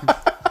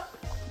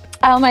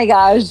 Oh my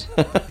gosh.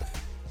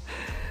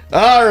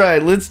 All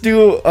right, let's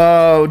do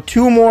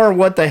 2 more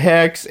what the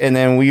hecks, and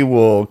then we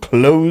will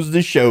close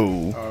the show.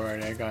 All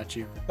right, I got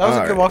you. That was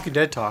a good Walking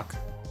Dead talk.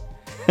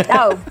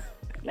 Oh,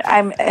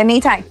 I'm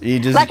anytime.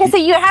 Like I said,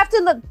 you have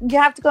to look. You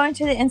have to go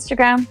into the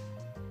Instagram.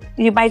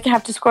 You might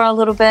have to scroll a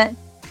little bit,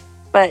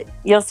 but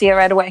you'll see it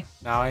right away.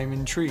 Now I'm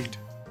intrigued.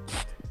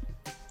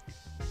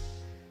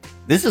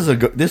 This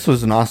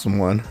was an awesome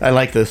one. I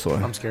like this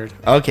one. I'm scared.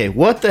 Okay,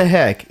 what the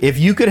heck? If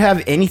you could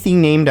have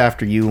anything named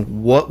after you,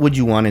 what would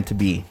you want it to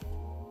be?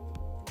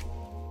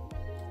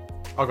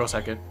 I'll go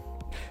second.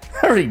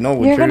 I already know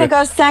what You're gonna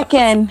go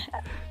second.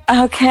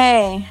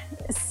 Okay,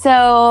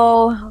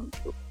 so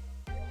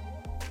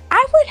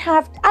I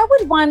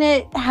would want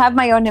to have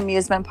my own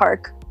amusement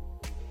park.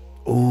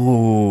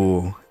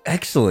 Ooh,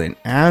 excellent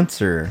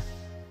answer.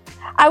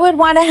 I would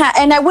want to have,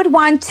 and I would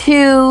want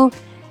to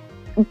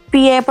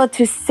be able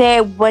to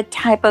say what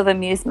type of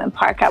amusement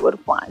park I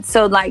would want.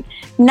 So, like,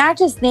 not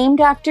just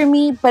named after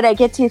me, but I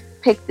get to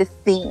pick the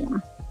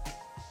theme.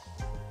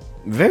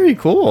 Very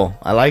cool.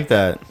 I like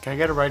that. Can I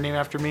get a right name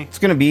after me? It's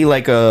gonna be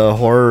like a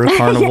horror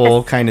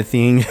carnival Yes. kind of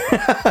thing.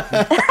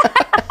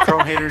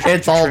 Chrome haters.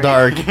 It's all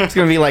dark. It's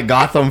gonna be like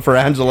Gotham for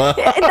Angela.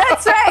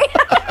 That's right.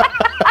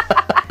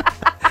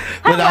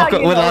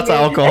 with lots of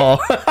alcohol.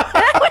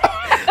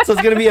 So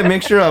it's gonna be a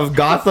mixture of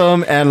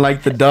Gotham and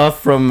like the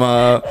Duff from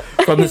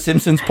the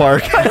Simpsons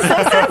park.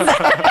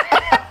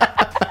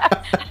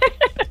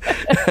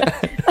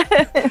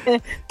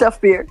 Duff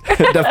beer.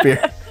 Duff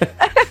beer.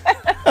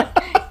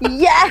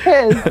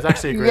 Yes. That's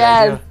actually a great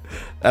idea.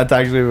 That's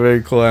actually a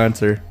very cool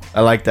answer.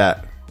 I like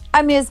that.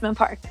 Amusement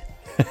park.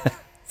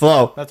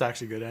 Flo. That's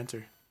actually a good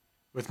answer.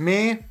 With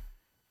me,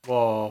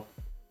 well,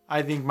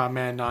 I think my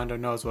man Nando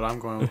knows what I'm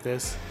going with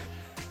this.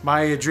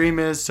 My dream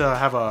is to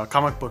have a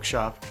comic book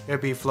shop.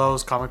 It'd be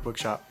Flo's comic book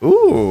shop.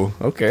 Ooh,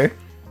 okay.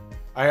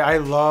 I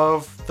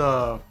love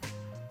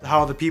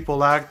how the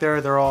people act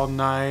there. They're all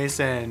nice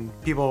and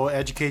people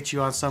educate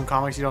you on some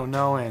comics you don't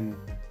know. And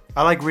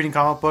I like reading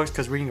comic books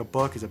because reading a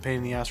book is a pain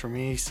in the ass for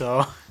me.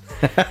 So,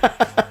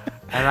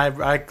 and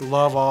I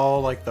love all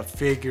like the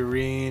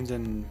figurines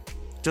and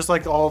just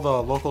like all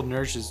the local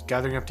nerds just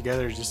gathering up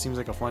together. It just seems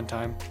like a fun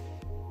time.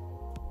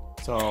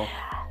 So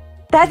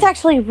That's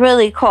actually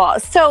really cool.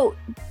 So,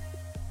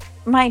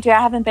 mind you, I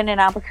haven't been in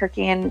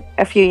Albuquerque in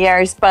a few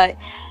years, but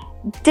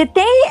did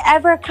they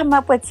ever come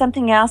up with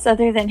something else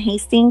other than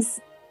Hastings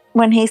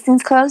when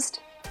Hastings closed?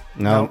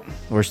 No,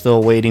 we're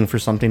still waiting for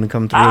something to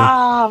come through.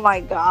 Oh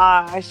my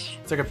gosh.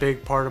 it's like a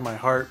big part of my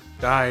heart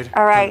died.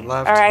 All right.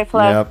 Left. All right,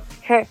 Flo.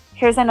 Yep.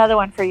 Here's another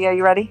one for you. Are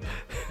you ready?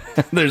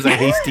 There's a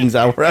Hastings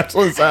out where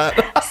Angela's at.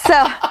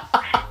 So,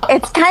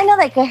 it's kind of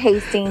like a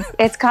Hastings.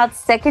 It's called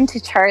Second to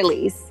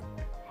Charlie's.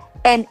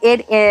 And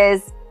it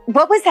is,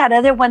 what was that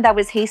other one that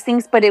was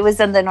Hastings, but it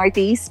was in the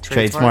Northeast?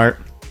 Trade Smart.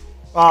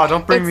 Oh,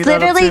 don't bring me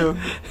that up too.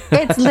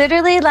 It's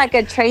literally like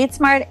a Trade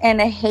Smart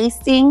and a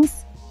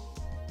Hastings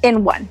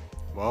in one.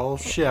 Well,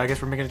 shit, I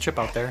guess we're making a trip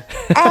out there.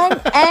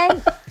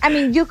 And I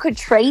mean, you could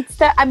trade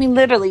stuff. I mean,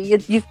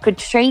 literally, you could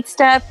trade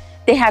stuff.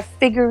 They have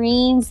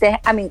figurines.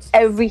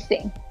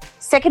 Everything.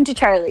 Second to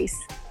Charlie's.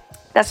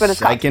 That's what it's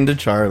called. Second to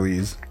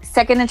Charlie's.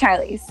 Second to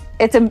Charlie's.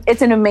 It's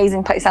an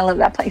amazing place. I love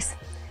that place.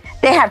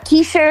 They have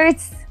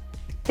T-shirts.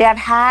 They have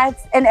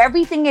hats, and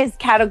everything is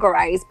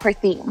categorized per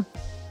theme.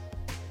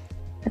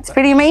 It's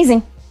pretty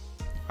amazing.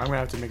 I'm gonna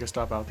have to make a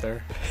stop out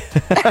there.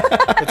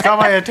 It's got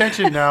my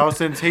attention now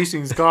since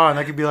Hastings gone.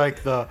 That could be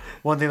like the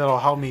one thing that'll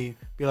help me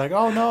be like,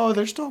 oh no,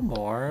 there's still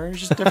more. It's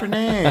just a different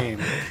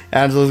name.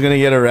 Angela's gonna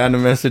get a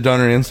random message on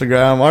her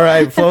Instagram. All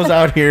right, Flo's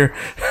out here.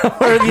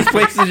 Where are these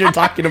places you're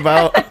talking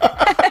about?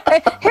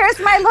 Here's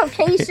my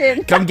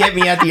location. Come get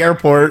me at the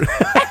airport.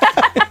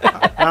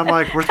 And I'm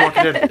like, where's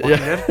Walking Dead? Walking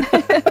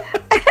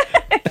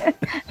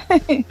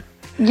Dead?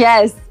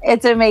 Yes,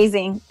 it's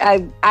amazing.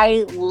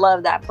 I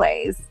love that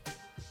place.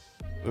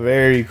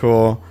 Very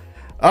cool.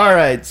 All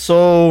right,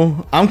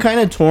 so I'm kind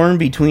of torn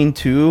between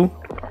two,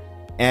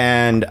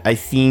 and I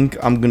think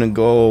I'm gonna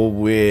go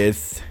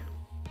with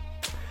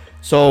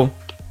So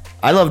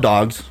I love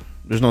dogs.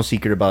 There's no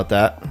secret about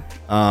that.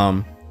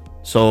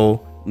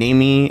 So name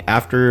me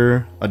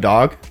after a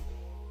dog.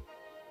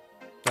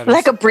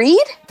 Like a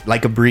breed?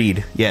 Like a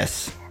breed,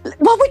 yes.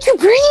 What would you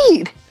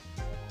breed?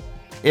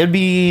 It'd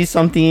be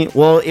something.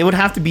 Well, it would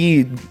have to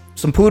be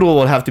some poodle.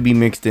 Would have to be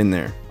mixed in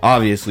there,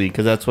 obviously,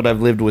 because that's what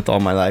I've lived with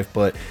all my life.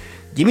 But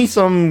give me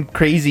some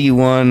crazy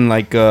one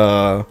like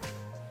German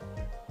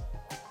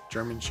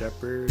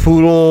Shepherd,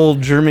 poodle,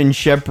 German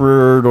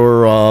Shepherd,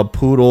 or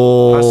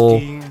poodle,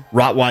 Husky,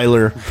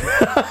 Rottweiler.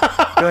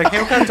 You're like,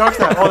 hey, what kind of dog's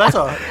that?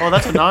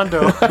 That's a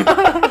Nando.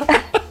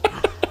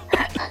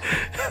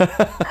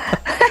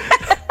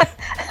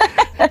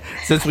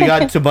 Since we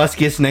got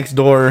Tobuscus next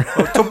door.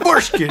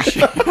 Tobuscus.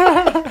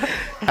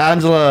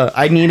 Angela,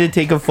 I need to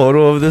take a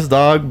photo of this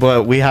dog,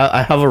 but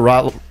I have a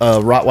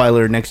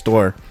Rottweiler next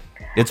door.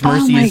 It's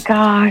Mercy's. Oh my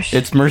gosh!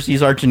 It's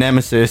Mercy's arch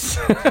nemesis.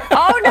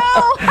 Oh no!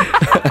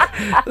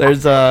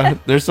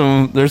 there's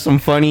some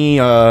funny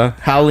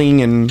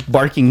howling and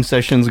barking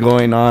sessions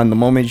going on the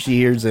moment she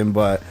hears him,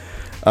 but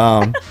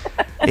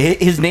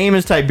his name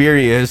is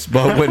Tiberius.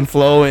 But when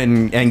Flo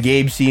and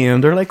Gabe see him,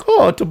 they're like,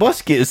 "Oh,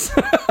 Tobuscus."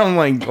 I'm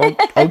like, oh,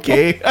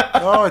 "Okay."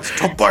 Oh, it's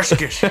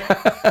Tobuscus.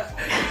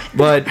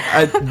 But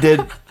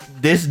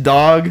this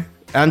dog,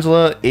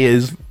 Angela,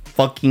 is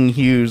fucking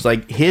huge.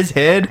 Like his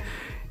head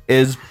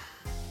is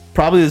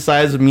probably the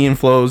size of me and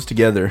Flo's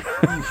together.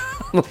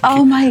 Like,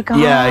 oh my god!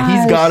 Yeah,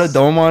 he's got a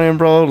dome on him,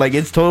 bro. Like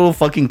it's total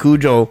fucking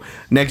Cujo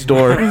next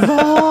door. Kind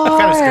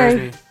of scares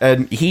me.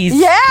 And he's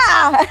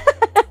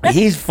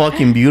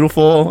fucking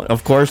beautiful.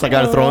 Of course, I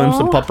got to throw him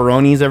some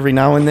pepperonis every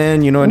now and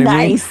then. You know what I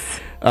mean?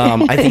 Nice.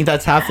 I think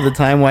that's half of the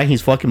time why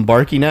he's fucking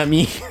barking at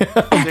me.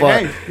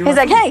 But he's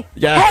like, "Hey,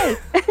 yeah, hey,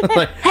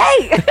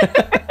 hey."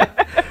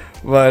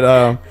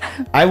 But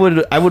I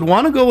would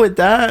want to go with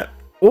that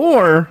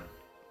or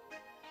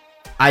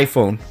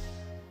iPhone.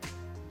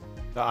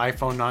 The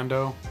iPhone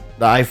Nando.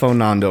 The iPhone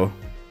Nando.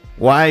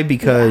 Why?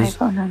 Because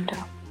iPhone Nando.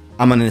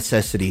 I'm a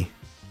necessity.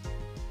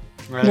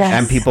 Right. Yes.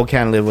 And people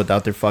can't live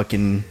without their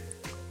iPhone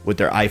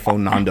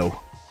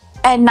Nando.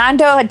 And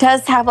Nando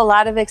does have a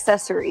lot of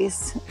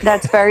accessories.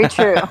 That's very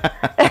true.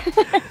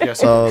 Yes.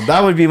 So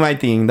that would be my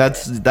thing.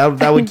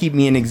 That would keep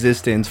me in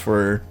existence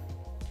for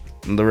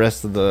the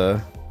rest of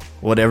the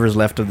whatever's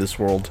left of this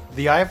world.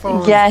 The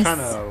iPhone Yes. kind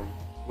of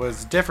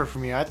was different for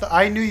me.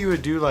 I knew you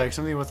would do like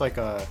something with like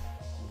a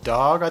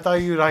dog. I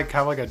thought you'd like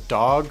have like a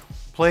dog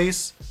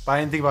place, but I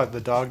didn't think about the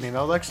dog name.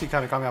 That was actually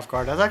kind of caught me off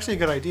guard. That's actually a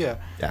good idea.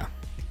 Yeah.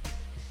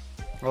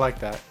 I like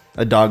that.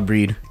 A dog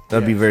breed.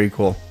 That'd be very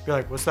cool. Be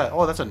like, what's that?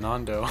 Oh, that's a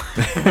Nando.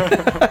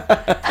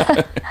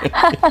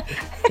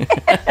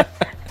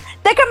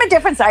 They come in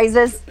different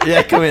sizes.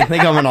 Yeah, they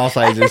come in all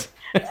sizes.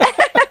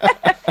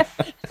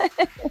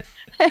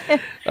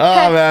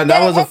 Oh man,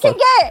 that was it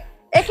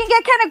can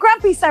get kind of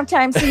grumpy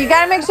sometimes, so you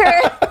gotta make sure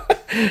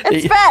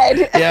it's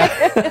fed.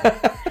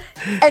 Yeah.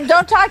 And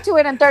don't talk to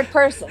it in third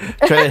person.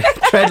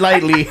 Tread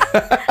lightly.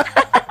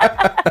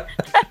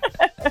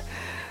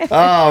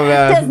 Oh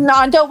man. Does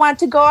Nando want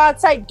to go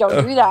outside?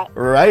 Don't do that.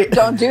 Right?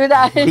 Don't do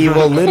that. He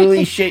will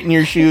literally shit in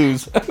your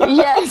shoes.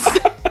 Yes.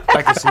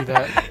 I can see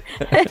that.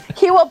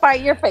 He will bite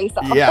your face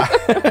off. Yeah.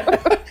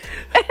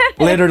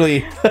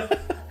 Literally.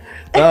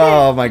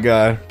 Oh my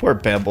god. Poor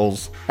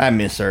Pebbles. I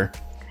miss her.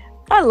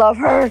 I love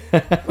her.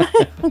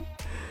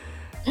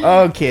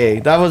 Okay,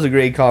 that was a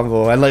great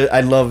combo.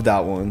 I love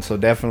that one. So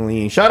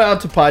definitely shout out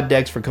to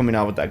Poddex for coming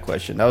out with that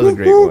question. That was a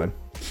great one.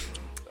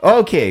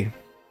 Okay.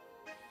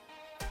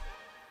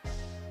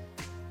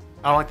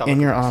 I don't like that In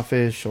one. your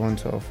office, show and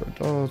tell for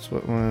adults.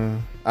 What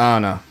one? I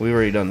don't know. We've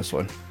already done this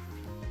one.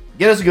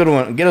 Get us a good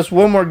one. Get us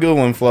one more good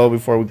one, Flo,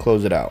 before we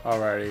close it out.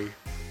 Alrighty.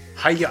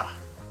 Hiya.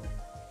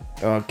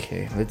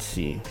 Okay, let's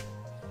see.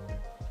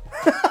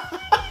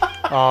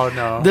 Oh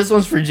no. This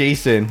one's for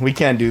Jason. We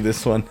can't do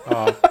this one.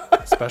 Oh,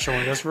 special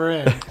one just for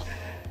him.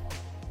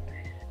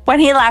 When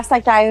he laughs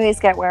like that, I always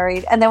get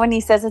worried. And then when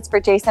he says it's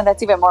for Jason,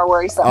 that's even more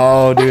worrisome.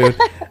 Oh, dude.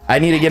 I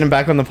need to get him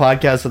back on the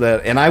podcast so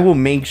that, and I will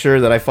make sure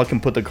that I fucking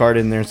put the card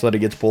in there so that it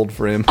gets pulled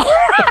for him.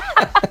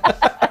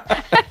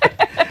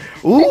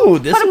 Ooh,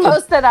 this Put a one.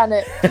 post-it on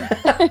it.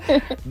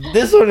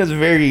 This one is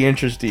very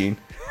interesting.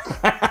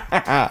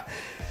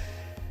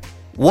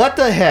 What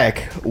the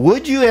heck?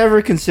 Would you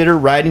ever consider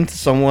writing to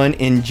someone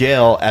in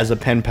jail as a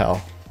pen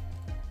pal?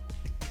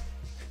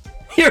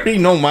 You already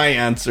know my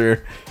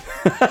answer.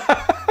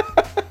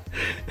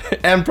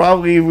 And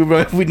probably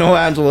we know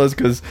Angela's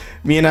because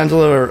me and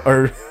Angela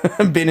are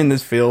been in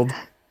this field.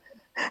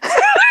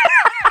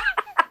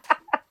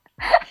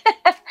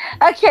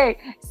 Okay,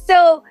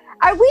 so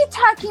are we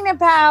talking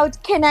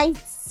about, can I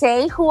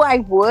say who I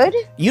would?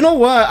 You know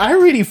what? I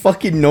already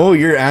fucking know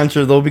your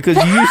answer though because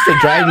you used to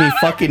drive me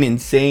fucking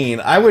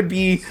insane. I would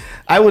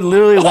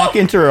literally walk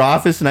into her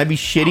office and I'd be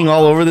shitting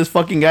all over this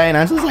fucking guy and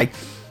Angela's like,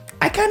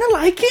 I kind of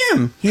like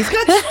him. He's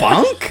got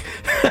spunk.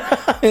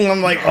 And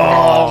I'm like,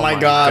 oh my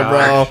god,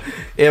 bro.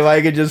 If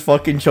I could just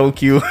fucking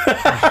choke you. Who was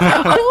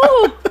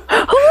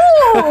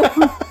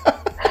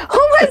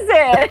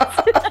it?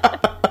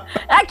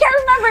 I can't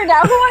remember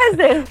now. Who was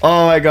it?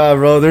 Oh my god,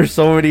 bro! There's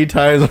so many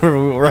times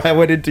where I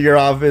went into your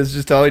office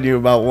just telling you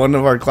about one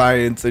of our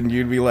clients, and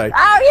you'd be like,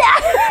 Oh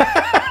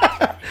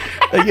yeah.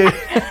 like, He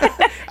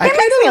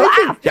makes me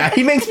laugh. Yeah,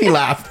 he makes me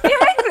laugh. He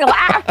makes me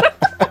laugh.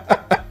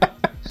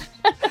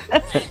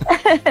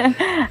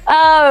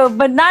 Oh,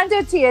 but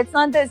Nando T, it's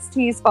Nando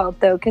T's fault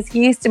though, because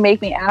he used to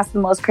make me ask the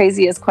most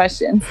craziest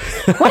questions.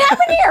 What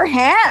happened to your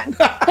hand?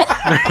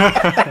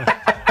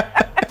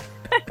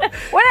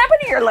 What happened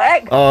to your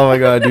leg? Oh my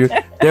god, dude!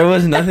 There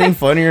was nothing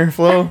funnier,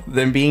 Flo,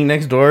 than being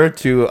next door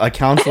to a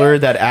counselor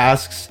that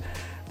asks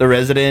the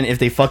resident if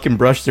they fucking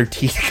brush their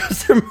teeth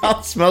because their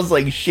mouth smells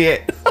like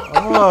shit.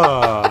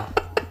 Oh.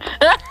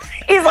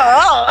 He's like,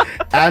 oh.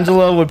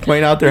 Angela would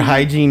point out their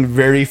hygiene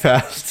very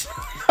fast.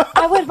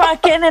 I would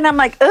walk in and I'm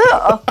like,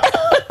 ugh.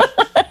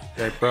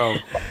 Like, bro,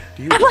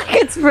 do you I'm like,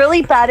 it's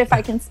really bad if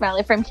I can smell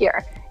it from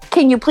here.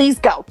 Can you please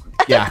go?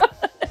 Yeah.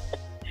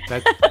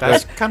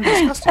 That's kind of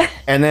disgusting.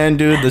 And then,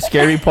 dude, the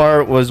scary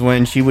part was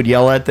when she would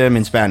yell at them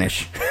in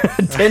Spanish.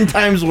 10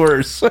 times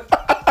worse.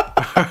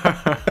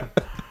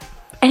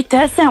 It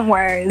does sound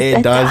worse.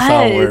 It does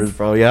sound worse,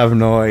 bro. You have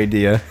no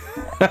idea.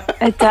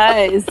 It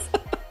does.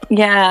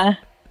 Yeah.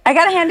 I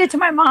gotta hand it to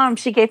my mom.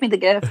 She gave me the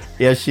gift.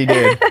 Yes, she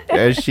did.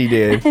 Yes, she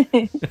did.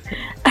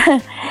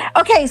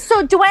 Okay,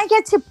 so do I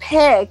get to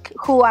pick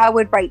who I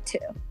would write to?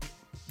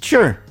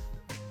 Sure.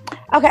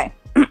 Okay.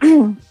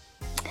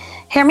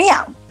 Hear me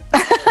out.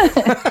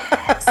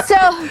 So,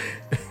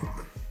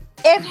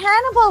 if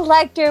Hannibal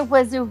Lecter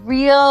was a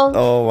real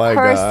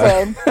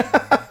person,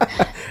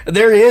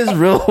 there is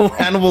real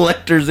Hannibal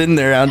Lecters in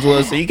there,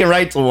 Angela, so you can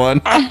write to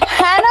one.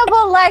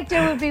 Hannibal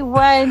Lecter would be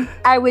one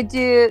I would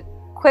do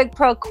quid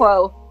pro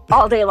quo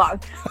all day long.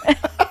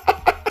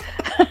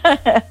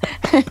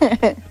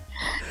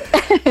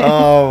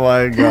 Oh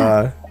my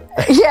god.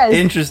 Yes.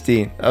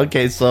 Interesting.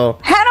 Okay, so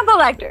Hannibal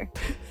Lecter.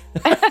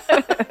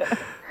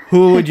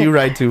 who would you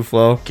write to,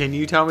 Flo? Can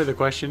you tell me the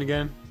question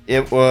again?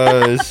 It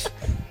was,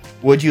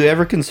 would you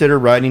ever consider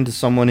writing to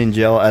someone in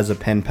jail as a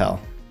pen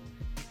pal?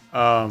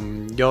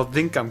 You'll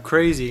think I'm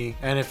crazy,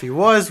 and if he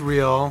was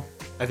real,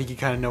 I think you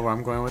kind of know where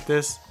I'm going with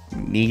this.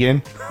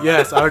 Negan?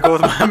 Yes, I would go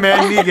with my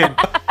man Negan.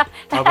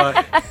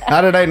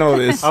 How did I know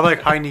this? I'm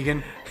like, hi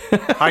Negan.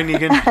 Hi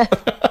Negan.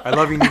 I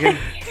love you, Negan.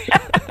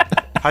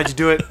 How'd you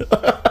do it?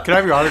 Can I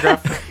have your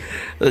autograph?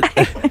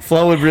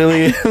 Flo would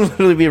really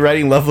be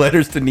writing love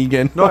letters to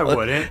Negan. No, I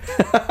wouldn't.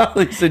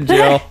 He's in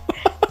jail.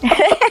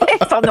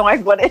 So no, I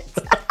wouldn't.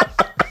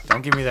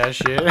 Don't give me that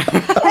shit.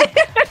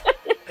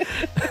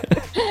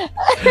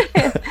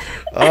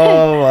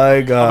 Oh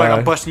my god. I'm like,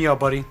 I'm busting you out,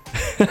 buddy.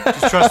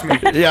 Just trust me.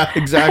 Yeah,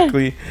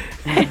 exactly.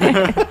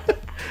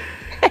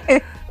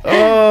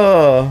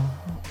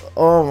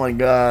 Oh my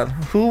god.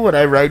 Who would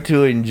I write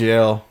to in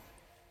jail?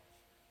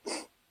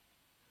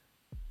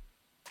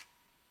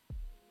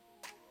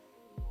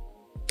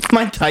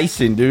 Mike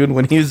Tyson, dude,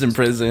 when he was in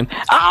prison.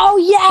 Oh,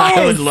 yes.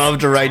 I would love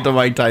to write to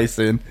Mike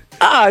Tyson.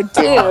 Oh,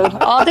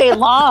 dude, all day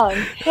long.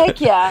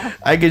 Heck yeah.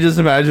 I could just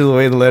imagine the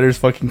way the letters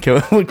fucking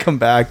would come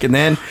back. And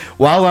then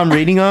while I'm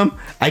reading them,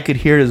 I could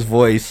hear his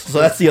voice. So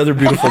that's the other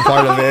beautiful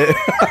part of it.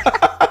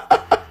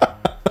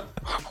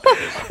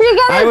 You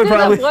gotta do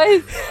the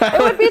voice. It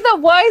would be the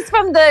voice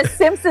from the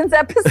Simpsons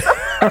episode.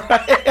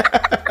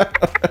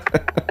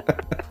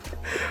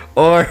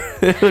 Or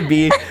it would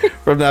be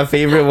from that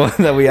favorite one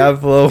that we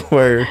have, Flo,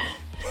 where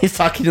he's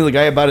talking to the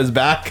guy about his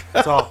back.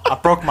 So I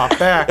broke my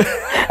back.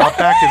 My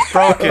back is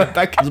broken. My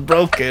back is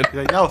broken. He's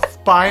like, no,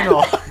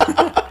 spinal.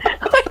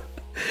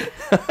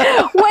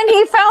 When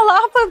he fell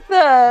off of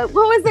the,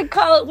 what was it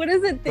called? What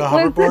is it?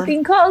 What is the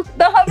thing called?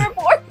 The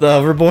hoverboard. The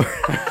hoverboard.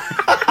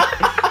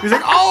 He's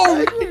like,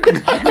 oh.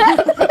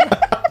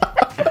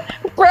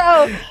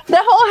 Bro,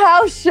 the whole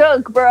house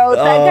shook, bro.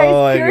 That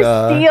guy's pure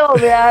steel,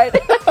 man.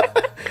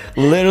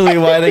 Literally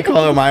why they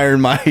call him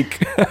Iron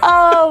Mike.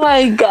 Oh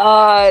my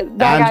god.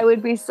 That guy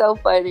would be so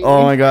funny.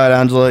 Oh my god,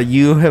 Angela,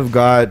 you have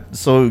got,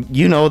 so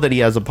you know that he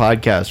has a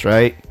podcast,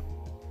 right?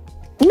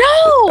 No.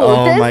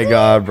 Oh my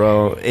god,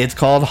 bro. It's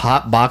called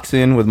Hot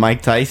Boxing with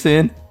Mike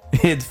Tyson.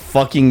 It's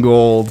fucking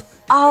gold.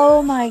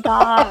 Oh my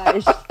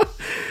gosh.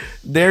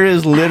 There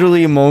is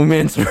literally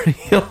moments where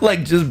he'll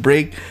like just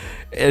break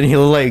and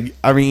he'll like,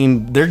 I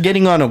mean, they're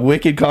getting on a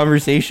wicked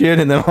conversation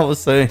and then all of a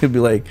sudden he'll be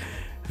like,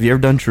 have you ever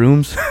done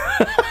shrooms?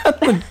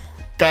 The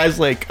guy's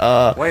like,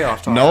 way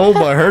off topic. No,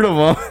 but I heard of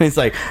him. He's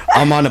like,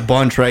 I'm on a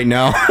bunch right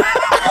now.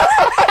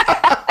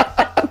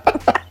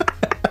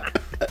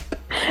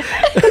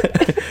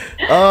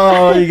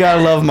 Oh, you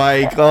gotta love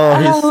Mike. Oh,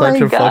 he's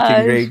such a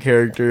fucking great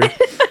character.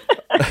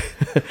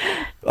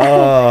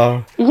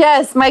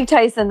 Yes, Mike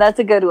Tyson. That's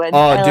a good one.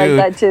 I dude.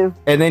 like that too.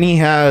 And then he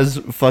has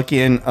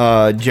fucking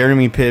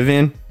Jeremy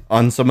Piven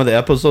on some of the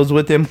episodes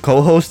with him,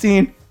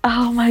 co-hosting.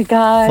 Oh my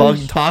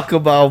gosh. Talk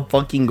about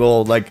fucking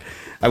gold. Like,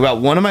 I've got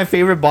one of my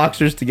favorite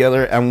boxers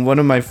together and one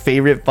of my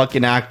favorite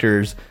fucking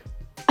actors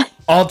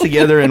all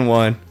together in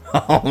one.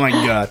 Oh my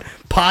god.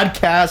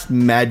 Podcast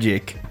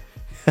magic.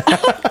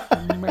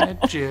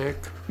 Magic.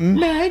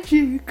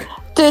 Magic.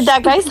 Dude, Dude,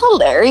 that guy's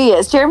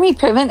hilarious. Jeremy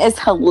Piven is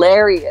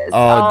hilarious.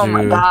 Oh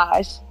my dude.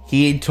 gosh.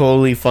 He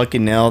totally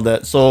fucking nailed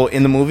that. So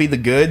in the movie The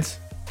Goods,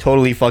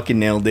 totally fucking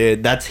nailed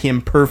it. That's him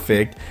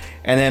perfect.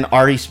 And then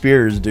Ari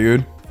Spears,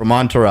 dude, from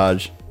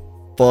Entourage.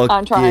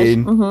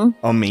 Fucking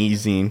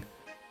amazing.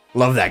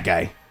 Love that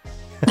guy.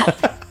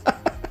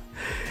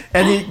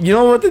 And you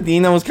know what, the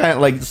thing that was kind of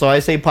like, so I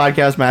say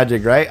podcast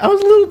magic, right? I was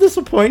a little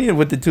disappointed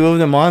with the two of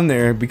them on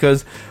there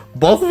because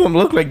both of them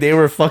looked like they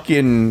were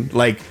fucking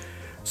like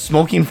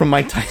smoking from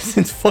Mike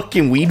Tyson's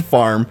fucking weed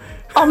farm.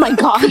 Oh my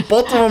god.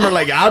 Both of them are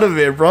like out of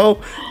it, bro.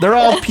 They're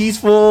all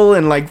peaceful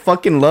and like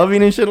fucking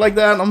loving and shit like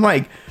that. And I'm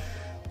like,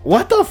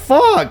 what the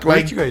fuck? What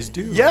like, did you guys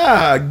do?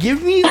 Yeah,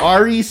 give me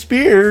Ari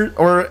Spears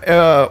or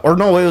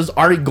no, it was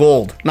Ari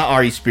Gold, not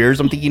Ari Spears.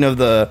 I'm thinking of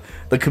the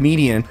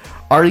comedian.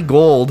 Ari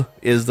Gold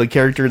is the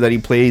character that he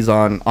plays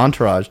on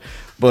Entourage.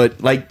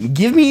 But like,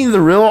 give me the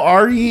real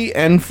Ari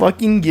and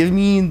fucking give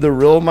me the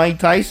real Mike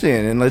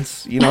Tyson, and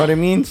let's, you know what I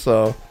mean?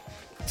 So,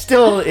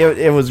 still,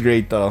 it was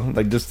great though,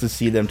 like just to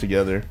see them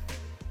together.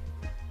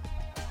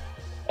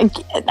 I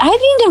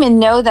didn't even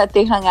know that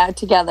they hung out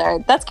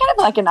together. That's kind of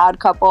like an odd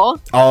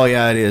couple. Oh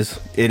yeah, it is.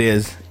 It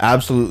is.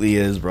 Absolutely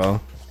is, bro.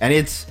 And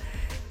it's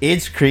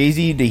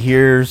crazy to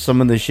hear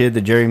some of the shit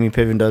that Jeremy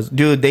Piven does.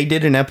 Dude, they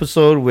did an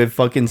episode with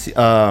fucking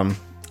the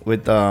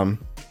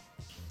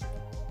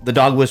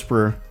dog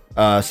whisperer,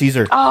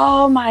 Caesar.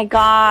 Oh my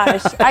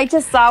gosh. I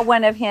just saw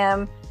one of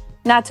him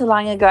not too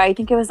long ago. I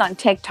think it was on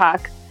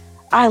TikTok.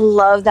 I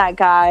love that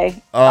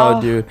guy. Oh,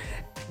 dude.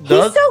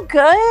 He's so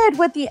good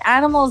with the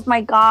animals.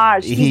 My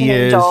gosh. He's an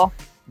angel.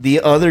 The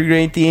other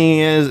great thing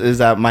is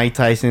that Mike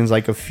Tyson's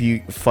like a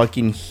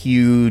fucking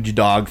huge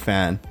dog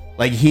fan.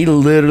 Like, he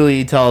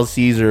literally tells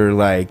Caesar,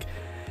 like,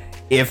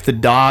 if the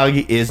dog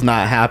is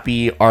not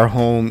happy, our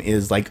home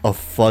is like a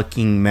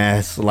fucking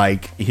mess.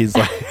 Like, he's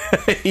like,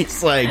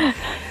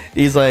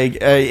 he's like,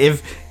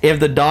 if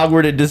the dog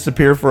were to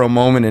disappear for a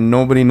moment and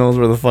nobody knows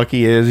where the fuck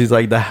he is, he's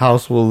like, the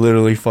house will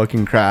literally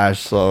fucking crash.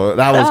 So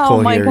that was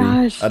cool. My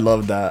gosh. I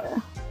love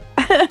that.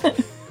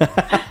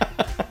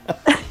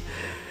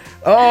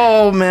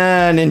 Oh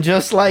man, and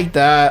just like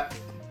that,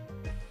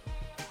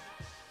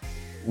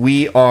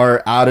 we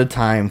are out of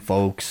time,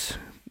 folks.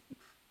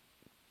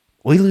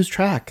 We lose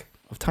track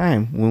of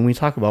time when we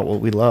talk about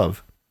what we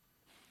love.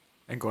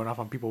 And going off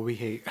on people we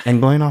hate.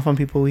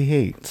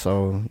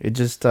 So it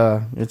just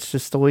it's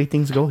just the way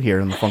things go here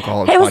in the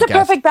Funkaholiks podcast. It was a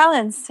perfect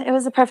balance. It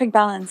was a perfect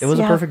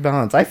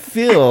balance. I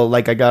feel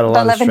like I got a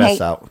lot of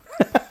stress out.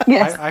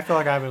 Yes. I feel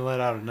like I haven't let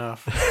out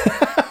enough.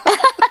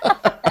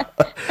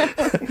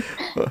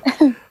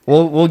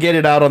 We'll get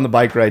it out on the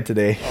bike ride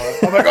today.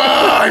 I'm like,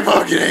 I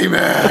fucking hate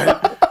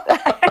Matt.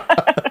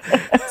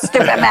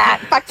 Stupid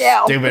Matt. Fuck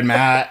you. Stupid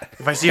Matt.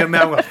 If I see a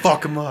Matt, I'm gonna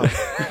fuck him up.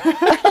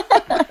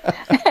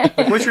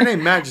 Like, what's your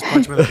name, Matt? Just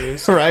punch him in the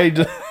face. Right.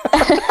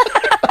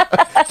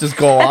 Just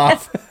go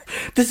off.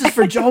 This is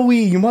for Joey,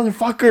 you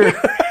motherfucker.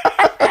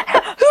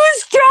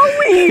 Who's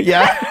Joey?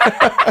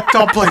 Yeah.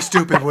 Don't play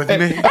stupid with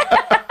me.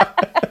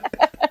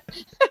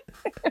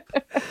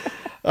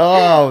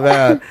 Oh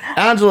man,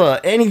 Angela,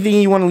 anything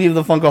you want to leave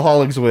the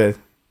Funkaholiks with?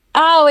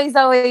 Always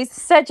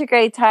such a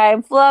great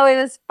time, Flo. It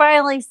was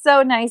finally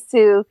so nice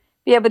to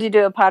be able to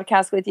do a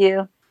podcast with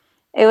you.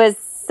 It was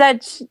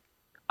such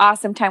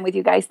awesome time with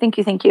you guys. Thank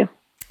you.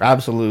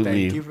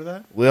 Absolutely. Thank you for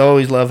that. We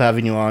always love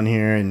having you on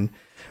here, and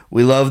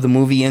we love the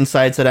movie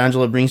insights that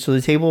Angela brings to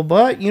the table.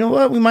 But you know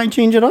what? We might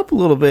change it up a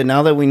little bit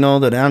now that we know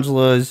that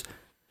Angela is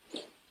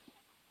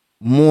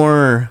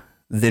more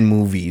than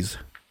movies.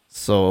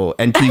 So,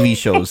 and TV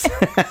shows.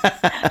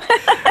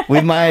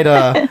 we might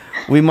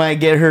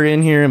get her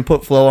in here and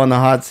put Flo on the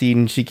hot seat,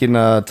 and she can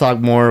talk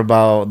more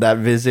about that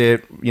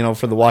visit, you know,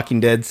 for the Walking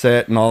Dead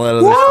set and all that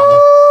other stuff.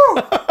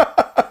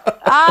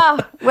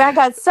 Well, I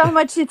got so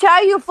much to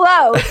tell you,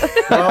 Flo.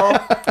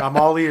 Well, I'm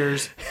all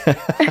ears.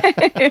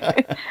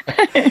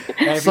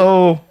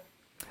 So,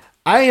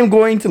 I am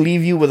going to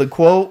leave you with a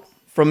quote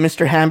from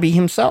Mr. Hamby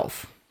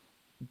himself.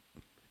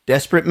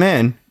 Desperate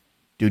men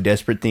do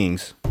desperate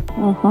things.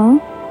 Mm-hmm.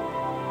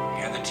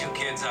 You're the two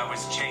kids I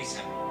was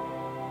chasing.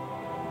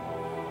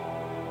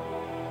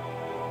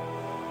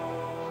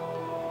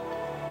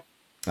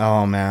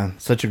 Oh man,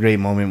 such a great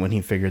moment when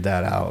he figured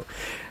that out.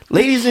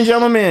 Ladies and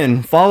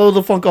gentlemen, follow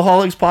the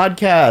Funkaholiks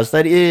podcast.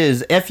 That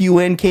is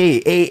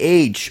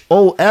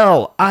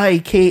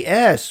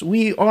Funkaholiks.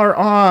 We are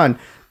on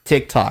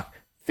TikTok,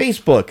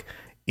 Facebook,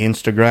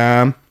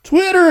 Instagram,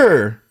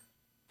 Twitter.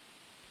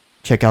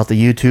 Check out the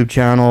YouTube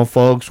channel,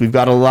 folks. We've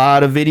got a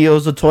lot of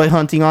videos of toy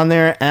hunting on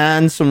there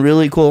and some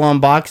really cool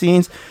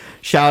unboxings.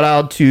 Shout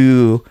out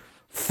to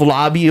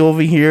Flobby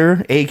over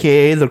here,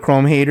 aka the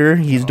Chrome Hater.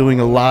 He's doing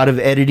a lot of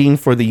editing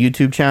for the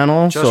YouTube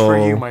channel. Just for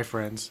you, my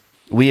friends.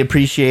 We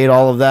appreciate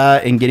all of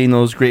that and getting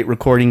those great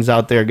recordings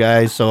out there,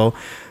 guys. So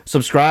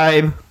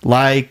subscribe,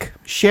 like,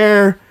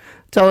 share,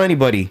 tell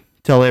anybody,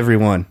 tell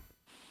everyone.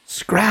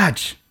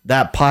 Scratch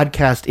that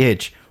podcast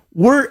itch.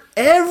 We're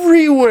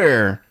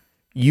everywhere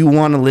you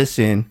want to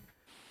listen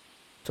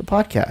to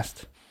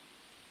podcast.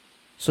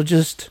 So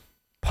just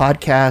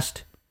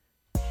podcast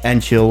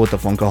and chill with the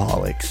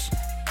Funkaholiks.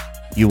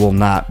 You will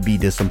not be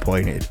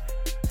disappointed.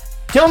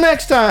 Till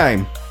next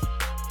time,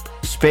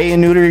 spay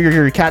and neuter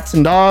your cats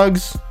and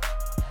dogs.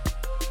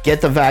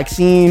 Get the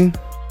vaccine.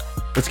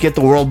 Let's get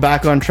the world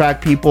back on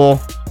track, people.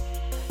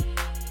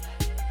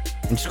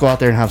 And just go out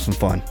there and have some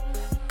fun.